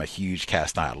 I'm a huge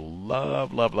cast iron.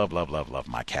 Love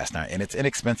my cast iron. And it's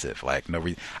inexpensive. I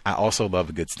also love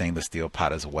a good stainless steel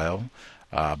pot as well.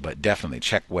 But definitely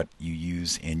check what you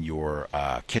use in your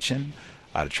kitchen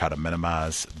to try to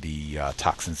minimize the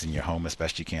toxins in your home as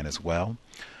best you can as well.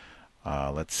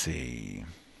 Let's see.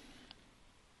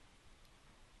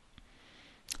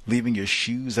 Leaving your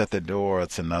shoes at the door,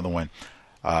 it's another one.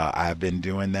 I've been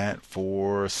doing that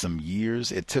for some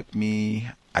years. It took me,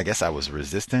 I guess I was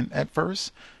resistant at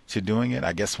first to doing it.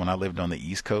 I guess when I lived on the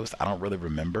East Coast, I don't really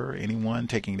remember anyone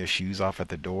taking their shoes off at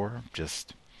the door.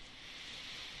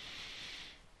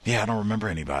 I don't remember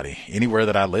anybody anywhere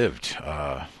that I lived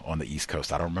on the East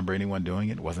Coast. I don't remember anyone doing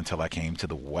it. It wasn't until I came to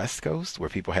the West Coast where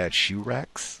people had shoe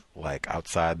racks like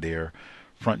outside their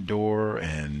front door,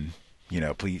 and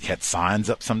please had signs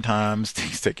up sometimes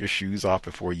to take your shoes off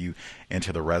before you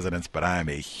enter the residence. But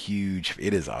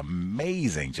it is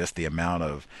amazing just the amount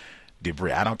of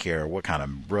debris. I don't care what kind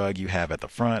of rug you have at the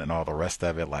front and all the rest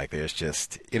of it. Like, it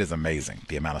is amazing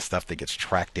the amount of stuff that gets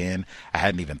tracked in. I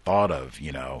hadn't even thought of,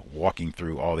 walking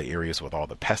through all the areas with all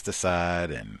the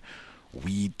pesticide and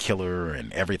weed killer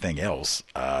and everything else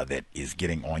that is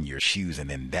getting on your shoes, and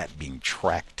then that being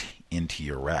tracked into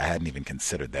your I hadn't even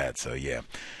considered that. So yeah,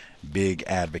 big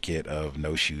advocate of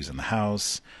no shoes in the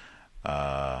house.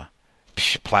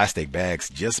 Plastic bags,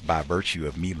 just by virtue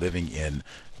of me living in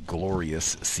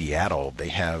glorious Seattle, they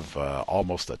have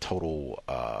almost a total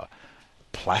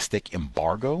plastic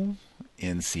embargo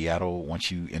in Seattle. Once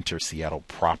you enter Seattle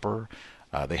proper,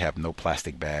 they have no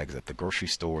plastic bags at the grocery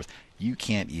stores. You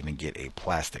can't even get a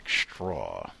plastic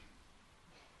straw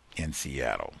in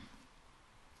Seattle.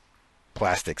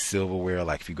 Plastic silverware,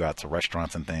 like if you go out to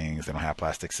restaurants and things, they don't have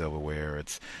plastic silverware.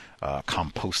 It's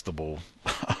compostable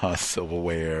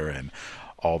silverware and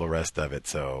all the rest of it.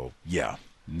 So yeah,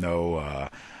 no.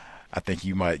 I think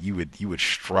you would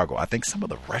struggle. I think some of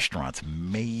the restaurants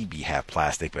maybe have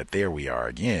plastic, but there we are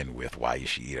again with why you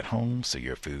should eat at home, so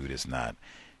your food is not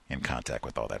in contact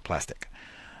with all that plastic.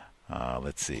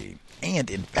 Let's see. And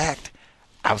in fact,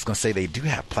 I was going to say they do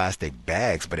have plastic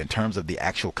bags, but in terms of the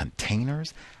actual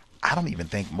containers, I don't even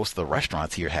think most of the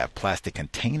restaurants here have plastic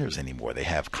containers anymore. They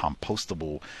have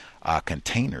compostable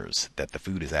containers that the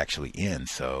food is actually in.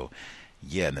 So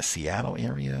yeah, in the Seattle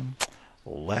area,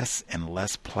 less and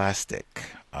less plastic.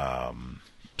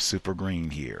 Super green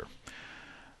here.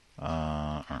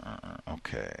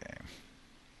 Okay.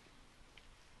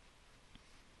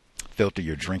 Filter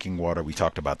your drinking water. We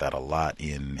talked about that a lot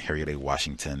in Harriet A.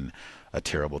 Washington, A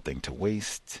Terrible Thing to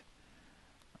Waste.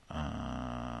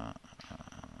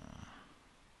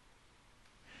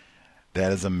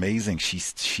 That is amazing. She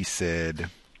said,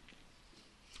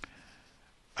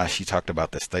 she talked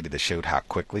about the study that showed how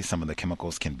quickly some of the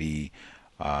chemicals can be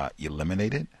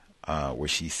eliminated, where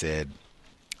she said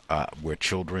where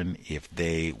children,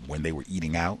 when they were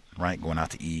eating out, right, going out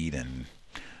to eat and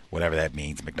whatever that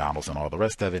means, McDonald's and all the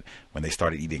rest of it, when they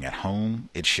started eating at home,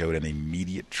 it showed an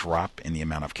immediate drop in the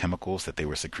amount of chemicals that they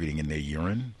were secreting in their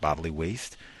urine, bodily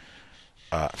waste.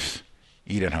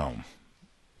 Eat at home.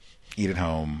 Eat at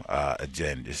home,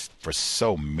 again, just for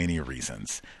so many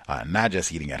reasons. Not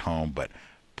just eating at home, but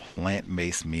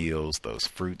plant-based meals, those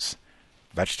fruits,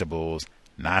 vegetables,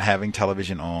 not having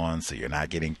television on, so you're not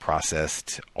getting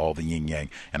processed, all the yin-yang.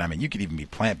 And I mean, you could even be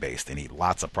plant-based and eat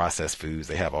lots of processed foods.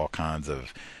 They have all kinds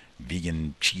of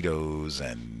vegan Cheetos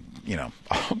and,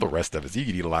 all the rest of it. So you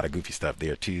could eat a lot of goofy stuff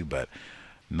there too, but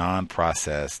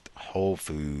non-processed, whole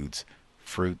foods,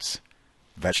 fruits,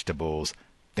 vegetables,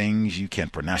 things you can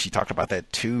pronounce. She talked about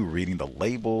that too, reading the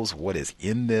labels. What is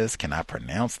in this? Can I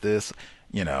pronounce this?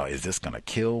 Is this going to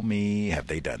kill me? Have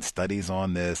they done studies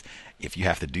on this? If you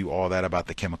have to do all that about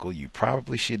the chemical, you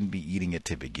probably shouldn't be eating it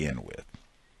to begin with.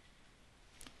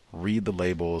 Read the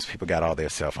labels. People got all their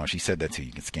cell phones. She said that too.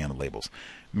 You can scan the labels.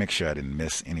 Make sure I didn't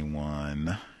miss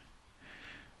anyone.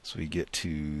 So we get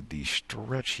to the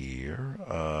stretch here.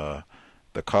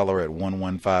 The caller at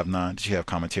 1159. Did you have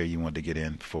commentary you wanted to get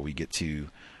in before we get to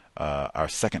our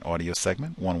second audio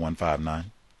segment?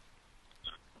 1159.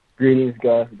 Greetings,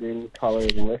 Gus. Greetings,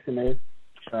 callers and listeners.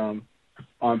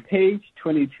 On page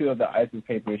 22 of the Eisen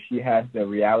paper, she has the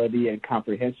reality and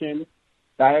comprehension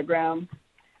diagram,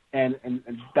 and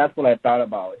that's what I thought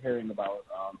about hearing about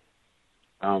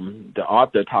the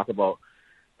author talk about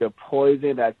the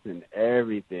poison that's in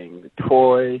everything, the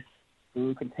toys,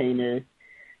 food containers,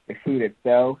 the food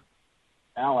itself.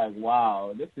 And I'm like,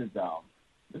 wow, this is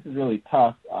really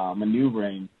tough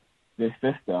maneuvering this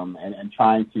system and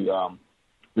trying to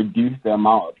reduce the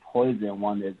amount of poison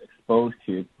one is exposed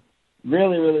to.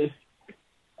 Really, really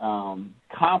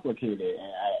complicated,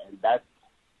 and that's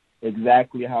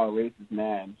exactly how a racist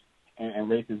man and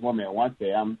racist woman wants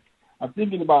it. I'm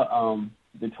thinking about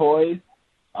the toys.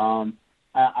 I'm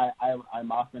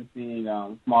often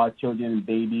seeing small children and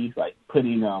babies like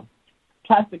putting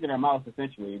plastic in their mouth,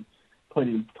 essentially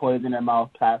putting toys in their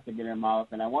mouth, plastic in their mouth,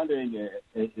 and I'm wondering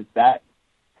could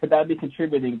that be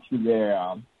contributing to their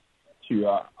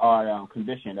our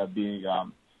condition of being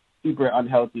super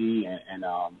unhealthy and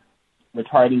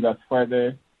retarding us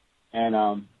further,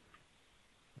 and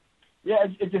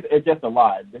it's just a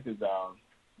lot. This is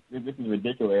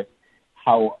ridiculous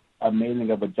how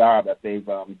amazing of a job that they've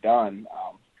done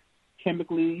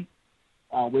chemically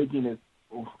waging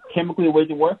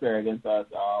warfare against us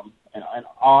in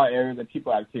all areas of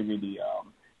people activity.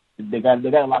 They got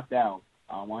it locked down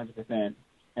 100%,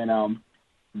 and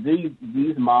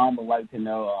these moms would like to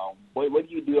know what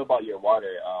do you do about your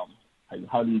water?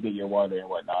 How do you get your water and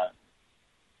whatnot?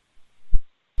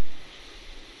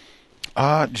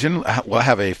 Generally, well, I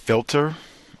have a filter,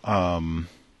 a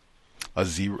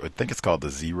zero. I think it's called the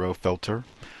zero filter,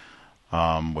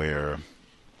 where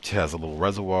it has a little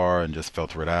reservoir and just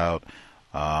filter it out.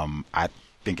 I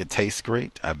think it tastes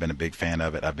great. I've been a big fan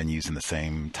of it. I've been using the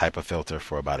same type of filter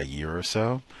for about a year or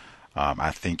so.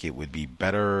 I think it would be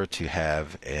better to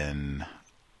have an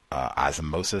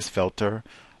osmosis filter,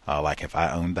 like if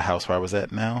I owned the house where I was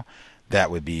at now. That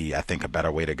would be, I think, a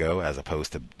better way to go as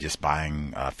opposed to just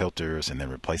buying filters and then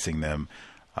replacing them,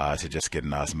 to just get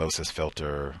an osmosis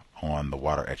filter on the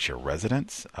water at your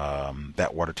residence.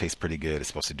 That water tastes pretty good. It's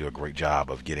supposed to do a great job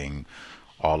of getting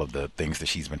all of the things that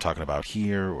she's been talking about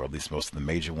here, or at least most of the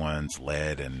major ones,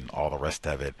 lead and all the rest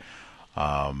of it.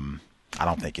 I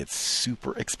don't think it's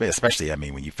super expensive, especially, I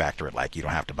mean, when you factor it, like you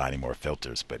don't have to buy any more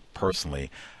filters. But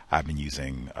personally, I've been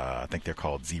using, I think they're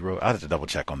called Zero. I have to double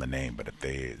check on the name, but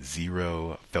the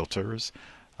Zero filters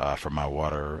for my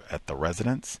water at the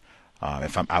residence.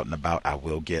 If I'm out and about, I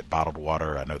will get bottled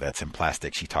water. I know that's in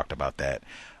plastic. She talked about that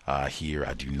here.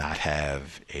 I do not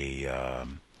have a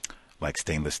like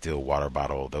stainless steel water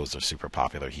bottle. Those are super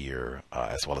popular here,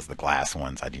 as well as the glass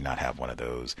ones. I do not have one of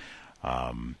those.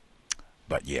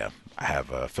 But yeah, I have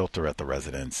a filter at the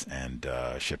residence, and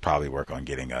should probably work on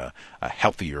getting a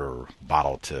healthier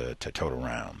bottle to tote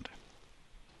around.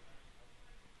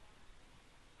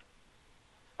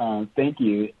 Thank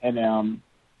you. And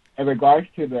in regards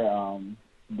to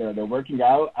the working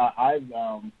out, I've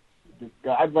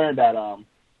learned that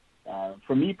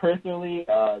for me personally,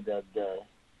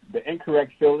 the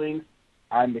incorrect feelings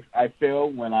I feel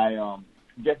when I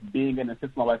just being in a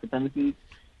system of white supremacy,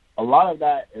 a lot of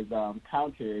that is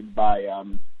countered by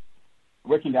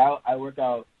working out. I work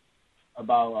out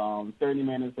about 30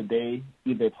 minutes a day,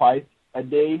 either twice a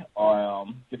day or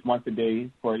just once a day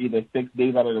for either 6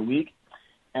 days out of the week.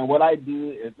 And what I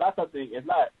do is it's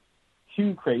not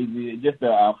too crazy. It's just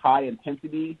a high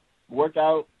intensity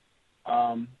workout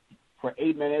for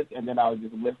 8 minutes, and then I'll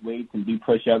just lift weights and do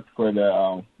push-ups for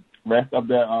the rest of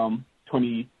the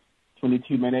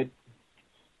 22 minutes.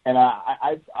 And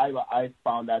I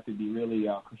found that to be really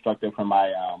constructive for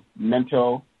my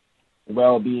mental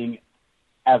well-being,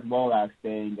 as well as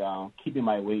keeping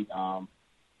my weight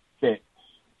fit.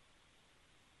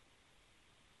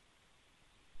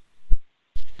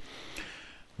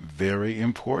 Very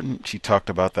important. She talked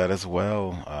about that as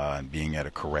well, being at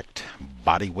a correct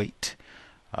body weight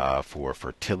for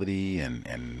fertility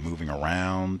and moving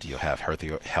around. You'll have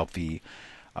healthy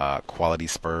quality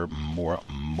sperm, more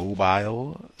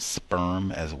mobile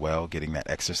sperm as well, getting that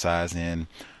exercise in.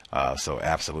 So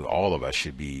absolutely all of us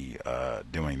should be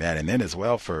doing that. And then as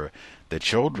well for the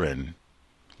children,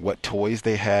 what toys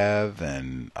they have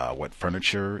and what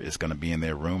furniture is going to be in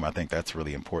their room. I think that's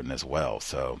really important as well.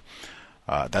 So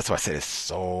that's why I said it's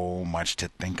so much to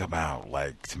think about,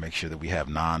 like to make sure that we have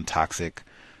non-toxic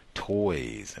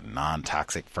toys and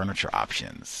non-toxic furniture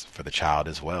options for the child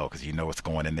as well, because you know what's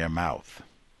going in their mouth.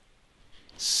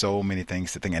 So many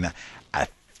things to think. And I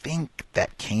think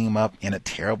that came up in a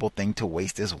terrible thing to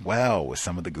waste as well, with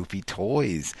some of the goofy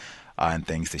toys and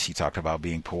things that she talked about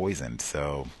being poisoned.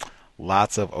 So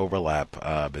lots of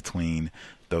overlap between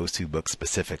those two books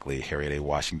specifically. Harriet A.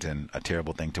 Washington, A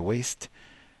Terrible Thing to Waste.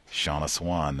 Shauna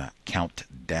Swan,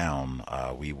 Countdown.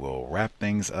 We will wrap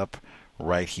things up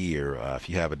right here. If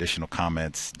you have additional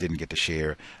comments, didn't get to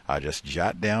share, just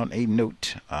jot down a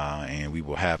note, and we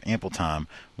will have ample time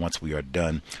once we are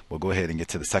done. We'll go ahead and get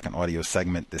to the second audio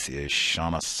segment. This is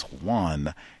Shauna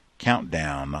Swan,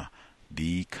 Countdown,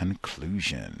 the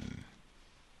conclusion.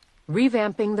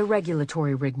 Revamping the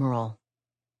regulatory rigmarole.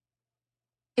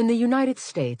 In the United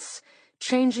States,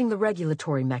 changing the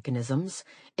regulatory mechanisms,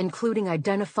 including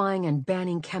identifying and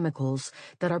banning chemicals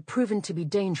that are proven to be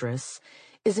dangerous,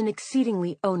 is an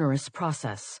exceedingly onerous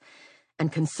process,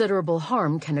 and considerable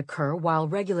harm can occur while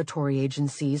regulatory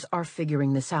agencies are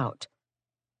figuring this out.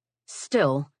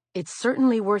 Still, it's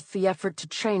certainly worth the effort to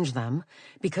change them,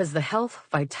 because the health,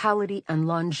 vitality, and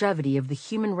longevity of the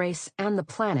human race and the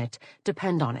planet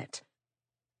depend on it.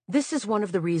 This is one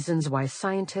of the reasons why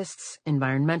scientists,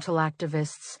 environmental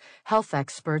activists, health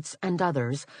experts, and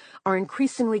others are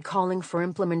increasingly calling for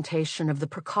implementation of the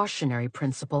precautionary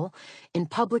principle in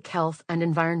public health and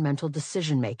environmental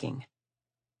decision-making.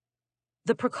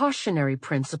 The precautionary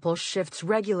principle shifts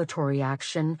regulatory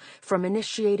action from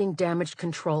initiating damage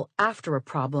control after a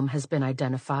problem has been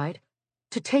identified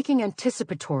to taking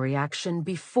anticipatory action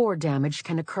before damage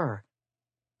can occur.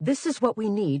 This is what we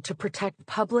need to protect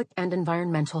public and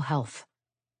environmental health.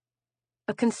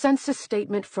 A consensus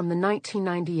statement from the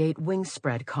 1998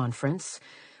 Wingspread Conference,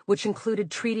 which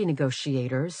included treaty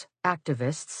negotiators,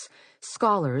 activists,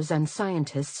 scholars, and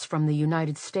scientists from the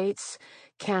United States,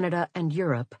 Canada, and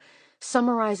Europe,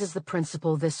 summarizes the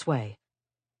principle this way.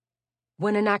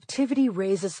 When an activity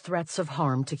raises threats of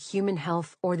harm to human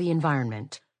health or the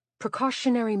environment,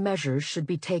 precautionary measures should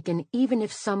be taken even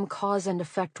if some cause and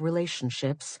effect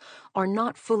relationships are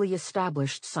not fully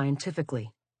established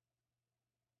scientifically.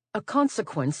 A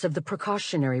consequence of the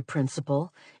precautionary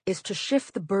principle is to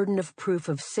shift the burden of proof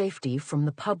of safety from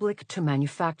the public to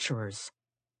manufacturers.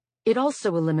 It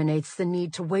also eliminates the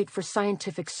need to wait for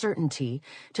scientific certainty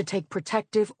to take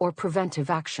protective or preventive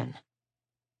action.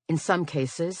 In some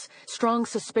cases, strong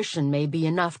suspicion may be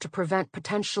enough to prevent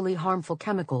potentially harmful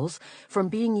chemicals from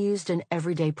being used in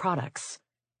everyday products.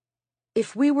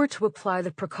 If we were to apply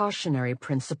the precautionary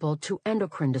principle to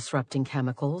endocrine-disrupting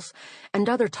chemicals and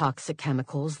other toxic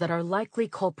chemicals that are likely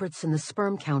culprits in the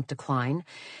sperm count decline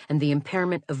and the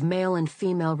impairment of male and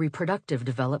female reproductive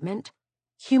development,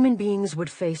 human beings would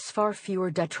face far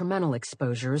fewer detrimental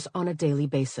exposures on a daily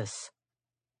basis.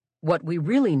 What we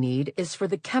really need is for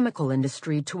the chemical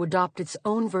industry to adopt its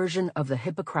own version of the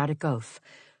Hippocratic Oath.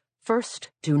 First,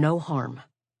 do no harm.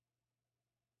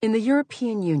 In the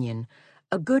European Union,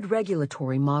 a good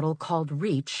regulatory model called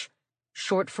REACH,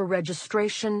 short for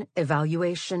Registration,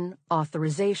 Evaluation,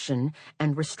 Authorization,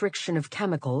 and Restriction of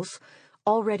Chemicals,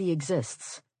 already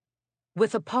exists.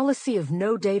 With a policy of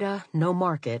no data, no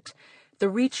market, the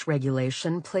REACH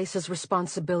regulation places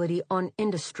responsibility on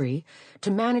industry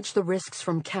to manage the risks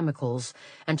from chemicals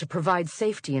and to provide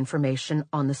safety information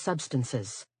on the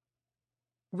substances.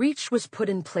 REACH was put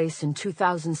in place in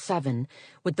 2007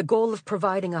 with the goal of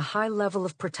providing a high level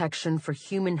of protection for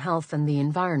human health and the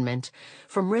environment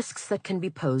from risks that can be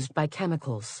posed by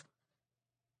chemicals.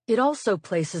 It also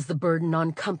places the burden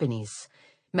on companies.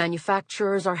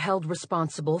 Manufacturers are held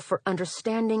responsible for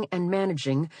understanding and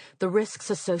managing the risks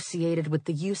associated with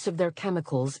the use of their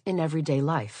chemicals in everyday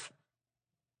life.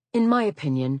 In my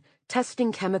opinion,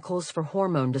 testing chemicals for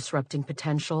hormone-disrupting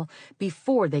potential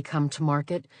before they come to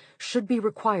market should be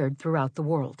required throughout the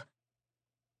world.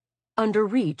 Under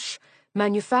REACH,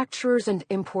 manufacturers and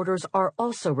importers are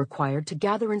also required to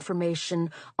gather information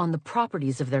on the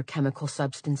properties of their chemical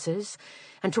substances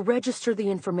and to register the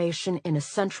information in a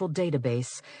central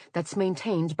database that's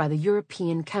maintained by the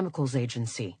European Chemicals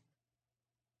Agency.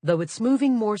 Though it's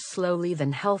moving more slowly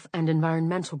than health and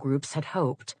environmental groups had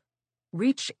hoped,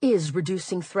 REACH is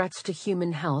reducing threats to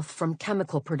human health from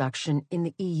chemical production in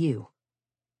the EU.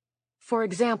 For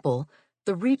example,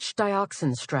 the REACH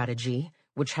dioxin strategy,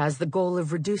 which has the goal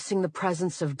of reducing the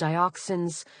presence of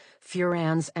dioxins,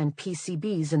 furans, and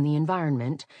PCBs in the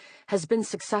environment, has been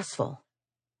successful.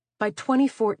 By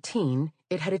 2014,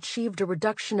 it had achieved a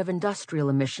reduction of industrial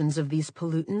emissions of these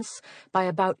pollutants by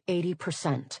about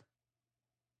 80%.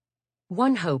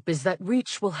 One hope is that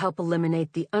REACH will help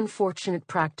eliminate the unfortunate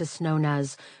practice known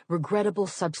as regrettable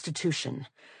substitution,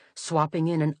 swapping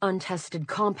in an untested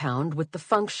compound with the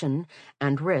function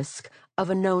and risk of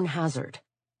a known hazard.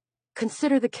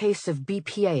 Consider the case of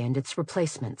BPA and its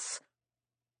replacements.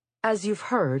 As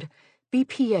you've heard,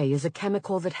 BPA is a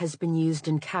chemical that has been used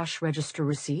in cash register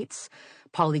receipts,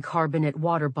 polycarbonate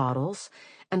water bottles,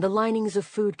 and the linings of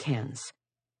food cans.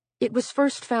 It was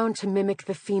first found to mimic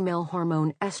the female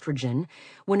hormone estrogen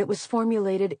when it was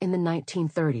formulated in the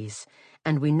 1930s,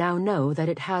 and we now know that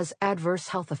it has adverse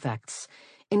health effects,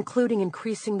 including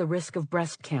increasing the risk of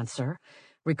breast cancer,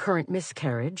 recurrent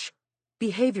miscarriage,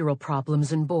 behavioral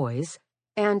problems in boys,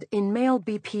 and in male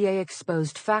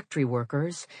BPA-exposed factory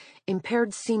workers,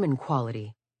 impaired semen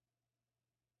quality.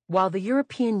 While the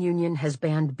European Union has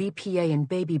banned BPA in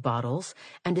baby bottles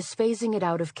and is phasing it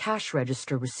out of cash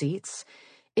register receipts,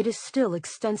 it is still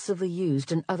extensively used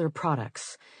in other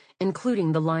products,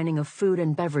 including the lining of food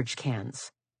and beverage cans.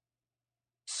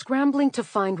 Scrambling to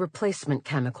find replacement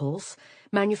chemicals,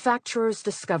 manufacturers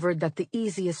discovered that the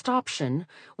easiest option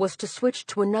was to switch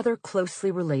to another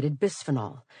closely related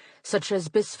bisphenol, such as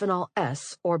bisphenol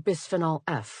S or bisphenol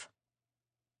F.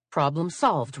 Problem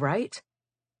solved, right?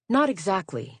 Not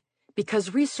exactly,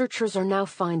 because researchers are now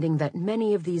finding that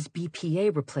many of these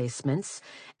BPA replacements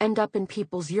end up in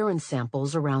people's urine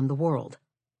samples around the world,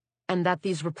 and that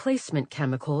these replacement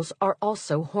chemicals are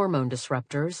also hormone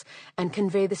disruptors and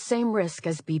convey the same risk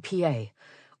as BPA,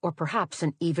 or perhaps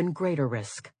an even greater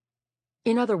risk.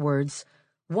 In other words,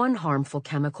 one harmful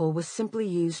chemical was simply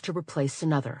used to replace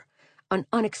another, an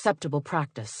unacceptable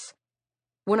practice.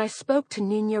 When I spoke to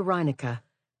Nina Reinecke,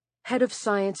 head of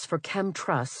science for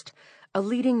ChemTrust, a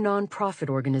leading non-profit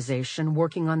organization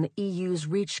working on the EU's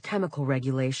REACH chemical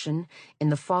regulation, in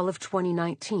the fall of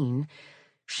 2019,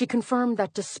 she confirmed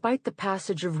that despite the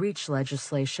passage of REACH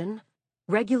legislation,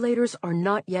 regulators are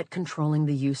not yet controlling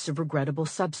the use of regrettable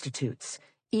substitutes,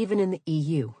 even in the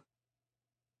EU.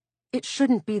 It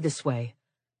shouldn't be this way.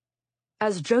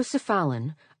 As Joseph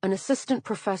Allen, an assistant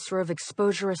professor of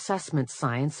exposure assessment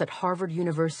science at Harvard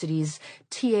University's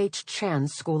T.H. Chan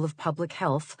School of Public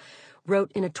Health,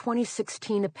 wrote in a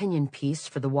 2016 opinion piece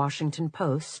for The Washington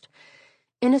Post,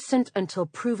 innocent until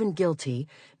proven guilty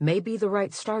may be the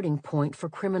right starting point for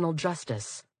criminal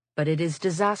justice, but it is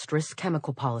disastrous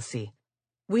chemical policy.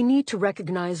 We need to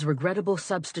recognize regrettable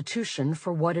substitution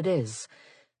for what it is: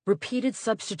 repeated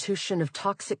substitution of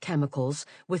toxic chemicals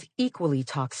with equally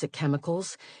toxic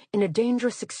chemicals in a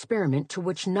dangerous experiment to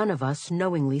which none of us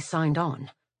knowingly signed on.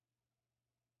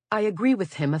 I agree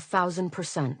with him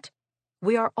 1,000%.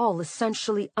 We are all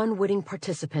essentially unwitting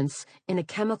participants in a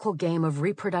chemical game of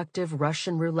reproductive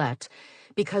Russian roulette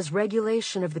because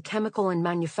regulation of the chemical and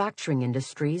manufacturing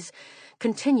industries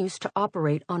continues to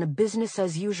operate on a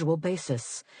business-as-usual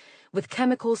basis, with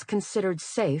chemicals considered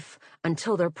safe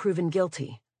until they're proven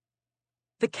guilty.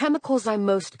 The chemicals I'm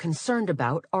most concerned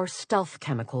about are stealth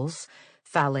chemicals,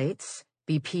 phthalates,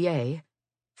 BPA,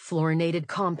 fluorinated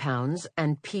compounds,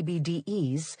 and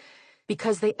PBDEs,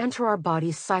 because they enter our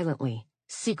bodies silently,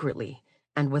 secretly,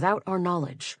 and without our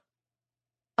knowledge.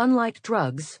 Unlike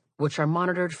drugs, which are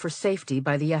monitored for safety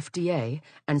by the FDA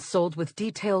and sold with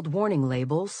detailed warning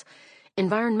labels,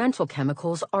 environmental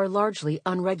chemicals are largely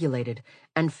unregulated,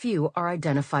 and few are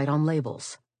identified on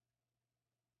labels.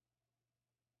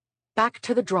 Back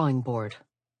to the drawing board.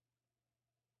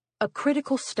 A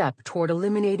critical step toward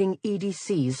eliminating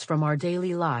EDCs from our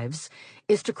daily lives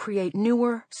is to create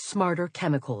newer, smarter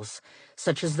chemicals,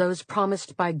 such as those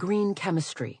promised by green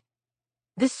chemistry.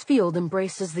 This field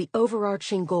embraces the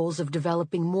overarching goals of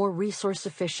developing more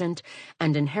resource-efficient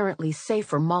and inherently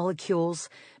safer molecules,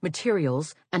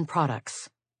 materials, and products.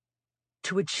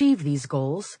 To achieve these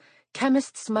goals,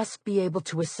 chemists must be able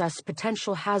to assess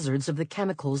potential hazards of the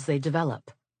chemicals they develop.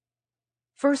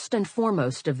 First and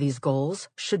foremost of these goals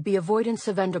should be avoidance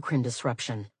of endocrine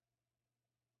disruption.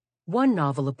 One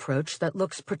novel approach that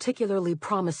looks particularly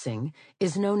promising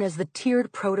is known as the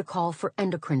Tiered Protocol for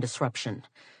Endocrine Disruption,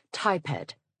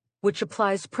 TIPED, which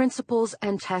applies principles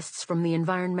and tests from the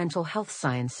environmental health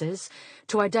sciences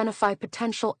to identify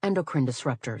potential endocrine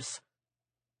disruptors.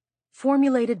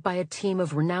 Formulated by a team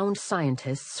of renowned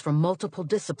scientists from multiple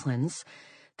disciplines,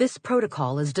 this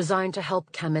protocol is designed to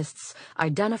help chemists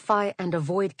identify and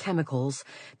avoid chemicals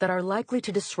that are likely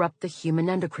to disrupt the human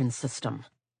endocrine system.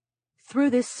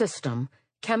 Through this system,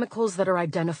 chemicals that are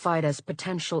identified as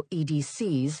potential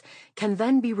EDCs can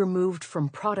then be removed from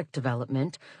product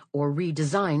development or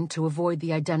redesigned to avoid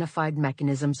the identified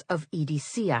mechanisms of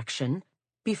EDC action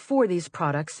before these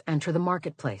products enter the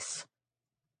marketplace.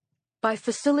 By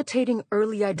facilitating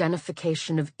early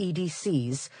identification of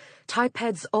EDCs,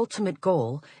 TIPED's ultimate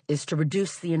goal is to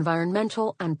reduce the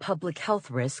environmental and public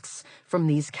health risks from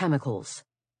these chemicals.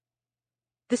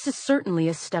 This is certainly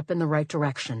a step in the right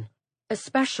direction,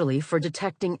 especially for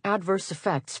detecting adverse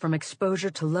effects from exposure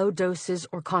to low doses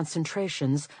or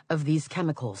concentrations of these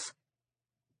chemicals.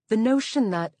 The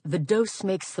notion that the dose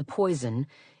makes the poison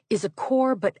is a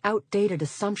core but outdated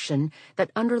assumption that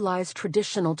underlies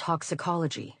traditional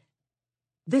toxicology.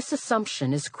 This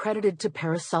assumption is credited to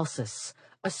Paracelsus,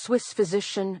 a Swiss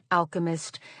physician,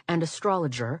 alchemist, and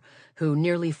astrologer who,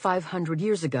 nearly 500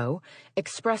 years ago,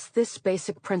 expressed this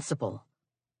basic principle.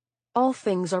 All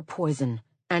things are poison,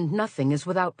 and nothing is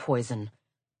without poison.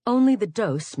 Only the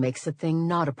dose makes a thing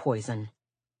not a poison.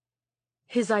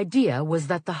 His idea was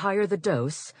that the higher the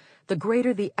dose, the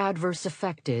greater the adverse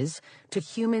effect is to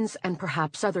humans and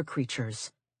perhaps other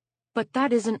creatures. But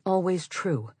that isn't always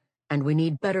true, and we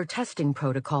need better testing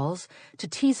protocols to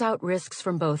tease out risks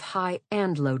from both high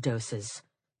and low doses.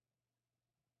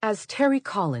 As Terry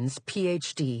Collins,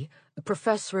 Ph.D., a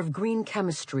professor of green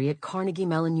chemistry at Carnegie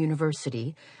Mellon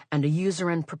University and a user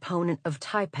and proponent of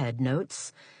TIPED,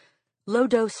 notes,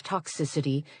 low-dose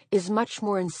toxicity is much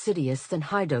more insidious than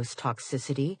high-dose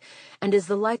toxicity and is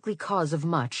the likely cause of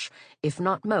much, if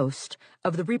not most,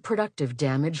 of the reproductive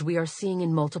damage we are seeing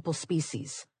in multiple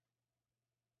species.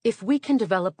 If we can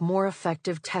develop more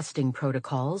effective testing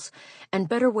protocols and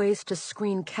better ways to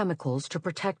screen chemicals to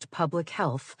protect public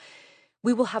health,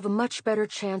 we will have a much better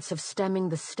chance of stemming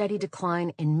the steady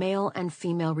decline in male and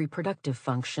female reproductive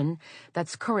function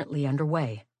that's currently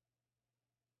underway.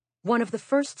 One of the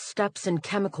first steps in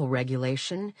chemical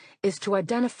regulation is to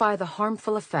identify the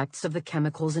harmful effects of the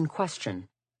chemicals in question.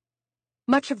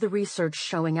 Much of the research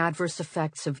showing adverse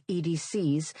effects of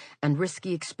EDCs and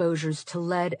risky exposures to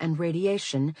lead and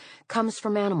radiation comes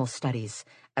from animal studies,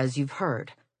 as you've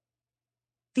heard,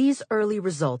 These early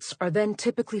results are then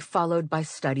typically followed by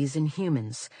studies in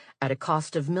humans at a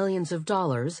cost of millions of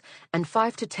dollars and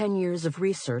 5 to 10 years of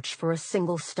research for a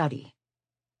single study.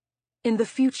 In the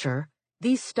future,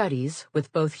 these studies,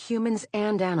 with both humans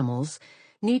and animals,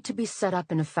 need to be set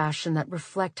up in a fashion that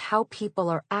reflect how people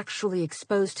are actually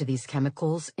exposed to these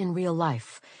chemicals in real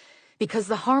life, because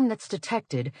the harm that's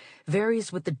detected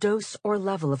varies with the dose or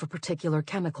level of a particular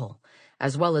chemical,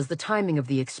 as well as the timing of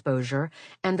the exposure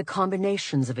and the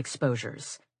combinations of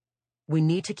exposures. We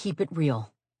need to keep it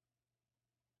real.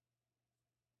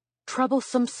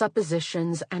 Troublesome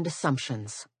suppositions and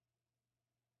assumptions.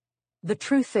 The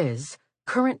truth is,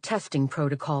 current testing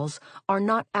protocols are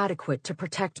not adequate to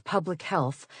protect public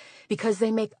health because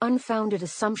they make unfounded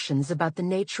assumptions about the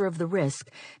nature of the risk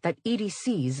that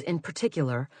EDCs in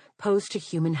particular pose to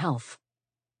human health.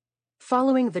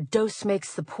 Following the dose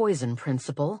makes the poison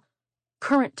principle,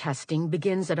 current testing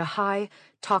begins at a high,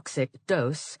 toxic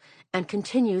dose and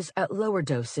continues at lower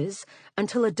doses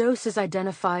until a dose is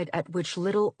identified at which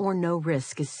little or no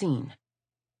risk is seen.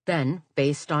 Then,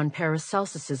 based on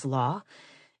Paracelsus's law,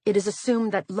 it is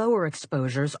assumed that lower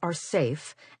exposures are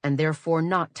safe and therefore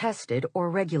not tested or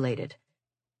regulated.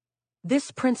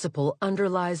 This principle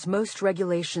underlies most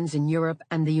regulations in Europe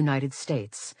and the United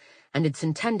States, and it's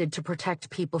intended to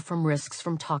protect people from risks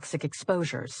from toxic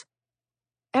exposures.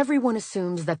 Everyone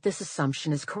assumes that this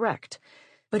assumption is correct,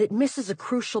 but it misses a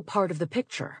crucial part of the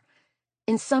picture.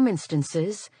 In some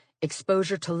instances,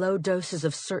 exposure to low doses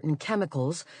of certain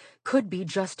chemicals could be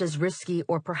just as risky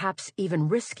or perhaps even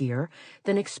riskier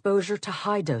than exposure to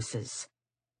high doses.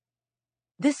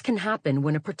 This can happen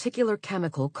when a particular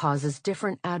chemical causes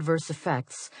different adverse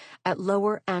effects at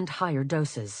lower and higher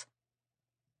doses.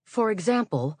 For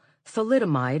example,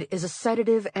 thalidomide is a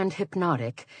sedative and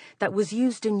hypnotic that was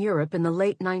used in Europe in the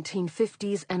late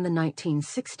 1950s and the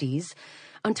 1960s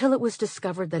until it was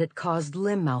discovered that it caused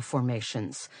limb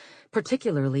malformations,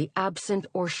 particularly absent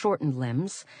or shortened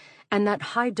limbs, and that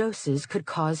high doses could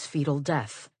cause fetal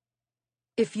death.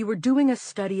 If you were doing a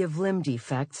study of limb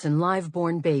defects in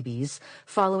live-born babies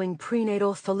following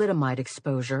prenatal thalidomide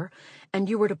exposure, and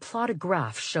you were to plot a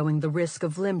graph showing the risk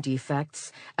of limb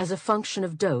defects as a function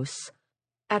of dose,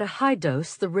 at a high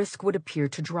dose the risk would appear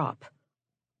to drop.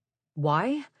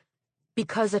 Why?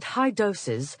 Because at high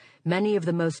doses, many of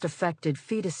the most affected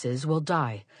fetuses will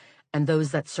die, and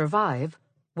those that survive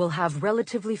will have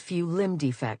relatively few limb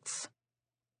defects.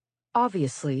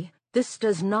 Obviously, this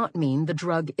does not mean the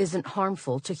drug isn't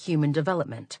harmful to human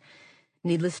development.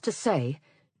 Needless to say,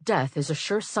 death is a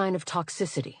sure sign of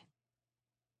toxicity.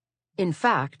 In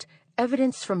fact,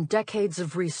 evidence from decades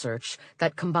of research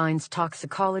that combines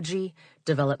toxicology,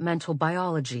 developmental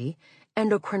biology,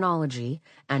 endocrinology,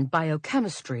 and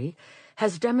biochemistry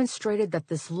has demonstrated that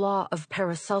this law of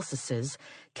Paracelsus's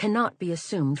cannot be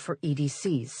assumed for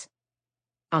EDCs.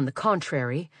 On the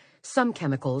contrary, some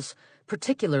chemicals,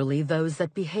 particularly those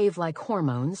that behave like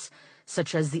hormones,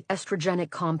 such as the estrogenic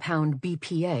compound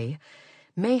BPA,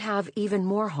 may have even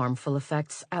more harmful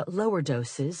effects at lower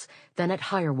doses than at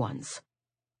higher ones.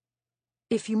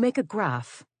 If you make a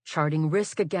graph charting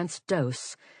risk against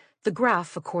dose, the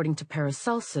graph, according to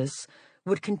Paracelsus,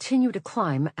 would continue to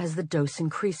climb as the dose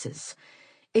increases.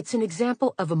 It's an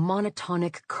example of a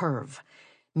monotonic curve,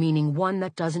 meaning one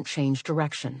that doesn't change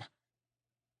direction.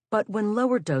 But when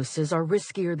lower doses are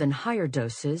riskier than higher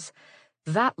doses,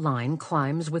 that line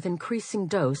climbs with increasing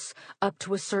dose up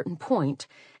to a certain point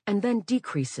and then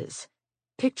decreases.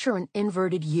 Picture an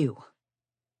inverted U.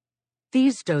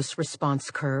 These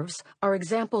dose-response curves are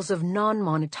examples of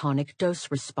non-monotonic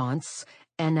dose-response,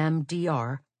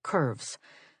 NMDR, curves.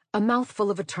 A mouthful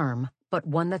of a term, but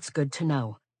one that's good to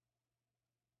know.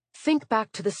 Think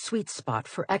back to the sweet spot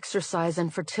for exercise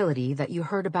and fertility that you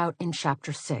heard about in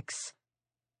Chapter 6.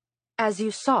 As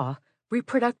you saw,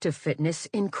 reproductive fitness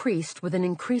increased with an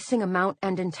increasing amount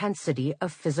and intensity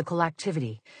of physical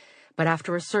activity, but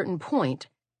after a certain point,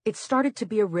 it started to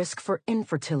be a risk for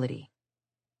infertility.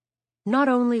 Not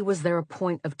only was there a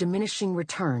point of diminishing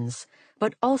returns,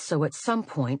 but also at some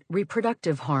point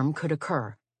reproductive harm could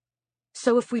occur.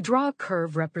 So if we draw a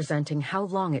curve representing how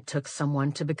long it took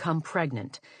someone to become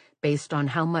pregnant, based on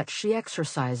how much she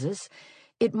exercises,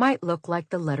 it might look like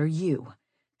the letter U.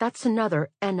 That's another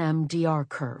NMDR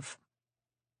curve.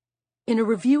 In a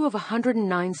review of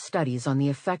 109 studies on the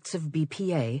effects of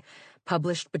BPA,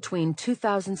 published between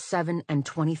 2007 and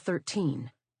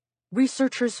 2013,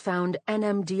 researchers found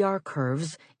NMDR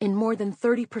curves in more than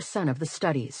 30% of the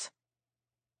studies.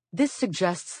 This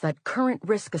suggests that current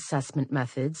risk assessment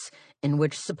methods, in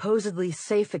which supposedly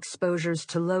safe exposures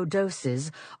to low doses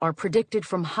are predicted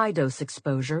from high-dose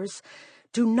exposures,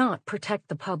 do not protect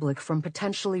the public from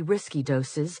potentially risky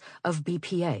doses of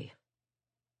BPA.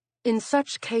 In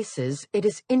such cases, it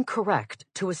is incorrect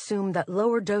to assume that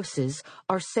lower doses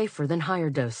are safer than higher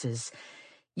doses.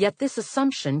 Yet this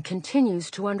assumption continues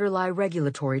to underlie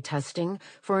regulatory testing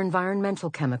for environmental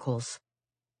chemicals.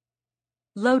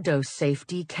 Low-dose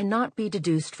safety cannot be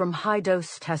deduced from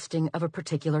high-dose testing of a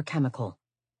particular chemical.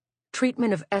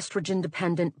 Treatment of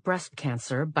estrogen-dependent breast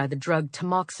cancer by the drug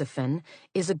tamoxifen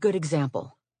is a good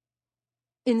example.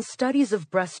 In studies of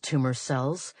breast tumor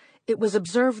cells, it was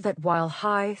observed that while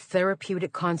high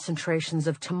therapeutic concentrations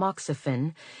of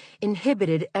tamoxifen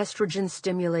inhibited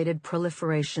estrogen-stimulated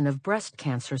proliferation of breast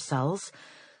cancer cells,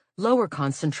 lower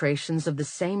concentrations of the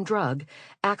same drug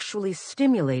actually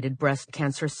stimulated breast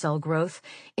cancer cell growth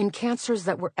in cancers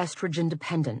that were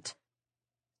estrogen-dependent.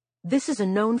 This is a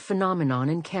known phenomenon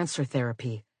in cancer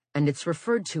therapy, and it's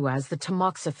referred to as the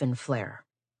tamoxifen flare.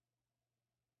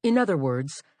 In other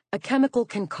words, a chemical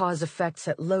can cause effects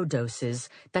at low doses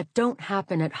that don't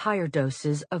happen at higher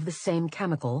doses of the same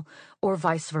chemical, or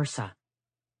vice versa.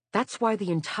 That's why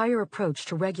the entire approach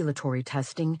to regulatory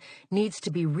testing needs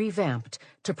to be revamped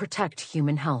to protect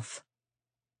human health.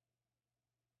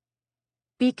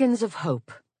 Beacons of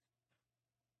hope.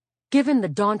 Given the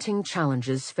daunting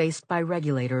challenges faced by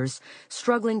regulators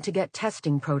struggling to get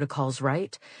testing protocols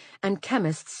right, and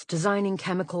chemists designing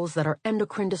chemicals that are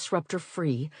endocrine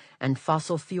disruptor-free and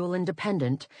fossil fuel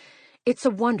independent, it's a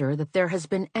wonder that there has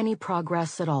been any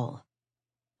progress at all.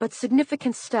 But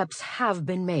significant steps have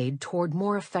been made toward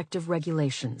more effective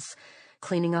regulations,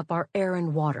 cleaning up our air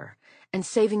and water, and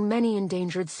saving many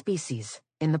endangered species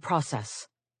in the process.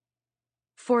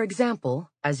 For example,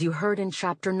 as you heard in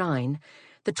Chapter 9,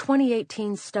 the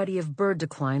 2018 study of bird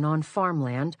decline on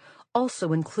farmland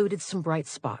also included some bright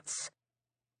spots.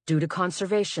 Due to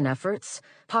conservation efforts,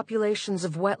 populations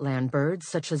of wetland birds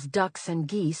such as ducks and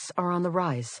geese are on the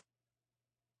rise.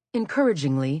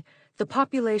 Encouragingly, the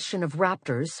population of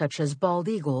raptors such as bald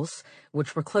eagles,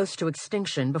 which were close to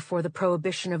extinction before the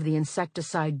prohibition of the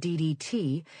insecticide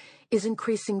DDT, is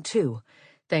increasing too,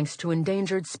 thanks to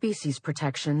endangered species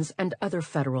protections and other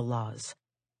federal laws.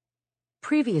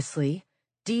 Previously,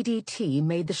 DDT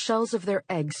made the shells of their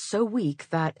eggs so weak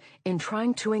that, in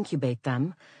trying to incubate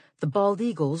them, the bald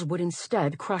eagles would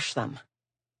instead crush them.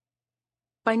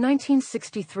 By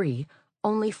 1963,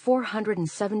 only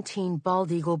 417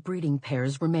 bald eagle breeding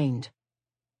pairs remained.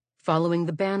 Following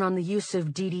the ban on the use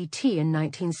of DDT in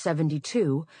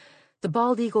 1972, the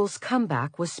bald eagle's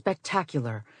comeback was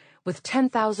spectacular, with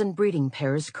 10,000 breeding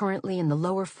pairs currently in the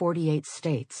lower 48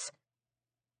 states.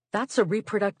 That's a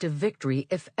reproductive victory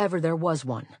if ever there was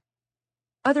one.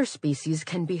 Other species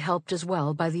can be helped as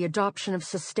well by the adoption of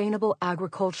sustainable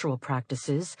agricultural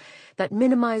practices that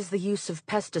minimize the use of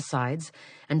pesticides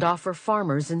and offer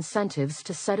farmers incentives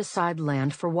to set aside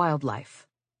land for wildlife.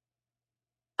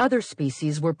 Other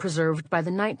species were preserved by the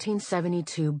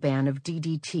 1972 ban of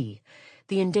DDT,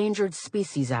 the Endangered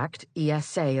Species Act,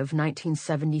 ESA, of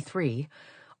 1973,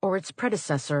 or its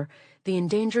predecessor, the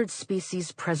Endangered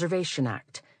Species Preservation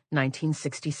Act,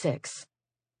 1966.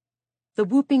 The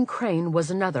whooping crane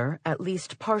was another, at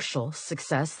least partial,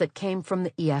 success that came from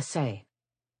the ESA.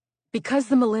 Because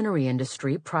the millinery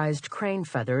industry prized crane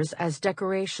feathers as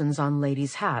decorations on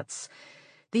ladies' hats,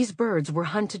 these birds were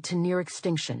hunted to near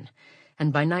extinction,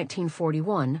 and by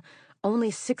 1941, only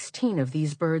 16 of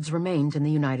these birds remained in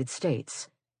the United States.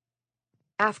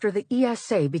 After the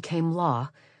ESA became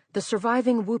law, the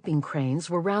surviving whooping cranes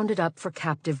were rounded up for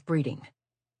captive breeding.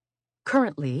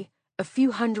 Currently, a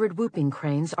few hundred whooping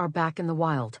cranes are back in the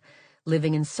wild,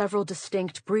 living in several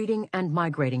distinct breeding and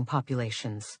migrating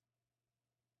populations.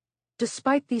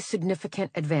 Despite these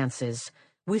significant advances,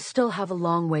 we still have a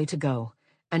long way to go,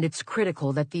 and it's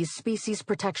critical that these species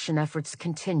protection efforts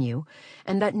continue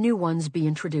and that new ones be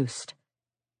introduced.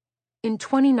 In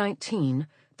 2019,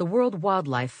 the World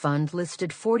Wildlife Fund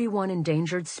listed 41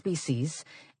 endangered species,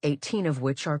 18 of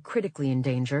which are critically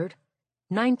endangered,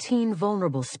 19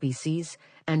 vulnerable species,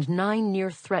 and 9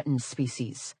 near-threatened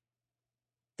species.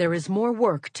 There is more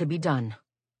work to be done.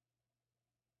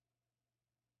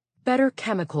 Better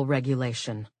chemical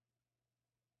regulation.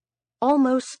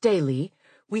 Almost daily,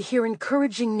 we hear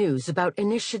encouraging news about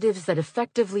initiatives that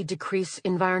effectively decrease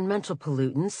environmental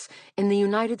pollutants in the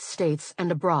United States and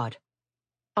abroad.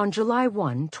 On July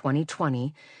 1,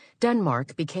 2020,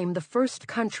 Denmark became the first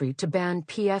country to ban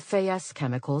PFAS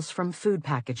chemicals from food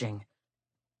packaging.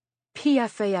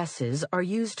 PFASs are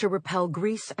used to repel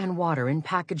grease and water in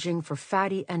packaging for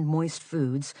fatty and moist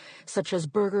foods, such as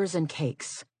burgers and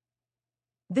cakes.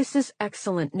 This is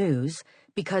excellent news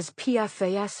because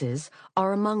PFASs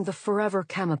are among the forever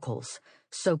chemicals,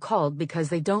 so called because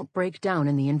they don't break down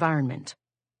in the environment.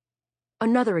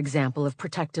 Another example of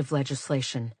protective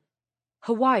legislation.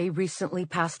 Hawaii recently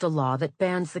passed a law that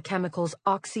bans the chemicals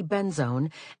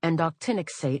oxybenzone and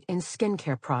octinoxate in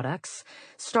skincare products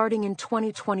starting in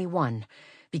 2021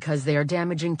 because they are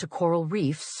damaging to coral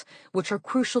reefs, which are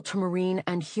crucial to marine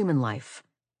and human life.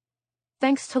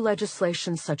 Thanks to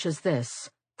legislation such as this,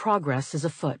 progress is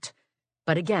afoot.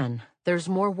 But again, there's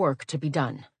more work to be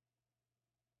done.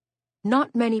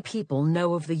 Not many people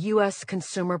know of the U.S.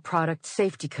 Consumer Product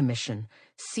Safety Commission,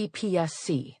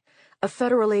 CPSC, a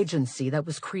federal agency that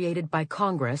was created by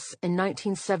Congress in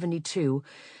 1972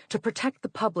 to protect the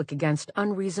public against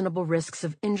unreasonable risks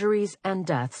of injuries and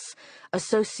deaths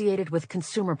associated with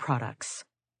consumer products.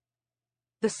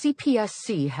 The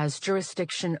CPSC has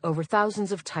jurisdiction over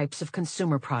thousands of types of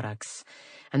consumer products,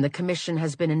 and the Commission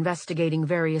has been investigating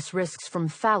various risks from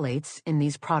phthalates in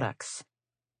these products.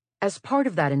 As part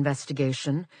of that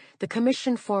investigation, the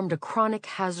Commission formed a Chronic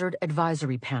Hazard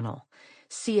Advisory Panel,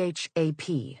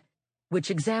 CHAP,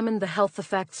 which examined the health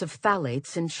effects of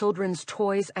phthalates in children's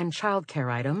toys and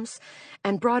childcare items,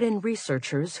 and brought in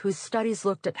researchers whose studies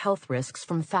looked at health risks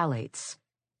from phthalates.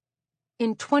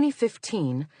 In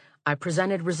 2015, I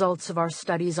presented results of our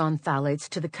studies on phthalates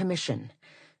to the Commission.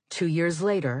 2 years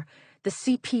later, the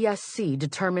CPSC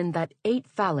determined that 8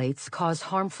 phthalates cause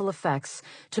harmful effects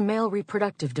to male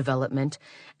reproductive development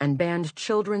and banned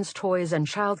children's toys and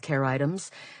childcare items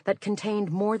that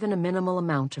contained more than a minimal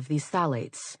amount of these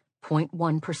phthalates.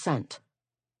 0.1%.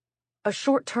 A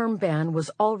short-term ban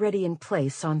was already in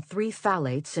place on 3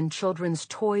 phthalates in children's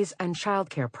toys and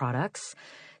childcare products,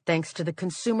 thanks to the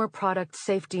Consumer Product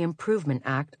Safety Improvement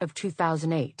Act of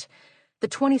 2008. The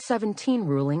 2017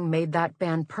 ruling made that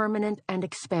ban permanent and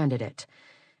expanded it.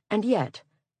 And yet,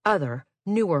 other,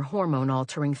 newer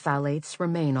hormone-altering phthalates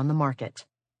remain on the market.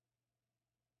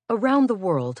 Around the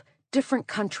world, different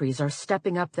countries are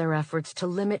stepping up their efforts to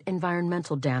limit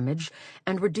environmental damage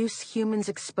and reduce humans'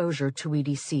 exposure to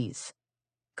EDCs.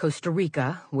 Costa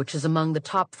Rica, which is among the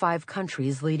top 5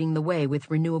 countries leading the way with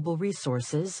renewable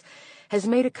resources, has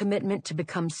made a commitment to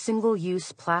become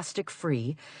single-use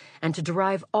plastic-free and to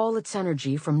derive all its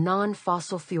energy from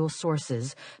non-fossil fuel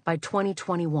sources by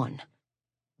 2021.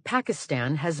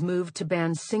 Pakistan has moved to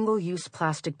ban single-use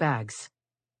plastic bags.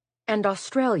 And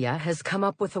Australia has come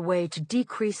up with a way to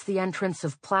decrease the entrance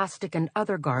of plastic and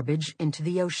other garbage into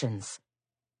the oceans.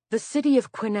 The city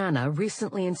of Kwinana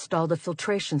recently installed a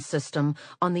filtration system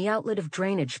on the outlet of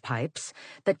drainage pipes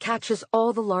that catches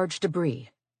all the large debris,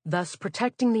 thus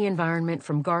protecting the environment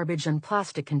from garbage and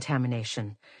plastic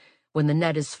contamination. When the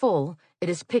net is full, it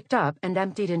is picked up and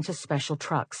emptied into special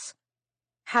trucks.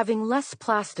 Having less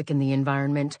plastic in the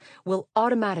environment will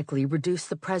automatically reduce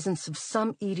the presence of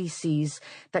some EDCs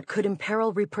that could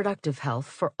imperil reproductive health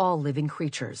for all living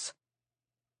creatures.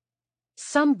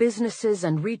 Some businesses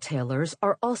and retailers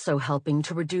are also helping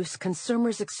to reduce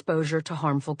consumers' exposure to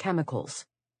harmful chemicals.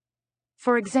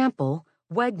 For example,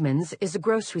 Wegmans is a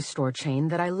grocery store chain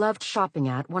that I loved shopping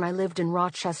at when I lived in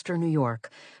Rochester, New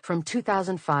York, from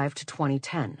 2005 to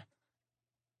 2010.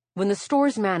 When the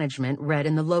store's management read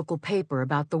in the local paper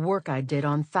about the work I did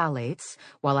on phthalates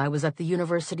while I was at the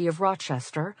University of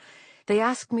Rochester, they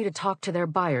asked me to talk to their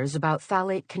buyers about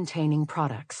phthalate-containing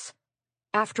products.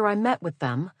 After I met with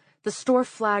them, the store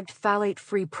flagged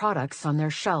phthalate-free products on their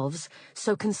shelves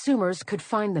so consumers could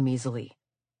find them easily.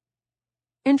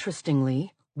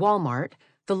 Interestingly, Walmart,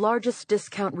 the largest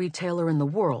discount retailer in the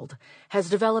world,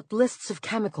 has developed lists of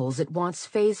chemicals it wants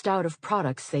phased out of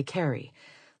products they carry,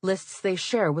 lists they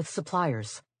share with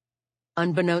suppliers.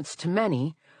 Unbeknownst to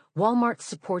many, Walmart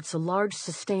supports a large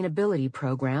sustainability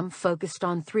program focused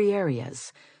on 3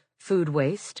 areas: food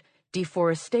waste,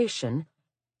 deforestation,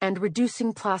 and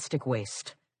reducing plastic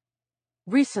waste.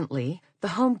 Recently, the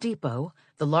Home Depot,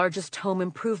 the largest home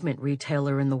improvement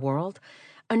retailer in the world,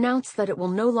 announced that it will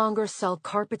no longer sell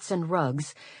carpets and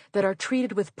rugs that are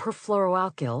treated with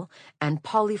perfluoroalkyl and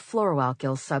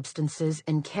polyfluoroalkyl substances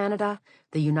in Canada,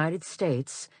 the United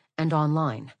States, and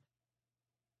online.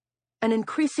 An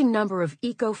increasing number of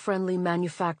eco-friendly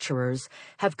manufacturers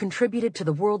have contributed to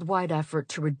the worldwide effort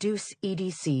to reduce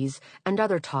EDCs and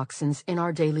other toxins in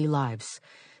our daily lives,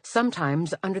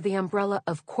 sometimes under the umbrella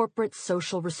of corporate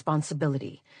social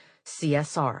responsibility,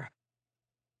 CSR.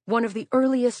 One of the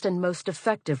earliest and most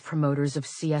effective promoters of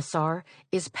CSR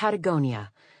is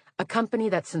Patagonia, a company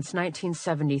that since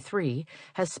 1973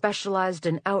 has specialized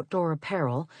in outdoor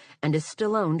apparel and is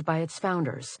still owned by its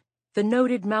founders, the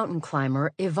noted mountain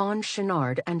climber Yvon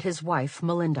Chouinard and his wife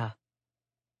Melinda.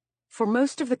 For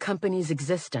most of the company's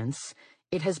existence,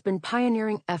 it has been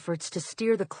pioneering efforts to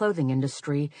steer the clothing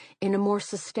industry in a more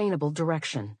sustainable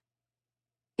direction.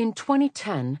 In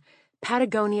 2010,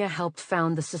 Patagonia helped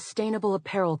found the Sustainable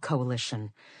Apparel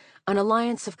Coalition, an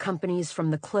alliance of companies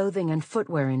from the clothing and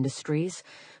footwear industries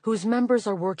whose members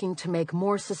are working to make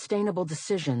more sustainable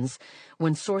decisions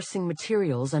when sourcing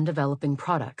materials and developing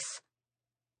products.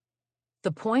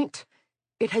 The point?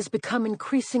 It has become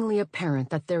increasingly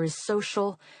apparent that there is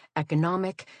social,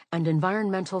 economic, and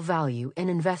environmental value in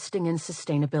investing in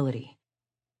sustainability.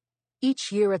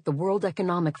 Each year at the World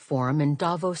Economic Forum in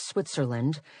Davos,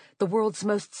 Switzerland, the world's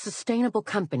most sustainable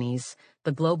companies,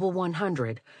 the Global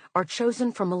 100, are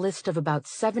chosen from a list of about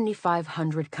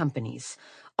 7,500 companies,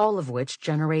 all of which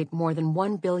generate more than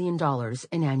 $1 billion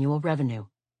in annual revenue.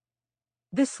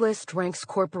 This list ranks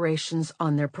corporations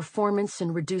on their performance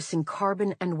in reducing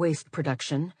carbon and waste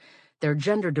production, their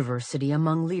gender diversity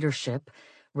among leadership,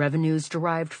 revenues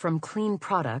derived from clean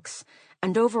products,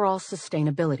 and overall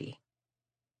sustainability.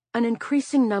 An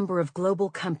increasing number of global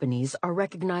companies are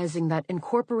recognizing that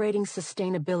incorporating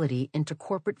sustainability into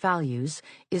corporate values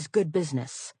is good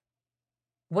business.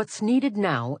 What's needed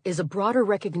now is a broader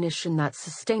recognition that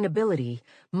sustainability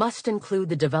must include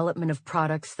the development of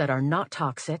products that are not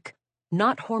toxic,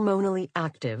 not hormonally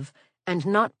active, and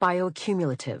not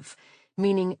bioaccumulative,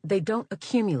 meaning they don't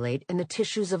accumulate in the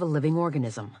tissues of a living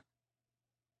organism.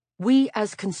 We,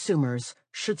 as consumers,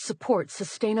 should support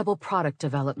sustainable product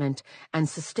development and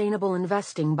sustainable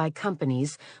investing by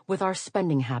companies with our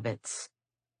spending habits.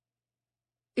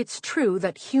 It's true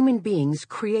that human beings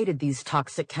created these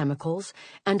toxic chemicals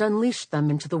and unleashed them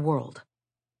into the world.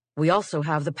 We also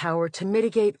have the power to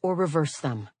mitigate or reverse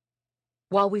them.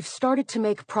 While we've started to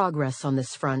make progress on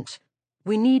this front,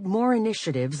 we need more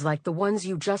initiatives like the ones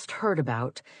you just heard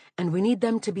about, and we need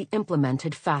them to be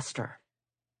implemented faster.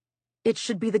 It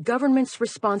should be the government's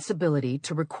responsibility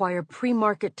to require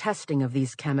pre-market testing of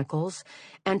these chemicals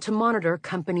and to monitor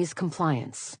companies'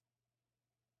 compliance.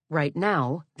 Right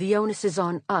now, the onus is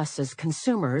on us as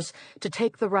consumers to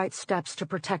take the right steps to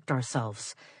protect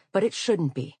ourselves, but it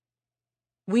shouldn't be.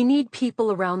 We need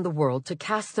people around the world to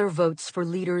cast their votes for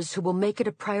leaders who will make it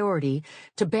a priority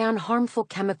to ban harmful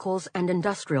chemicals and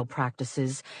industrial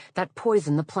practices that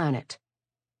poison the planet.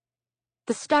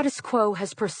 The status quo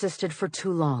has persisted for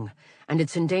too long, and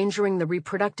it's endangering the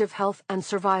reproductive health and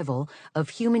survival of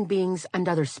human beings and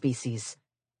other species.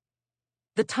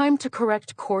 The time to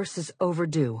correct course is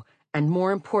overdue, and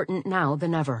more important now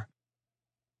than ever.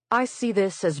 I see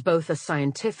this as both a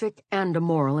scientific and a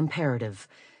moral imperative,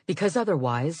 because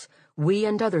otherwise, we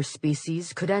and other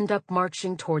species could end up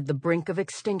marching toward the brink of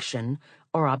extinction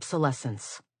or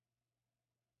obsolescence.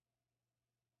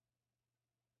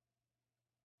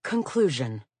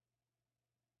 Conclusion.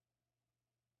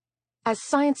 As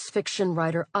science fiction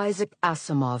writer Isaac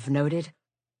Asimov noted,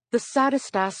 the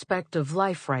saddest aspect of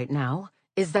life right now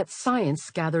is that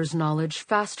science gathers knowledge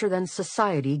faster than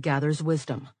society gathers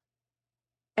wisdom.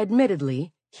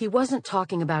 Admittedly, he wasn't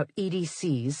talking about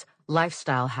EDCs,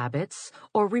 lifestyle habits,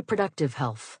 or reproductive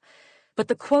health, but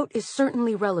the quote is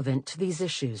certainly relevant to these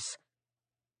issues.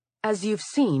 As you've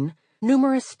seen,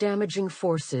 numerous damaging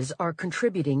forces are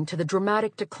contributing to the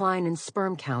dramatic decline in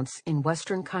sperm counts in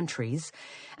Western countries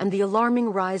and the alarming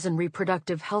rise in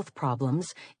reproductive health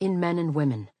problems in men and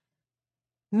women.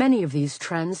 Many of these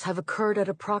trends have occurred at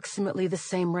approximately the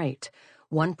same rate,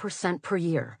 1% per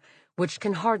year, which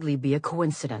can hardly be a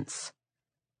coincidence.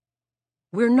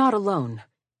 We're not alone.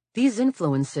 These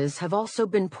influences have also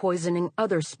been poisoning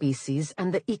other species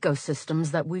and the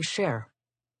ecosystems that we share.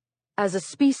 As a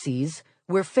species,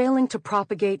 we're failing to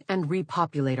propagate and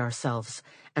repopulate ourselves,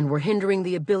 and we're hindering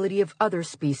the ability of other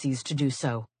species to do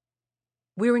so.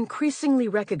 We're increasingly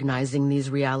recognizing these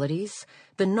realities,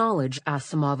 the knowledge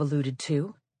Asimov alluded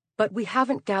to, but we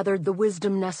haven't gathered the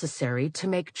wisdom necessary to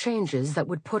make changes that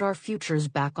would put our futures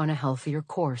back on a healthier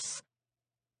course.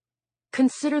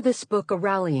 Consider this book a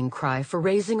rallying cry for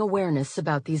raising awareness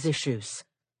about these issues.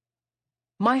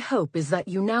 My hope is that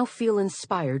you now feel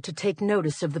inspired to take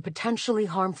notice of the potentially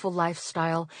harmful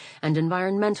lifestyle and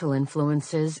environmental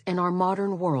influences in our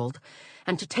modern world,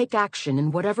 and to take action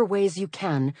in whatever ways you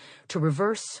can to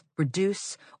reverse,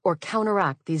 reduce, or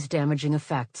counteract these damaging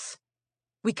effects.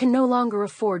 We can no longer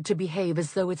afford to behave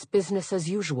as though it's business as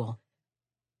usual.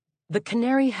 The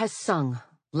canary has sung,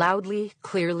 loudly,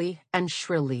 clearly, and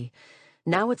shrilly.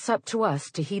 Now it's up to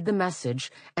us to heed the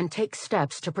message and take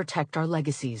steps to protect our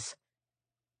legacies.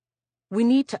 We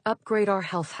need to upgrade our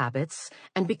health habits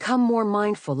and become more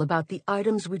mindful about the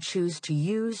items we choose to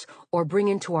use or bring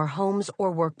into our homes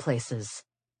or workplaces.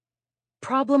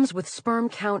 Problems with sperm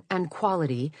count and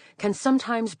quality can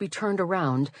sometimes be turned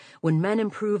around when men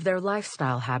improve their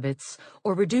lifestyle habits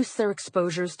or reduce their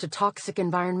exposures to toxic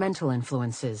environmental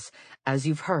influences, as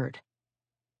you've heard.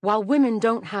 While women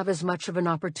don't have as much of an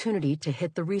opportunity to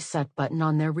hit the reset button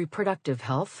on their reproductive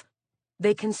health,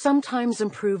 they can sometimes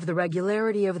improve the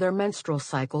regularity of their menstrual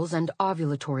cycles and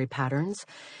ovulatory patterns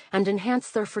and enhance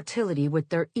their fertility with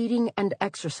their eating and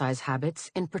exercise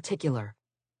habits in particular.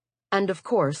 And of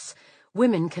course,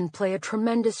 women can play a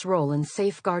tremendous role in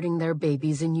safeguarding their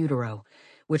babies in utero,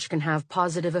 which can have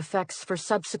positive effects for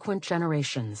subsequent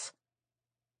generations.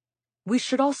 We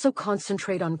should also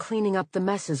concentrate on cleaning up the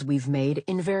messes we've made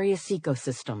in various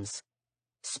ecosystems.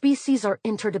 Species are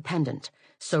interdependent,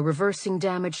 so reversing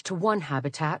damage to one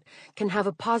habitat can have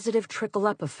a positive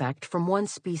trickle-up effect from one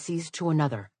species to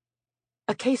another.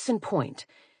 A case in point,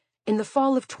 in the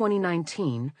fall of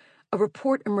 2019, a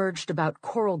report emerged about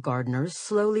coral gardeners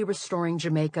slowly restoring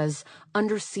Jamaica's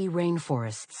undersea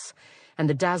rainforests and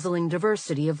the dazzling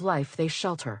diversity of life they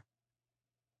shelter.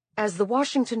 As the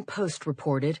Washington Post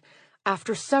reported,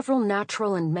 after several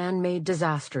natural and man-made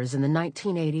disasters in the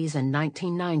 1980s and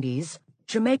 1990s,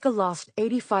 Jamaica lost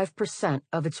 85%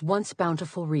 of its once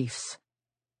bountiful reefs.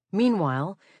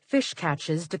 Meanwhile, fish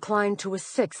catches declined to a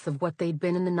sixth of what they'd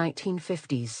been in the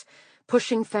 1950s,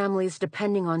 pushing families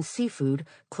depending on seafood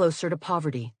closer to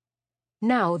poverty.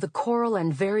 Now, the coral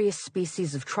and various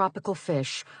species of tropical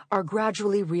fish are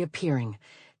gradually reappearing,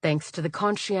 thanks to the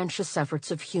conscientious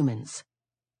efforts of humans.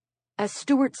 As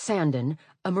Stuart Sandin,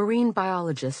 a marine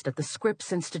biologist at the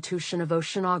Scripps Institution of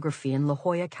Oceanography in La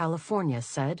Jolla, California,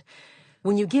 said,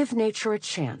 "When you give nature a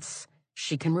chance,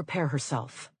 she can repair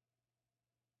herself."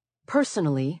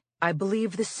 Personally, I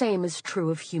believe the same is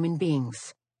true of human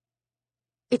beings.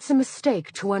 It's a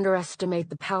mistake to underestimate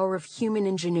the power of human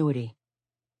ingenuity.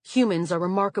 Humans are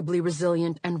remarkably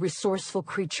resilient and resourceful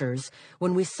creatures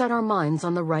when we set our minds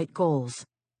on the right goals.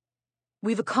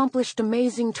 We've accomplished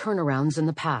amazing turnarounds in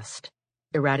the past: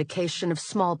 eradication of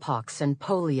smallpox and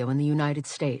polio in the United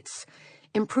States,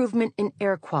 improvement in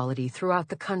air quality throughout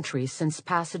the country since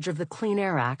passage of the Clean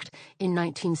Air Act in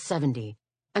 1970,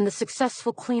 and the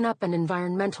successful cleanup and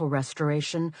environmental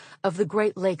restoration of the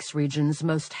Great Lakes region's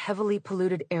most heavily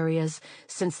polluted areas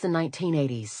since the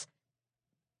 1980s.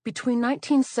 Between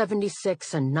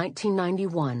 1976 and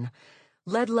 1991,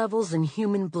 lead levels in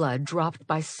human blood dropped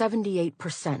by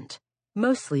 78%,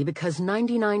 mostly because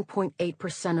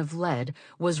 99.8% of lead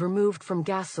was removed from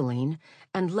gasoline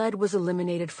and lead was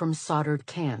eliminated from soldered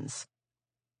cans.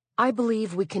 I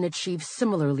believe we can achieve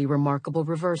similarly remarkable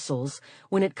reversals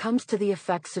when it comes to the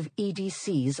effects of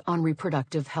EDCs on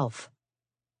reproductive health.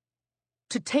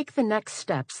 To take the next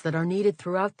steps that are needed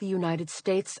throughout the United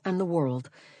States and the world,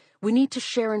 we need to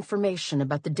share information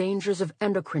about the dangers of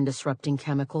endocrine-disrupting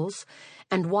chemicals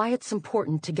and why it's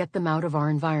important to get them out of our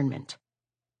environment.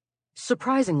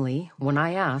 Surprisingly, when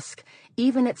I ask,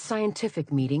 even at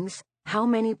scientific meetings, how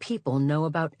many people know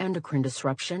about endocrine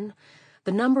disruption,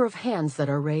 the number of hands that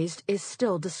are raised is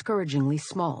still discouragingly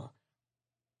small.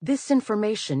 This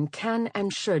information can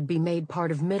and should be made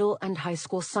part of middle and high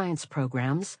school science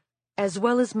programs, as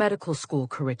well as medical school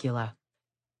curricula.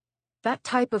 That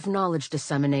type of knowledge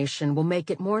dissemination will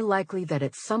make it more likely that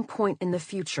at some point in the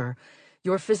future,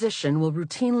 your physician will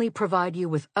routinely provide you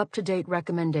with up-to-date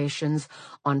recommendations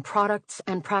on products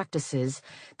and practices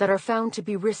that are found to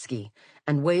be risky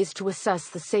and ways to assess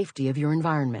the safety of your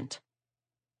environment.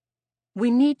 We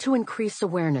need to increase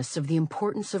awareness of the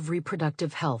importance of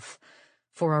reproductive health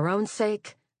for our own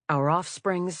sake, our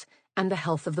offspring's, and the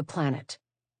health of the planet.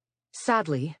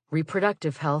 Sadly,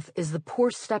 reproductive health is the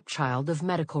poor stepchild of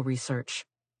medical research.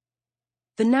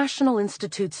 The National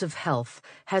Institutes of Health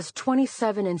has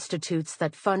 27 institutes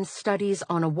that fund studies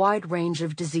on a wide range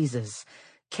of diseases: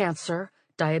 cancer,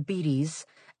 diabetes,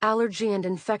 allergy and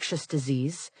infectious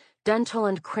disease, dental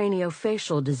and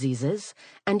craniofacial diseases,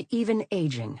 and even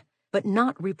aging, but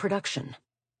not reproduction.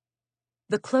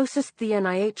 The closest the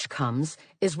NIH comes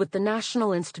is with the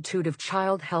National Institute of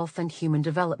Child Health and Human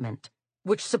Development,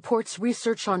 which supports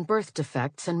research on birth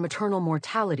defects and maternal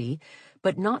mortality,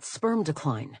 but not sperm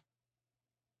decline.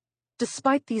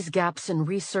 Despite these gaps in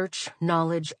research,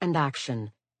 knowledge, and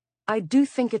action, I do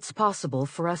think it's possible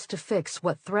for us to fix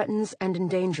what threatens and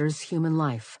endangers human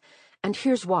life, and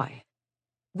here's why.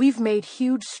 We've made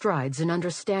huge strides in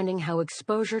understanding how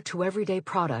exposure to everyday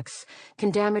products can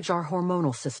damage our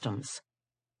hormonal systems.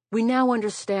 We now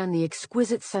understand the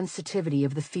exquisite sensitivity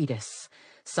of the fetus,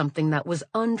 something that was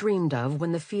undreamed of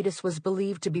when the fetus was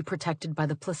believed to be protected by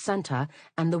the placenta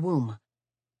and the womb.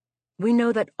 We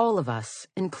know that all of us,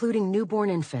 including newborn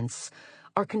infants,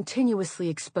 are continuously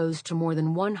exposed to more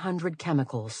than 100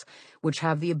 chemicals, which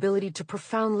have the ability to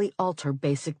profoundly alter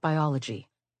basic biology.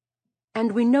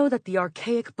 And we know that the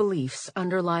archaic beliefs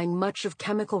underlying much of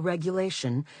chemical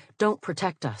regulation don't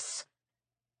protect us.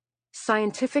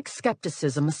 Scientific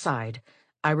skepticism aside,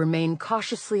 I remain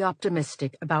cautiously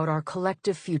optimistic about our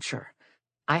collective future.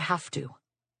 I have to.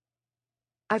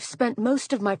 I've spent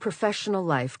most of my professional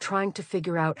life trying to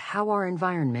figure out how our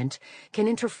environment can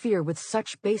interfere with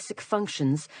such basic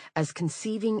functions as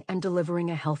conceiving and delivering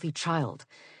a healthy child,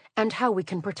 and how we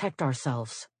can protect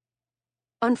ourselves.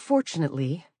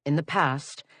 Unfortunately, in the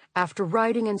past, after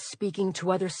writing and speaking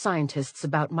to other scientists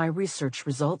about my research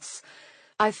results,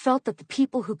 I felt that the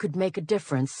people who could make a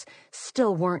difference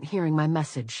still weren't hearing my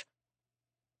message.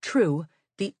 True,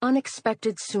 the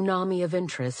unexpected tsunami of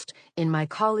interest in my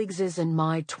colleagues' and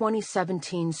my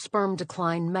 2017 sperm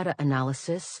decline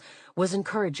meta-analysis was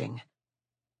encouraging.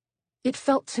 It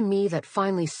felt to me that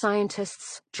finally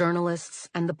scientists, journalists,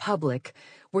 and the public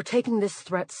were taking this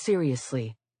threat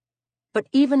seriously. But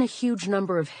even a huge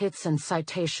number of hits and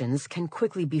citations can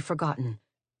quickly be forgotten,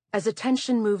 as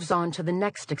attention moves on to the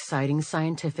next exciting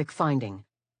scientific finding.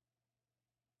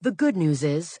 The good news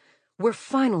is, we're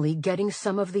finally getting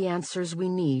some of the answers we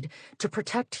need to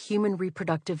protect human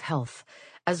reproductive health,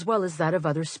 as well as that of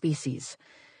other species,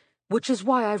 which is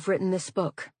why I've written this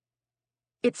book.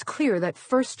 It's clear that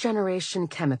first-generation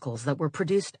chemicals that were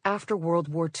produced after World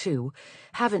War II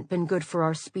haven't been good for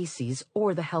our species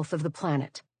or the health of the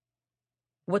planet.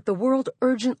 What the world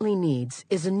urgently needs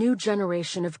is a new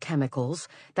generation of chemicals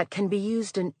that can be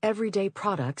used in everyday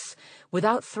products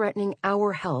without threatening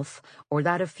our health or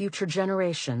that of future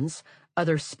generations,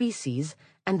 other species,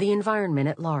 and the environment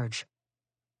at large.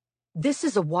 This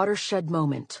is a watershed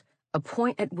moment, a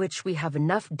point at which we have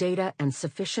enough data and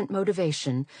sufficient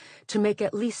motivation to make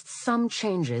at least some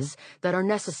changes that are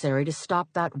necessary to stop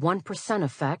that 1%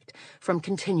 effect from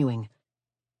continuing,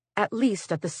 at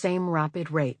least at the same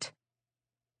rapid rate.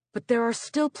 But there are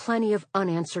still plenty of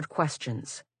unanswered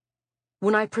questions.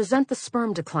 When I present the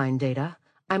sperm decline data,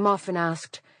 I'm often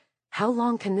asked, how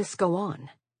long can this go on?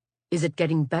 Is it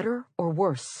getting better or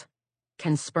worse?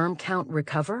 Can sperm count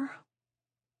recover?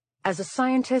 As a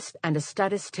scientist and a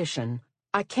statistician,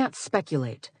 I can't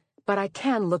speculate, but I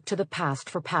can look to the past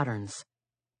for patterns.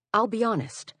 I'll be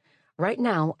honest, right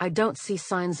now I don't see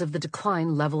signs of the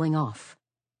decline leveling off.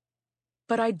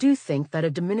 But I do think that a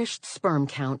diminished sperm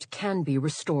count can be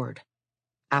restored.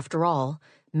 After all,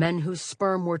 men whose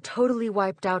sperm were totally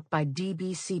wiped out by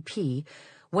DBCP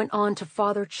went on to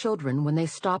father children when they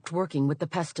stopped working with the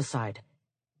pesticide.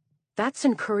 That's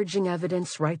encouraging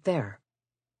evidence right there.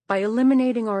 By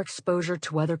eliminating our exposure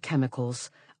to other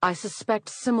chemicals, I suspect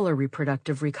similar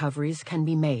reproductive recoveries can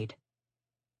be made.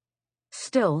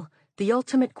 Still, the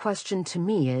ultimate question to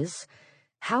me is,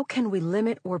 how can we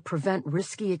limit or prevent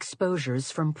risky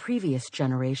exposures from previous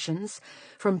generations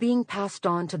from being passed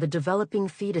on to the developing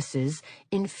fetuses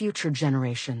in future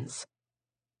generations?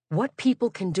 What people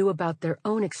can do about their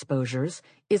own exposures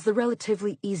is the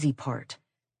relatively easy part.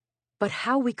 But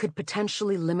how we could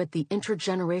potentially limit the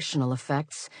intergenerational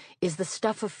effects is the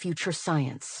stuff of future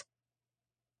science.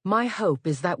 My hope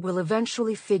is that we'll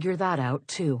eventually figure that out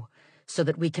too, so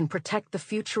that we can protect the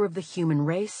future of the human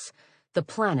race, the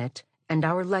planet, and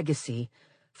our legacy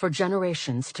for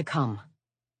generations to come.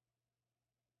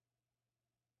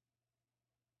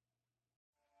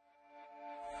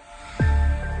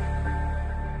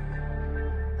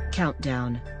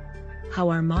 Countdown. How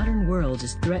our modern world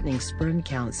is threatening sperm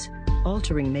counts,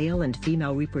 altering male and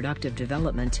female reproductive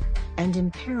development, and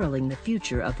imperiling the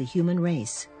future of the human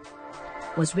race.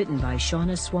 Was written by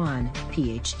Shauna Swan,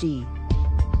 Ph.D.,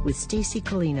 with Stacy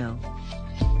Colino,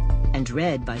 and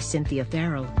read by Cynthia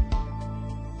Farrell.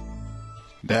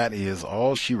 That is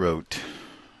all she wrote.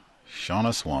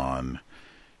 Shauna Swan,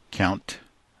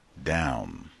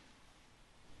 Countdown.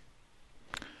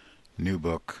 New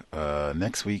book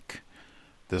next week.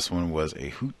 This one was a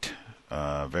hoot,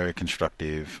 very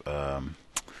constructive.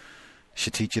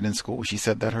 Should teach it in school. She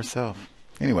said that herself.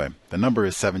 Anyway, the number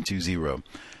is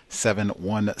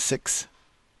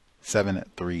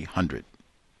 720-716-7300.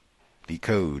 The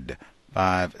code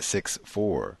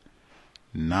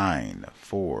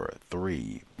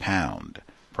 564-943#.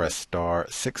 Press star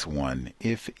 61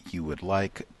 if you would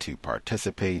like to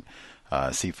participate.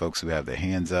 See folks who have their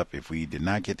hands up. If we did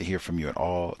not get to hear from you at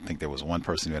all, I think there was one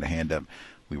person who had a hand up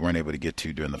we weren't able to get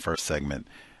to during the first segment.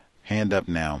 Hand up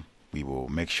now. We will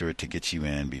make sure to get you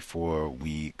in before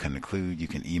we conclude. You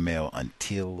can email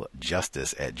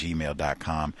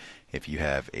untiljustice@gmail.com if you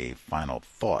have a final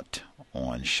thought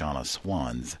on Shauna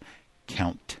Swan's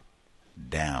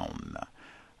Countdown.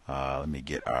 Let me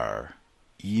get our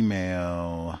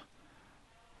email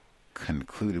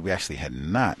concluded. We actually had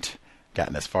not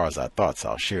gotten as far as I thought, so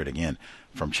I'll share it again.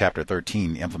 From Chapter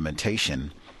 13,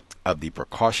 implementation of the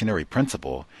precautionary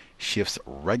principle shifts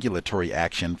regulatory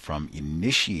action from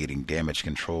initiating damage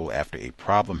control after a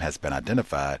problem has been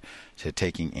identified to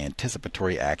taking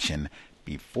anticipatory action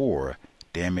before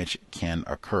damage can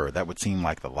occur. That would seem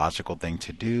like the logical thing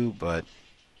to do, but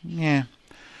yeah.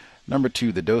 Number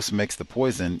 2, the dose makes the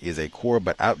poison is a core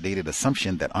but outdated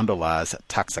assumption that underlies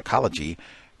toxicology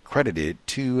credited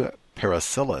to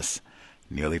Paracelsus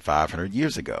nearly 500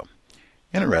 years ago.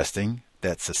 Interesting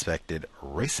that suspected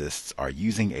racists are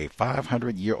using a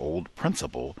 500-year-old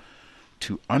principle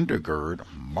to undergird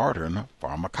modern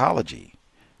pharmacology.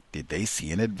 Did they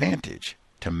see an advantage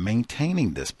to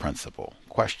maintaining this principle?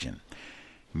 Question.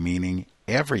 Meaning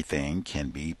everything can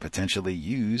be potentially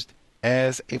used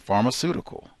as a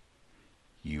pharmaceutical.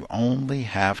 You only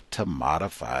have to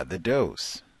modify the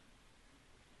dose.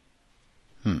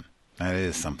 That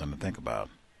is something to think about.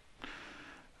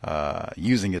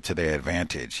 Using it to their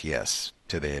advantage, yes,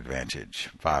 to their advantage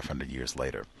 500 years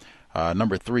later.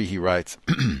 Number 3, he writes,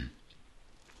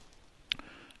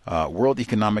 World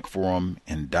Economic Forum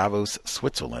in Davos,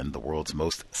 Switzerland, the world's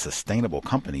most sustainable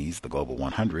companies, the Global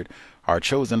 100, are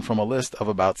chosen from a list of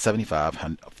about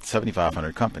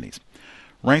 7,500 companies.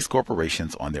 Ranks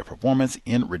corporations on their performance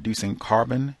in reducing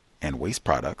carbon and waste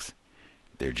products,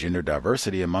 their gender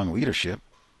diversity among leadership,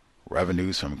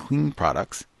 revenues from clean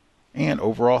products, and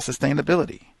overall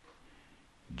sustainability.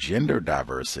 Gender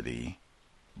diversity,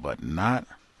 but not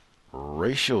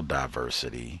racial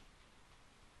diversity,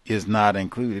 is not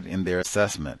included in their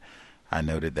assessment. I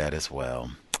noted that as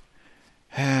well.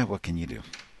 What can you do?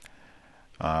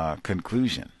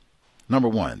 Conclusion. Number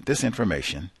 1, this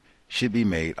information should be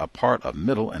made a part of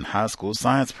middle and high school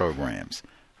science programs.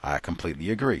 I completely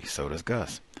agree. So does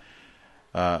Gus.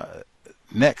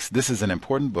 Next, this is an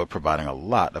important book providing a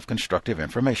lot of constructive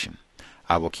information.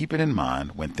 I will keep it in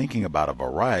mind when thinking about a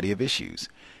variety of issues: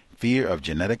 fear of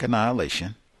genetic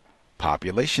annihilation,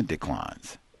 population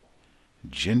declines,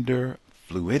 gender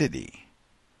fluidity,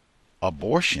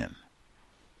 abortion,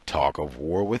 talk of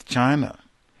war with China,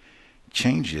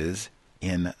 changes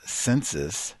in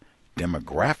census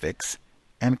demographics,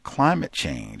 and climate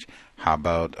change. How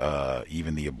about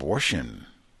even the abortion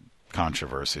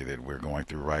controversy that we're going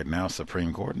through right now,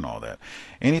 Supreme Court and all that?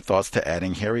 Any thoughts to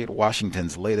adding Harriet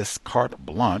Washington's latest Carte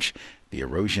Blanche, The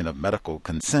Erosion of Medical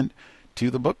Consent, to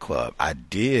the book club? I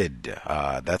did.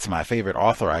 That's my favorite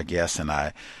author, I guess, and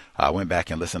I went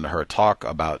back and listened to her talk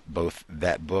about both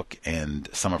that book and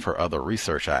some of her other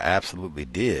research. I absolutely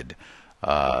did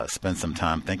spend some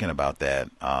time thinking about that.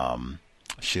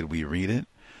 Should we read it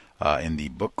in the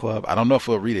book club? I don't know if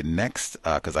we'll read it next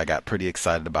because I got pretty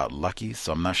excited about Lucky,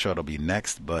 so I'm not sure it'll be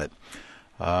next. But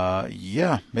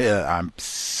yeah, I'm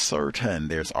certain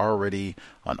there's already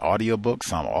an audiobook,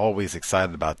 so I'm always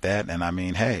excited about that. And I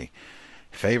mean, hey,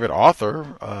 favorite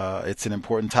author, it's an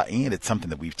important and it's something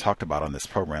that we've talked about on this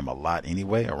program a lot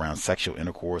anyway, around sexual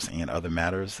intercourse and other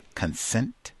matters,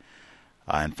 consent.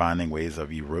 And finding ways of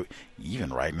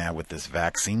even right now with this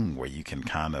vaccine where you can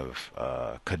kind of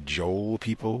cajole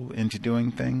people into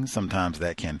doing things. Sometimes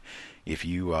that can, if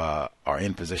you are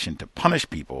in position to punish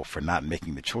people for not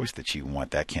making the choice that you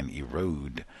want, that can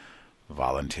erode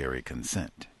voluntary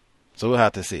consent. So we'll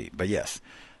have to see. But yes,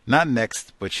 not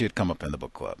next, but should come up in the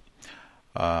book club.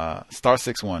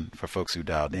 *61 for folks who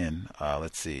dialed in.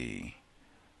 Let's see.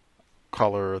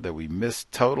 Caller that we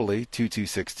missed totally,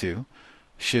 2262.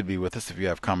 Should be with us if you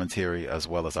have commentary, as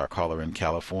well as our caller in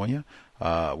California.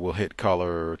 We'll hit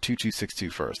caller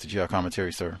 2262 first. Did you have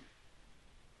commentary, sir?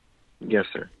 Yes,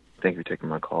 sir. Thank you for taking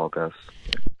my call, Gus.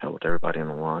 Hello to everybody on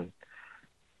the line.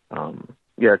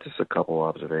 Yeah, just a couple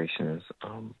observations.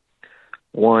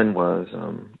 One was,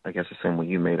 I guess the same one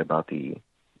you made about the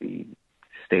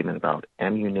statement about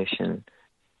ammunition,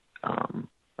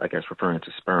 I guess referring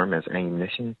to sperm as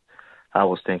ammunition. I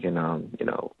was thinking,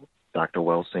 Dr.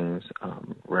 Welsing's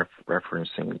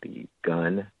referencing the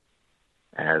gun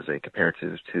as a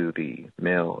comparative to the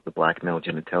black male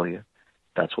genitalia.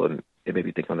 That's what it made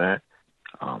me think of that.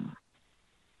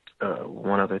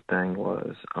 One other thing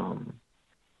was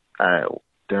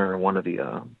during one of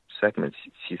the segments,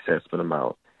 she said something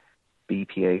about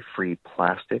BPA-free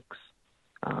plastics.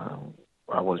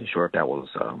 I wasn't sure if that was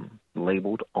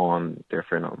labeled on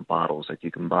different bottles that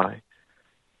you can buy.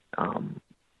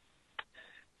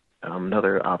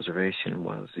 Another observation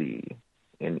was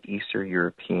in Eastern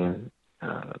European,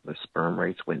 the sperm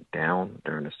rates went down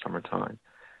during the summertime.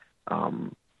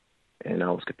 And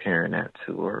I was comparing that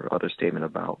to her other statement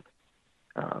about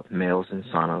males in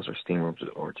saunas or steam rooms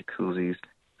or jacuzzis,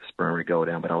 the sperm rate go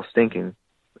down. But I was thinking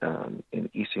in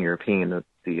Eastern European,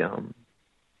 the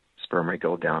sperm rate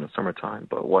go down in summertime.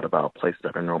 But what about places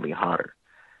that are normally hotter,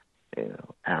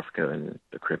 Africa and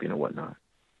the Caribbean and whatnot?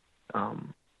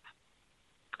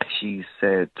 She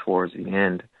said towards the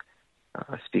end,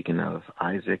 speaking of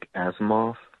Isaac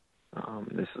Asimov,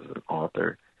 this is an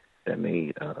author that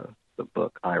made the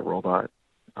book I, Robot.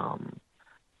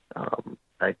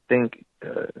 I think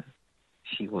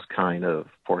she was kind of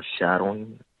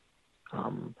foreshadowing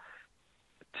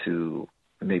to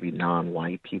maybe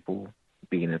non-white people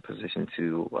being in a position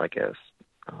to, I guess,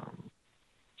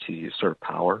 to usurp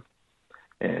power.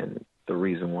 And the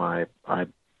reason why I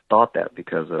thought that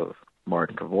because of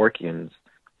Martin Kevorkian's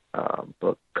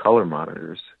book Color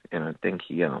Monitors, and I think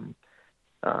he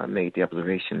made the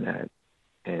observation that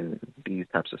in these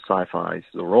types of sci-fi,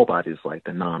 the robot is like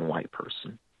the non-white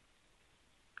person.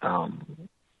 And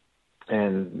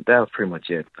that was pretty much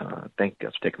it. Thank you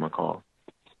guys for taking my call.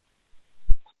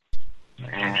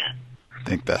 I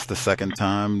think that's the second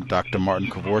time Dr. Martin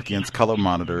Kevorkian's Color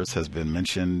Monitors has been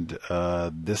mentioned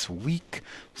this week.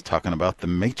 I was talking about The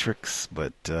Matrix,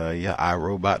 but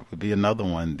iRobot would be another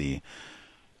one. The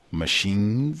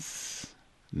machines,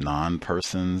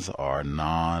 non-persons, are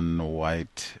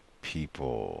non-white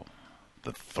people.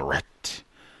 The threat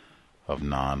of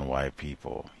non-white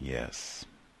people, yes.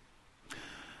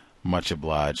 Much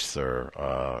obliged, sir.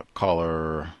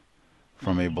 Caller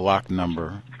from a block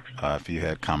number. If you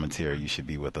had commentary, you should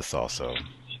be with us also.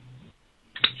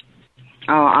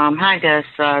 Hi, Gus.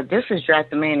 This is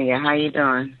Dratomania. How you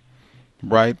doing?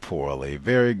 Right poorly.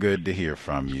 Very good to hear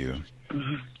from you.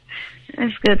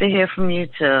 It's good to hear from you,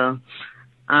 too.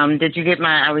 Did you get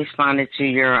I responded to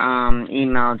your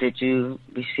email. Did you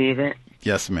receive it?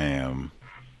 Yes, ma'am.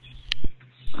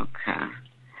 Okay.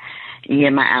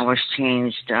 Yeah, my hours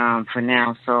changed for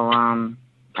now, so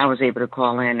I was able to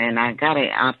call in, and I got an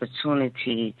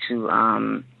opportunity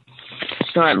to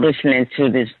start listening to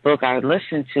this book. I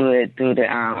listened to it through the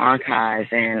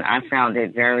archives, and I found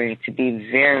it to be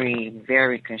very,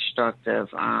 very constructive.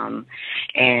 And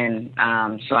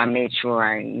so I made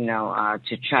sure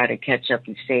to try to catch up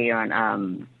and stay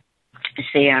on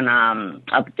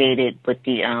updated with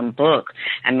the book.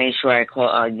 I made sure I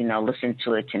listened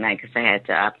to it tonight because I had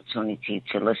the opportunity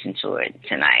to listen to it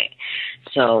tonight.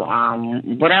 So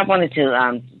what I wanted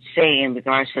to say in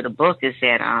regards to the book is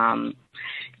that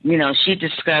she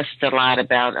discussed a lot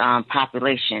about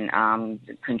population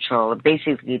control,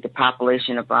 basically the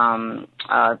population of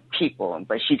people,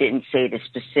 but she didn't say the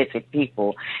specific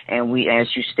people. And we,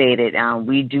 as you stated,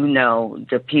 we do know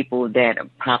the people that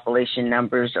population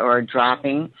numbers are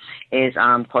dropping is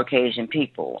Caucasian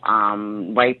people.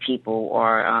 White people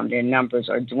or their numbers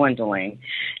are dwindling.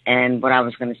 And what I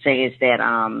was going to say is that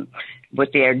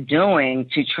what they're doing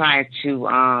to try to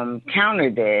counter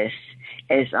this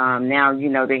is now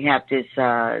they have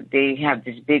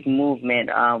this big movement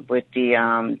with the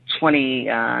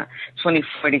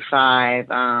 2045.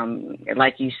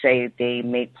 Like you say, they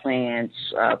make plans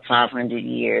 500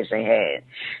 years ahead.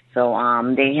 So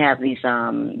they have these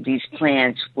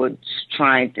plans where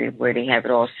they have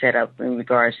it all set up in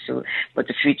regards to what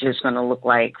the future is going to look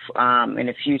like in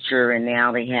the future. And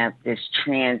now they have this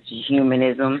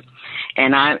transhumanism,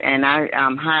 and I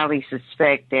highly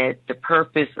suspect that the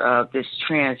purpose of this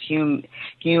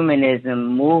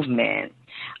transhumanism movement,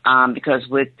 because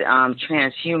with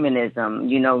transhumanism,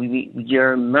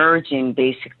 you're merging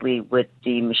basically with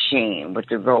the machine, with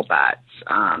the robots.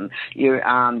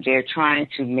 They're trying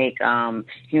to make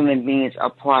human beings a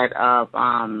part of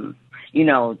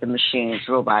the machines,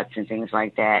 robots, and things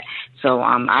like that. So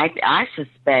I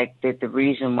suspect that the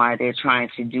reason why they're trying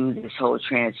to do this whole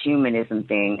transhumanism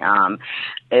thing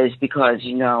is because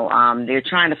they're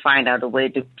trying to find out a way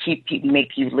to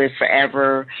make you live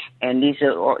forever, and these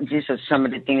are some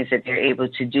of the things that they're able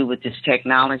to do with this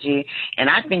technology. And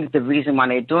I think the reason why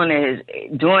they're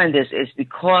doing this is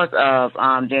because of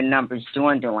their numbers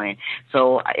dwindling.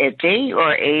 So if they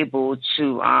are able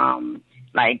to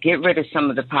get rid of some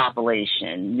of the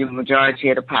population, the majority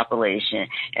of the population,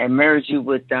 and merge you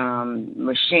with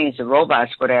machines or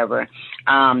robots, whatever,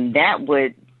 that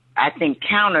would, I think,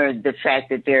 counter the fact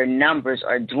that their numbers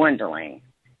are dwindling.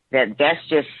 That's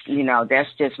just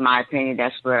my opinion.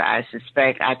 That's what I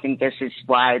suspect. I think this is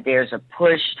why there's a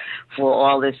push for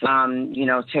all this,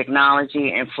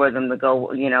 technology, and for them to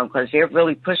go, because they're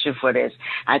really pushing for this.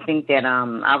 I think that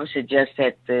I would suggest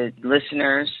that the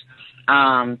listeners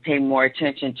pay more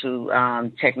attention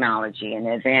to technology and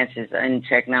advances in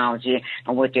technology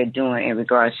and what they're doing in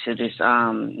regards to this,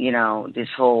 this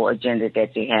whole agenda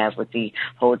that they have with the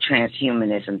whole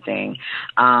transhumanism thing.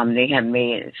 They have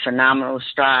made phenomenal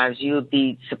strides. You'll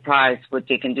be surprised what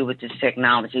they can do with this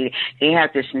technology. They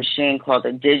have this machine called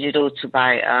a digital to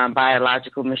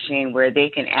biological machine where they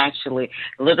can actually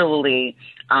literally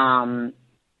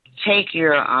take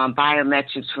your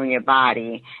biometrics from your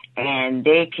body, and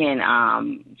they can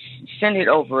send it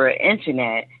over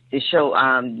internet to show,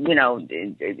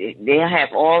 they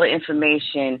have all the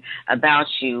information about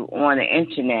you on the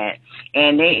internet,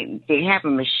 and they have a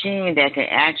machine that can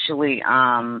actually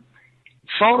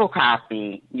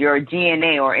photocopy your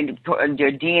DNA or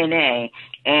your DNA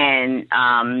and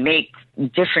make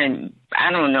different,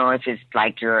 I don't know if it's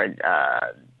like your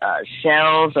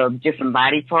cells of different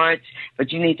body parts,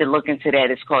 but you need to look into that.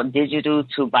 It's called digital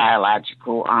to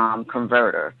biological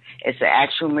converter. It's an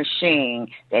actual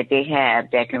machine that they have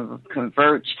that can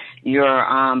convert your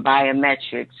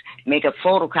biometrics, make a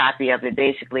photocopy of it.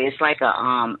 Basically, it's like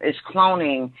it's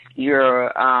cloning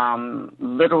your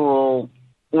literal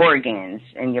organs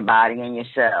in your body and your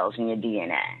cells and your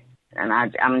DNA. And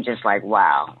I'm just like,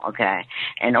 wow, okay.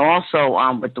 And also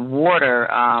with the water,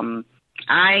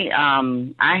 I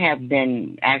have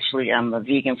been actually a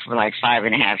vegan for like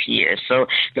 5.5 years. So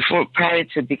prior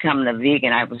to becoming a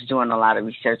vegan, I was doing a lot of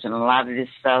research on a lot of this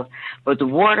stuff. But the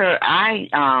water,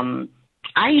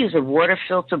 I use a water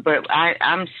filter, but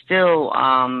I'm still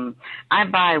I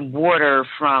buy water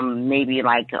from maybe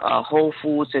like Whole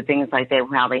Foods or things like that,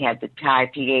 how they have the high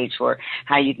pH or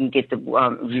how you can get the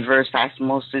reverse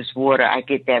osmosis water. I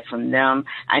get that from them.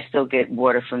 I still get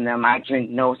water from them. I drink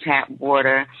no tap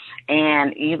water,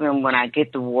 and even when I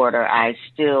get the water, I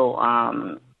still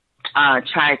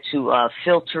try to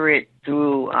filter it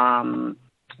through a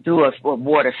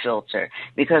water filter,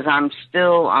 because I'm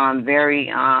still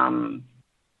very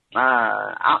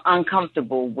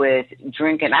uncomfortable with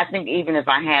drinking. I think even if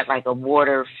I had like a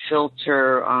water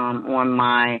filter on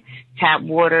my tap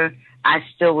water, I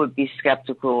still would be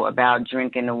skeptical about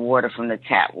drinking the water from the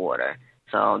tap water.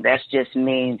 So that's just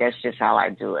me. That's just how I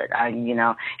do it. As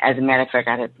a matter of fact,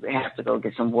 I have to go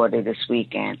get some water this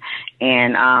weekend.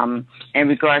 And in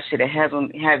regards to the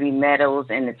heavy metals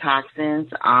and the toxins,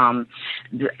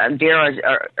 there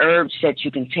are herbs that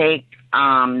you can take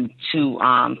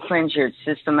to cleanse your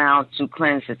system out, to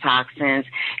cleanse the toxins.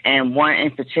 And one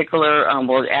in particular,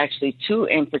 actually two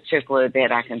in particular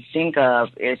that I can think of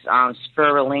is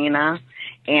spirulina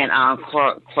and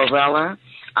chlorella.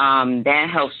 That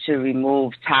helps to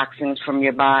remove toxins from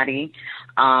your body.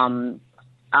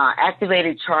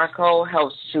 Activated charcoal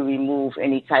helps to remove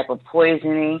any type of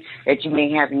poisoning that you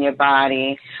may have in your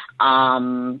body.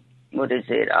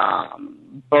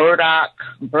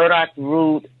 Burdock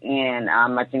root, and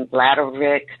I think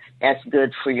bladderwrick. That's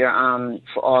good for your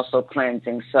for also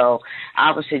cleansing. So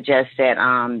I would suggest that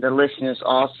the listeners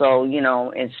also,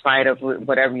 in spite of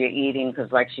whatever you're eating,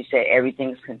 because like she said,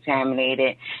 everything's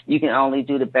contaminated. You can only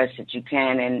do the best that you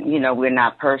can, and we're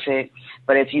not perfect.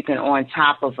 But if you can, on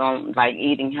top of like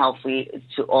eating healthy,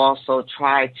 to also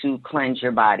try to cleanse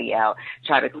your body out,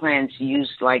 try to cleanse, use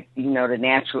like the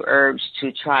natural herbs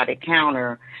to try to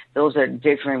counter. Those are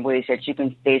different ways that you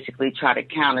can basically try to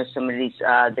counter some of these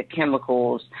the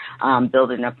chemicals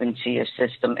building up into your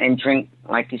system. And drink,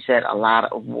 like you said, a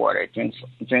lot of water.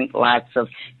 Drink lots of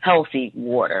healthy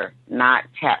water, not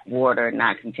tap water,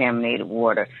 not contaminated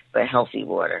water, but healthy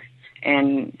water.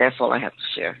 And that's all I have to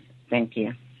share. Thank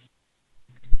you.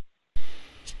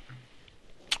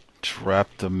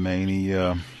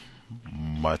 Traptomania,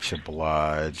 much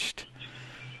obliged.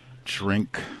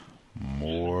 Drink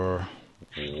more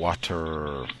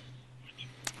water.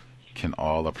 Can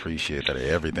all appreciate that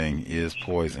everything is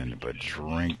poison, but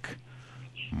drink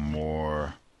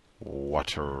more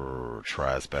water.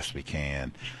 Try as best we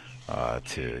can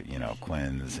to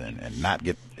cleanse and not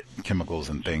get chemicals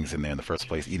and things in there in the first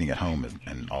place. Eating at home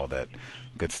and all that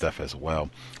good stuff as well.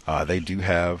 They do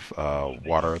have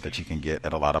water that you can get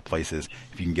at a lot of places.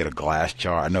 If you can get a glass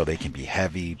jar, I know they can be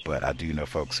heavy, but I do know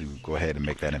folks who go ahead and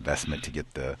make that investment to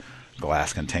get the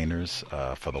glass containers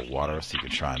for the water, so you can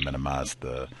try and minimize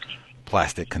the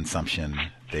plastic consumption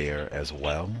there as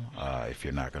well, if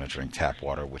you're not going to drink tap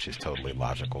water, which is totally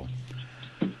logical.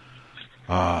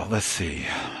 Let's see.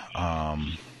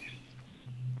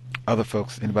 Other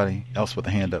folks, anybody else with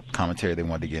a hand up, commentary they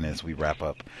wanted to get in as we wrap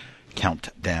up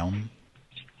Countdown?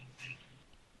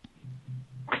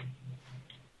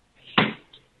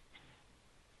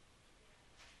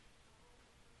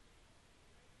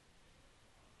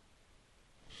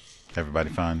 Everybody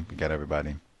fine? We got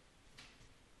everybody?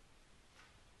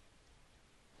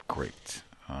 Great.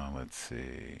 Let's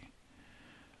see.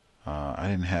 I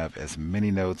didn't have as many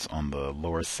notes on the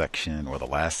lower section or the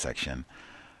last section.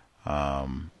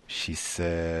 She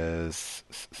says,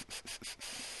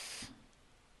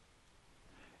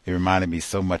 it reminded me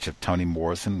so much of Toni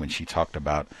Morrison when she talked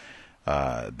about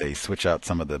they switch out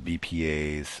some of the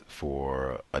BPAs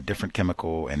for a different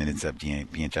chemical and it ends up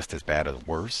being just as bad or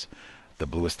worse. The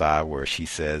Bluest Eye, where she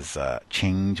says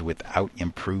change without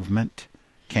improvement,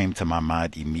 came to my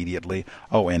mind immediately.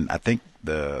 Oh, and I think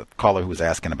the caller who was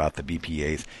asking about the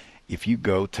BPAs, if you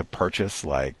go to purchase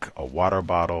like a water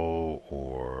bottle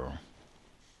or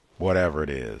whatever it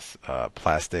is,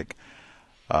 plastic,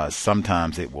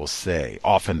 sometimes it will say,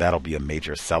 often that'll be a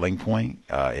major selling point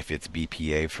if it's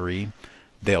BPA free.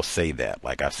 They'll say that.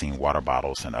 Like I've seen water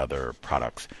bottles and other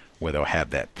products where they'll have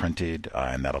that printed,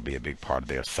 and that'll be a big part of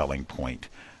their selling point,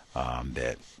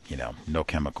 that, you know, no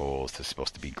chemicals, they're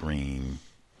supposed to be green,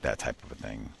 that type of a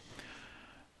thing.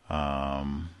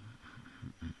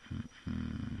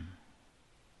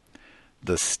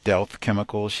 The stealth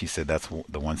chemicals, she said that's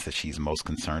the ones that she's most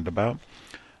concerned about.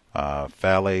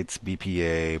 Phthalates,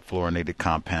 BPA, fluorinated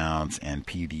compounds, and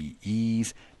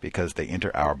PDEs, because they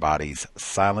enter our bodies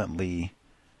silently,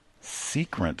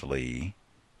 secretly,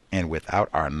 and without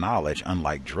our knowledge,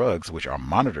 unlike drugs, which are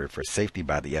monitored for safety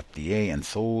by the FDA and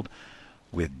sold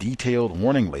with detailed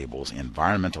warning labels.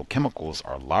 Environmental chemicals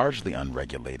are largely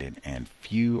unregulated and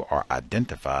few are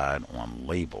identified on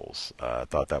labels. I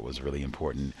thought that was really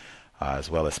important as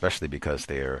well, especially because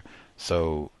they're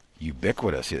so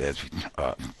ubiquitous. As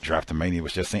Draftomania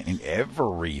was just saying, in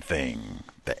everything,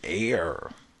 the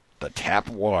air, the tap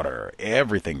water,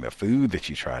 everything, the food that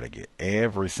you try to get,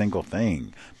 every single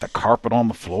thing, the carpet on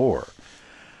the floor.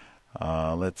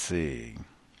 Let's see.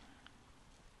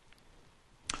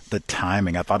 The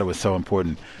timing, I thought it was so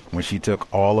important when she took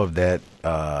all of that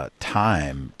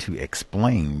time to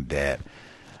explain that,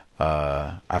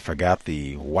 I forgot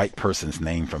the white person's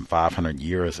name from 500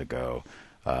 years ago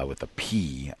with a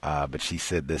P, but she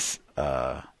said this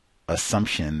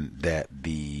assumption that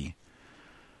the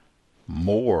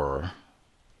more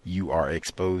you are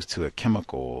exposed to a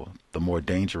chemical, the more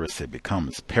dangerous it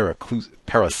becomes.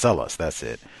 Paracelsus, that's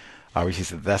it. She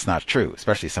said that's not true,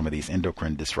 especially some of these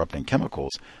endocrine disrupting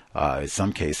chemicals. In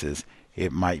some cases,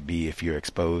 it might be if you're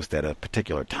exposed at a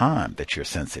particular time that you're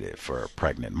sensitive, for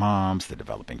pregnant moms, the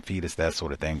developing fetus, that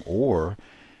sort of thing, or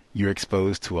you're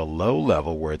exposed to a low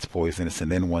level where it's poisonous,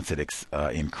 and then once it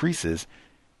increases,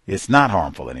 it's not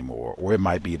harmful anymore, or it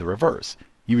might be the reverse.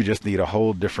 You would just need a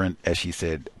whole different, as she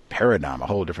said, paradigm, a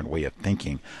whole different way of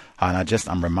thinking. And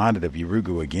I'm reminded of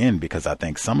Urugu again, because I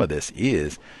think some of this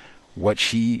is what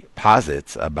she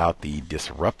posits about the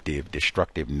disruptive,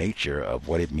 destructive nature of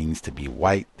what it means to be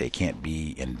white. They can't be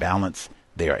in balance.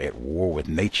 They are at war with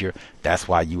nature. That's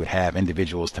why you would have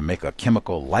individuals to make a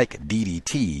chemical like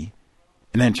DDT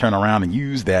and then turn around and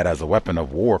use that as a weapon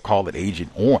of war, call it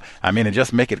Agent Orange. I mean, and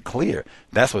just make it clear.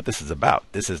 That's what this is about.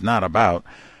 This is not about,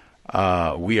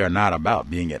 we are not about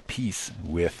being at peace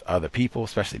with other people,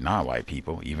 especially non-white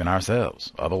people, even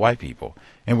ourselves, other white people.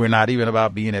 And we're not even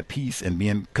about being at peace and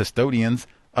being custodians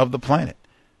of the planet.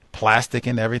 Plastic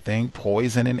in everything,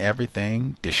 poison in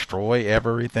everything, destroy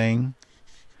everything.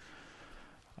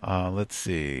 Let's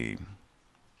see.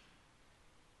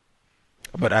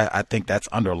 But I think that's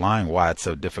underlying why it's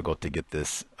so difficult to get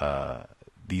this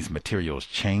these materials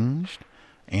changed,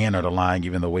 and underlying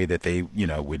even the way that they,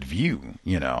 would view,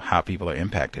 how people are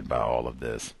impacted by all of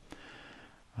this.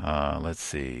 Let's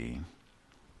see.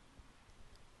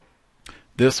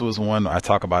 This was one, I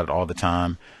talk about it all the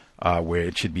time, where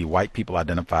it should be white people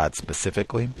identified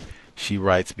specifically. She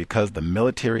writes, because the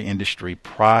military industry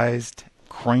prized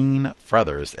crane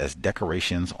feathers as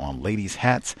decorations on ladies'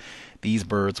 hats, these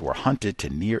birds were hunted to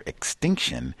near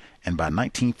extinction, and by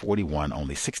 1941,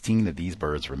 only 16 of these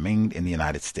birds remained in the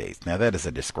United States. Now, that is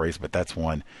a disgrace, but that's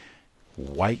one.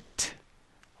 White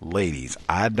ladies,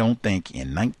 I don't think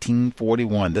in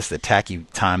 1941, this is the tacky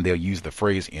time they'll use the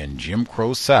phrase in Jim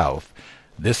Crow South.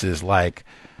 This is like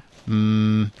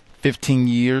 15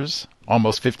 years,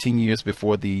 almost 15 years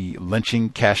before the lynching,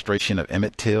 castration of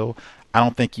Emmett Till. I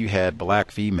don't think you had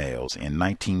black females in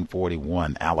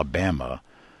 1941 Alabama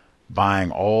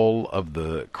buying all of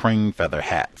the crane feather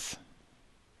hats.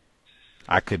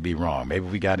 I could be wrong. Maybe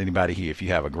we got anybody here. If you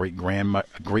have a great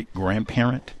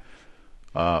grandparent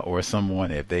or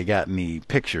someone, if they got any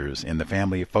pictures in the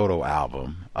family photo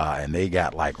album, and they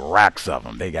got like racks of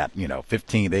them, they got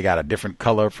 15. They got a different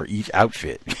color for each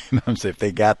outfit. You know what I'm saying? If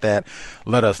they got that,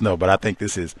 let us know. But I think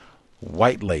this is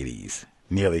white ladies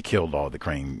nearly killed all the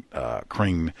crane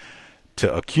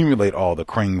to accumulate all the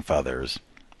crane feathers.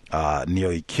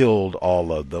 nearly killed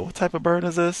all of the, what type of bird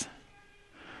is this?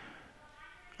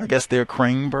 I guess they're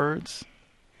crane birds.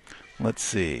 Let's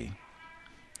see.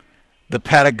 The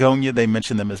Patagonia, they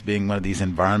mentioned them as being one of these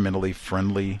environmentally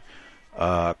friendly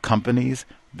companies.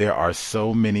 There are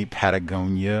so many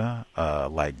Patagonia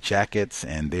like jackets,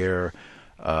 and their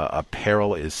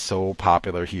apparel is so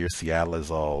popular here. Seattle is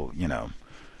all,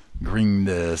 green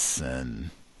this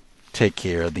and take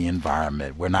care of the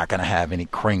environment. We're not going to have any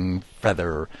crane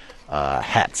feather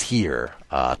hats here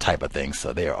type of thing.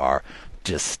 So there are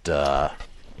just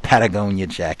Patagonia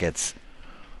jackets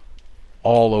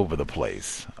all over the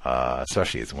place,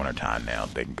 especially it's wintertime now.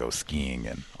 They can go skiing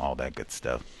and all that good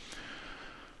stuff.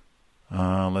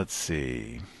 Let's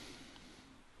see.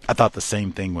 I thought the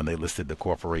same thing when they listed the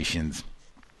corporations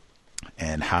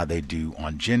and how they do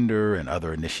on gender and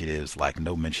other initiatives, like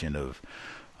no mention of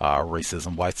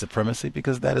racism, white supremacy,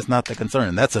 because that is not the concern.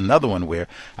 And that's another one where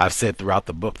I've said throughout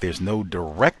the book there's no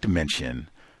direct mention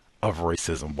of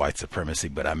racism, white supremacy.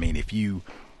 But I mean, if you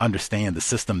understand the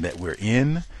system that we're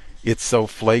in, it's so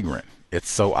flagrant. It's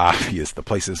so obvious. The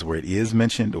places where it is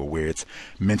mentioned or where it's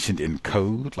mentioned in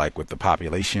code, like with the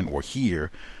population, or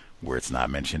here where it's not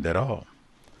mentioned at all.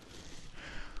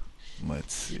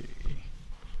 Let's see.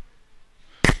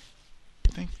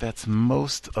 I think that's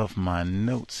most of my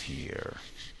notes here.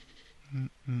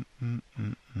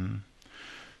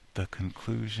 The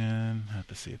conclusion. I have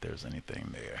to see if there's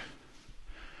anything there.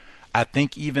 I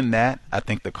think even that, I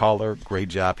think the caller, great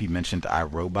job. He mentioned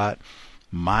iRobot.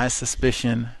 My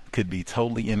suspicion could be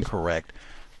totally incorrect.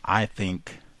 I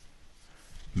think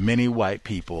many white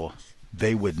people,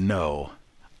 they would know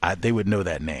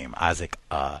that name, Isaac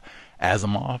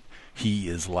Asimov. He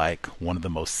is like one of the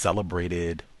most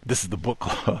celebrated, this is the book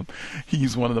club,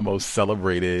 he's one of the most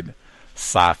celebrated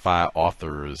sci-fi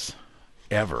authors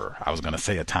ever. I was going to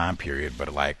say a time period,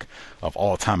 but like of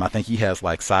all time. I think he has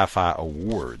like sci-fi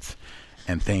awards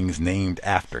and things named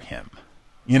after him,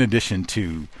 in addition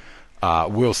to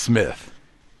Will Smith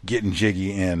getting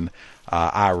jiggy in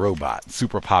iRobot,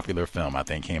 super popular film. I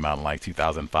think came out in like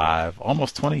 2005,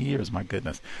 almost 20 years, my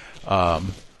goodness.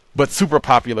 But super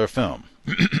popular film.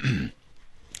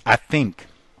 I think,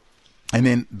 and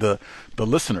then the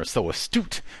listener, so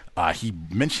astute, he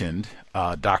mentioned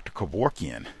Dr.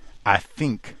 Kevorkian. I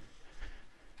think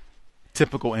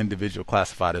typical individual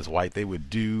classified as white, they would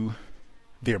do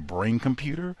their brain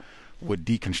computer would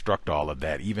deconstruct all of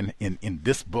that. Even in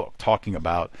this book, talking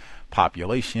about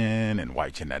population and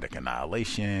white genetic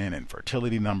annihilation and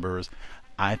fertility numbers,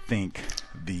 I think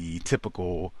the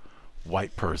typical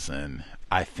white person,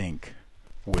 I think,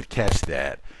 would catch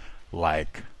that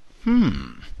like,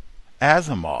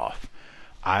 Asimov,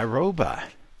 iRobot,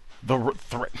 the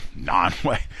threat,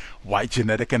 non-white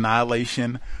genetic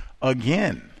annihilation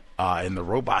again. And the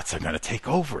robots are going to take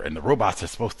over, and the robots are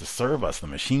supposed to serve us. The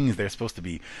machines, they're supposed to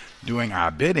be doing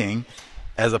our bidding,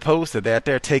 as opposed to that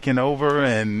they're taking over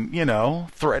and,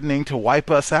 threatening to wipe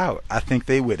us out. I think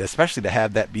they would, especially to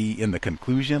have that be in the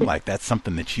conclusion, like that's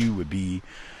something that you would be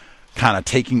kind of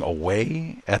taking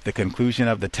away at the conclusion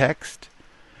of the text.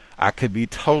 I could be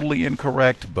totally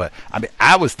incorrect, but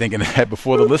I was thinking that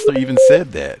before the listener even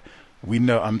said that. We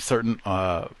know, I'm certain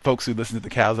folks who listen to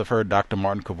the cows have heard Dr.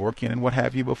 Martin Kevorkian and what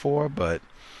have you before, but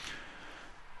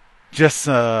just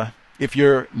if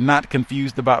you're not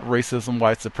confused about racism,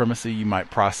 white supremacy, you might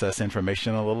process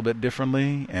information a little bit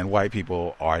differently, and white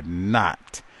people are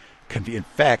not confused. In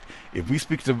fact, if we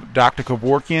speak to Dr.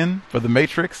 Kevorkian for The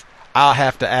Matrix, I'll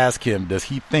have to ask him, does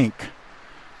he think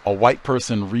a white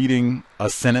person reading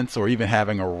a sentence or even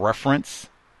having a reference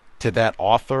to that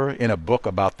author in a book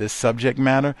about this subject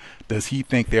matter, does he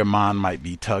think their mind might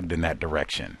be tugged in that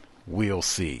direction? We'll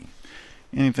see.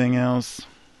 Anything else?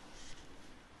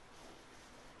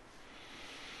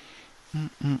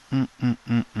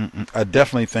 I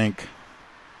definitely think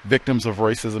victims of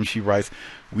racism, she writes,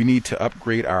 we need to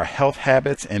upgrade our health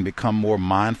habits and become more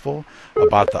mindful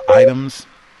about the items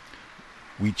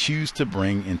we choose to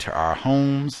bring into our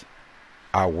homes,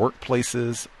 our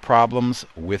workplaces. Problems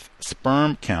with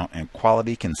sperm count and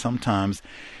quality can sometimes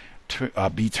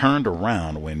be turned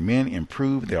around when men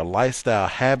improve their lifestyle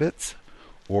habits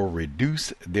or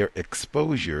reduce their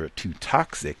exposure to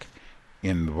toxic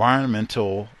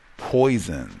environmental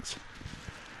poisons.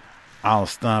 I'll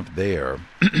stop there.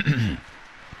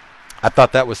 I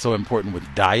thought that was so important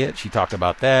with diet. She talked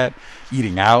about that.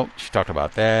 Eating out, she talked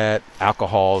about that.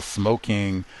 Alcohol,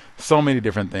 smoking, so many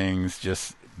different things,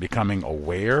 just becoming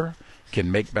aware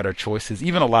can make better choices.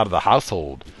 Even a lot of the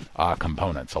household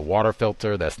components. A water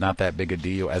filter, that's not that big a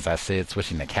deal. As I said,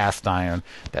 switching to cast iron,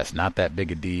 that's not that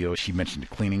big a deal. She mentioned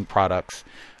the cleaning products,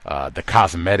 the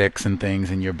cosmetics and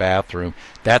things in your bathroom.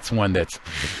 That's one that's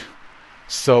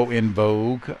so in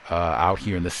vogue out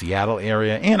here in the Seattle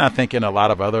area, and I think in a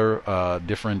lot of other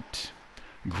different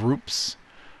groups.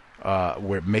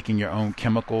 We're making your own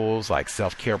chemicals like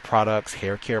self-care products,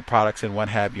 hair care products, and what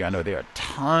have you. I know there are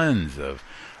tons of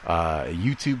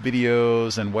YouTube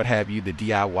videos and what have you, the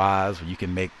DIYs where you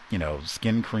can make,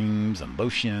 skin creams and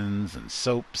lotions and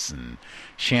soaps and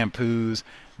shampoos.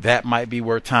 That might be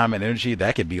worth time and energy.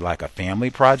 That could be like a family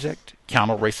project,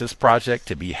 counter-racist project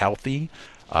to be healthy.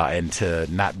 And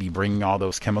to not be bringing all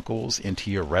those chemicals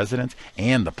into your residence.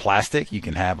 And the plastic, you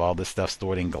can have all this stuff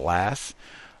stored in glass.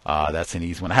 That's an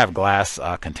easy one. I have glass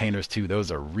containers too. Those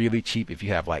are really cheap if you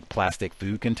have like plastic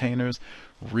food containers.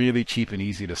 Really cheap and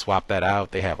easy to swap that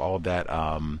out. They have all that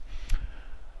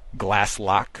glass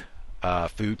lock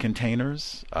food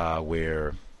containers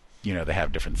where they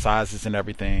have different sizes and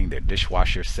everything. They're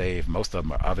dishwasher safe. Most of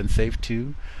them are oven safe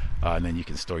too. And then you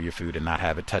can store your food and not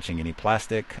have it touching any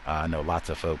plastic. I know lots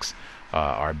of folks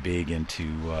are big into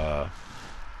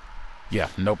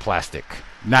no plastic.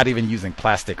 Not even using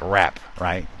plastic wrap,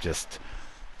 right? Just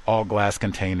all glass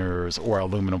containers or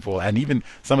aluminum foil. And even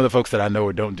some of the folks that I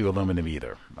know don't do aluminum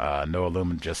either. No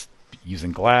aluminum, just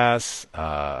using glass.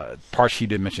 She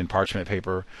did mention parchment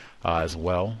paper as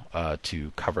well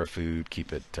to cover food,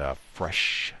 keep it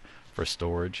fresh for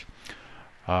storage.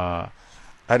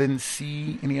 I didn't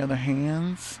see any other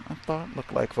hands. I thought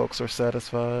looked like folks are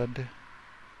satisfied.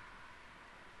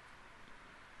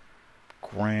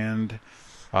 Grand.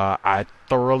 I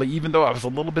thoroughly, even though I was a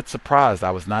little bit surprised,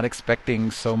 I was not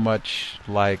expecting so much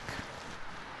like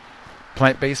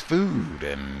plant-based food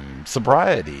and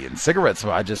sobriety and cigarettes.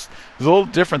 So it was a little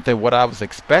different than what I was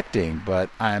expecting, but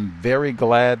I'm very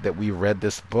glad that we read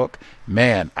this book.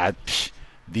 Man,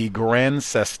 the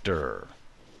Grandcestor,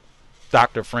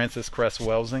 Dr. Frances Cress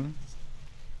Welsing.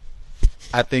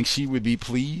 I think she would be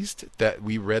pleased that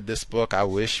we read this book. I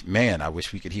wish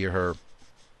we could hear her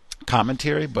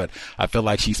commentary, but I feel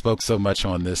like she spoke so much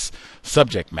on this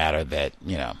subject matter that,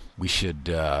 we should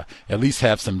at least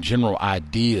have some general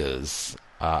ideas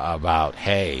about,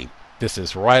 hey, this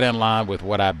is right in line with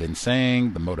what I've been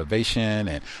saying, the motivation,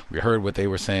 and we heard what they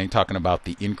were saying, talking about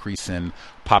the increase in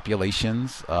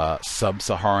populations,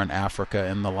 sub-Saharan Africa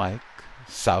and the like.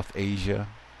 South Asia,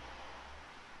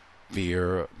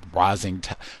 fear, rising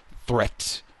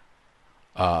threat.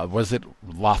 Was it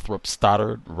Lothrop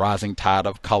Stoddard, Rising Tide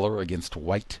of Color Against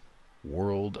White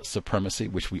World Supremacy,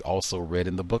 which we also read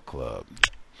in the book club.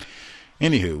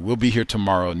 Anywho, we'll be here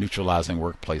tomorrow, Neutralizing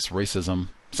Workplace Racism.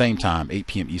 Same time, 8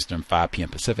 p.m. Eastern, 5 p.m.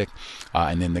 Pacific,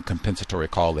 and then the compensatory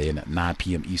call-in at 9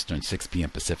 p.m. Eastern, 6 p.m.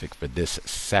 Pacific for this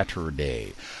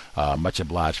Saturday. Much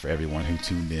obliged for everyone who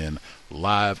tuned in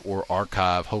live or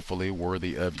archive, hopefully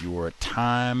worthy of your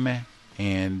time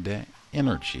and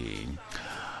energy.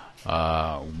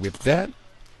 With that,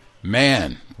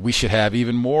 man, we should have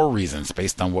even more reasons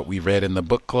based on what we read in the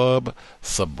book club.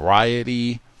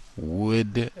 Sobriety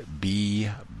would be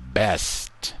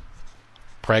best.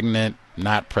 Pregnant,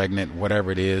 not pregnant,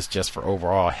 whatever it is, just for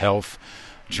overall health.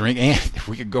 Drink, and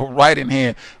we could go right in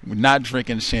hand, not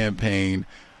drinking champagne,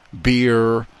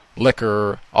 beer,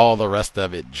 liquor, all the rest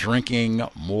of it. Drinking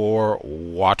more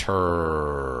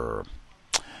water.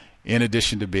 In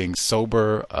addition to being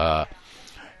sober,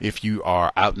 if you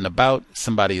are out and about,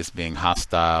 somebody is being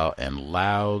hostile and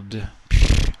loud,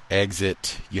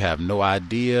 exit. You have no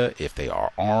idea if they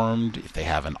are armed, if they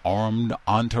have an armed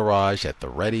entourage at the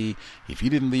ready. If you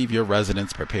didn't leave your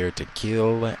residence prepared to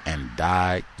kill and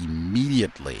die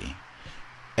immediately,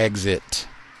 exit.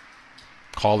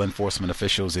 Call enforcement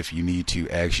officials if you need to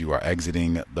as you are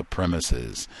exiting the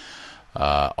premises.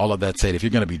 All of that said, if you're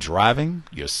going to be driving,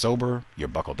 you're sober, you're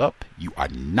buckled up, you are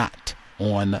not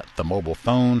on the mobile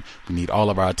phone. We need all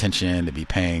of our attention to be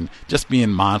paying, just being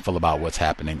mindful about what's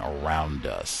happening around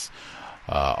us.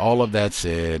 All of that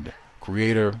said,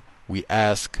 Creator, we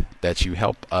ask that you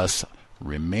help us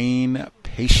remain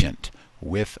patient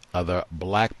with other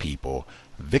black people,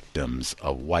 victims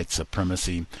of white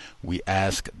supremacy. We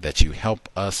ask that you help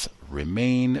us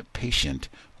remain patient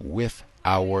with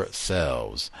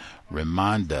ourselves.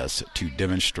 Remind us to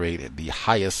demonstrate the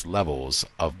highest levels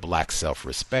of black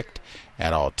self-respect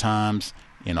at all times,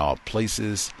 in all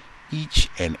places, each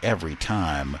and every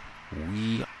time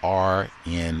we are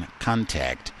in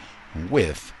contact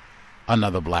with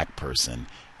another black person.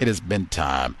 It has been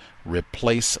time.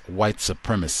 Replace white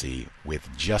supremacy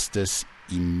with justice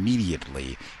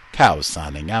immediately. Cows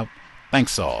signing out.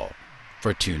 Thanks all.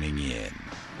 for tuning in.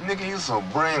 Nigga, you so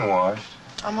brainwashed.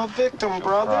 I'm a victim,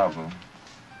 brother. Problem.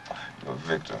 You're a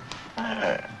victim.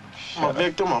 I'm a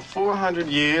victim of 400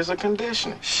 years of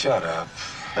conditioning. Shut up.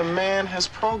 The man has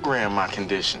programmed my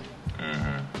conditioning.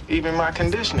 Mm-hmm. Even my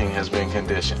conditioning has been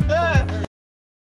conditioned.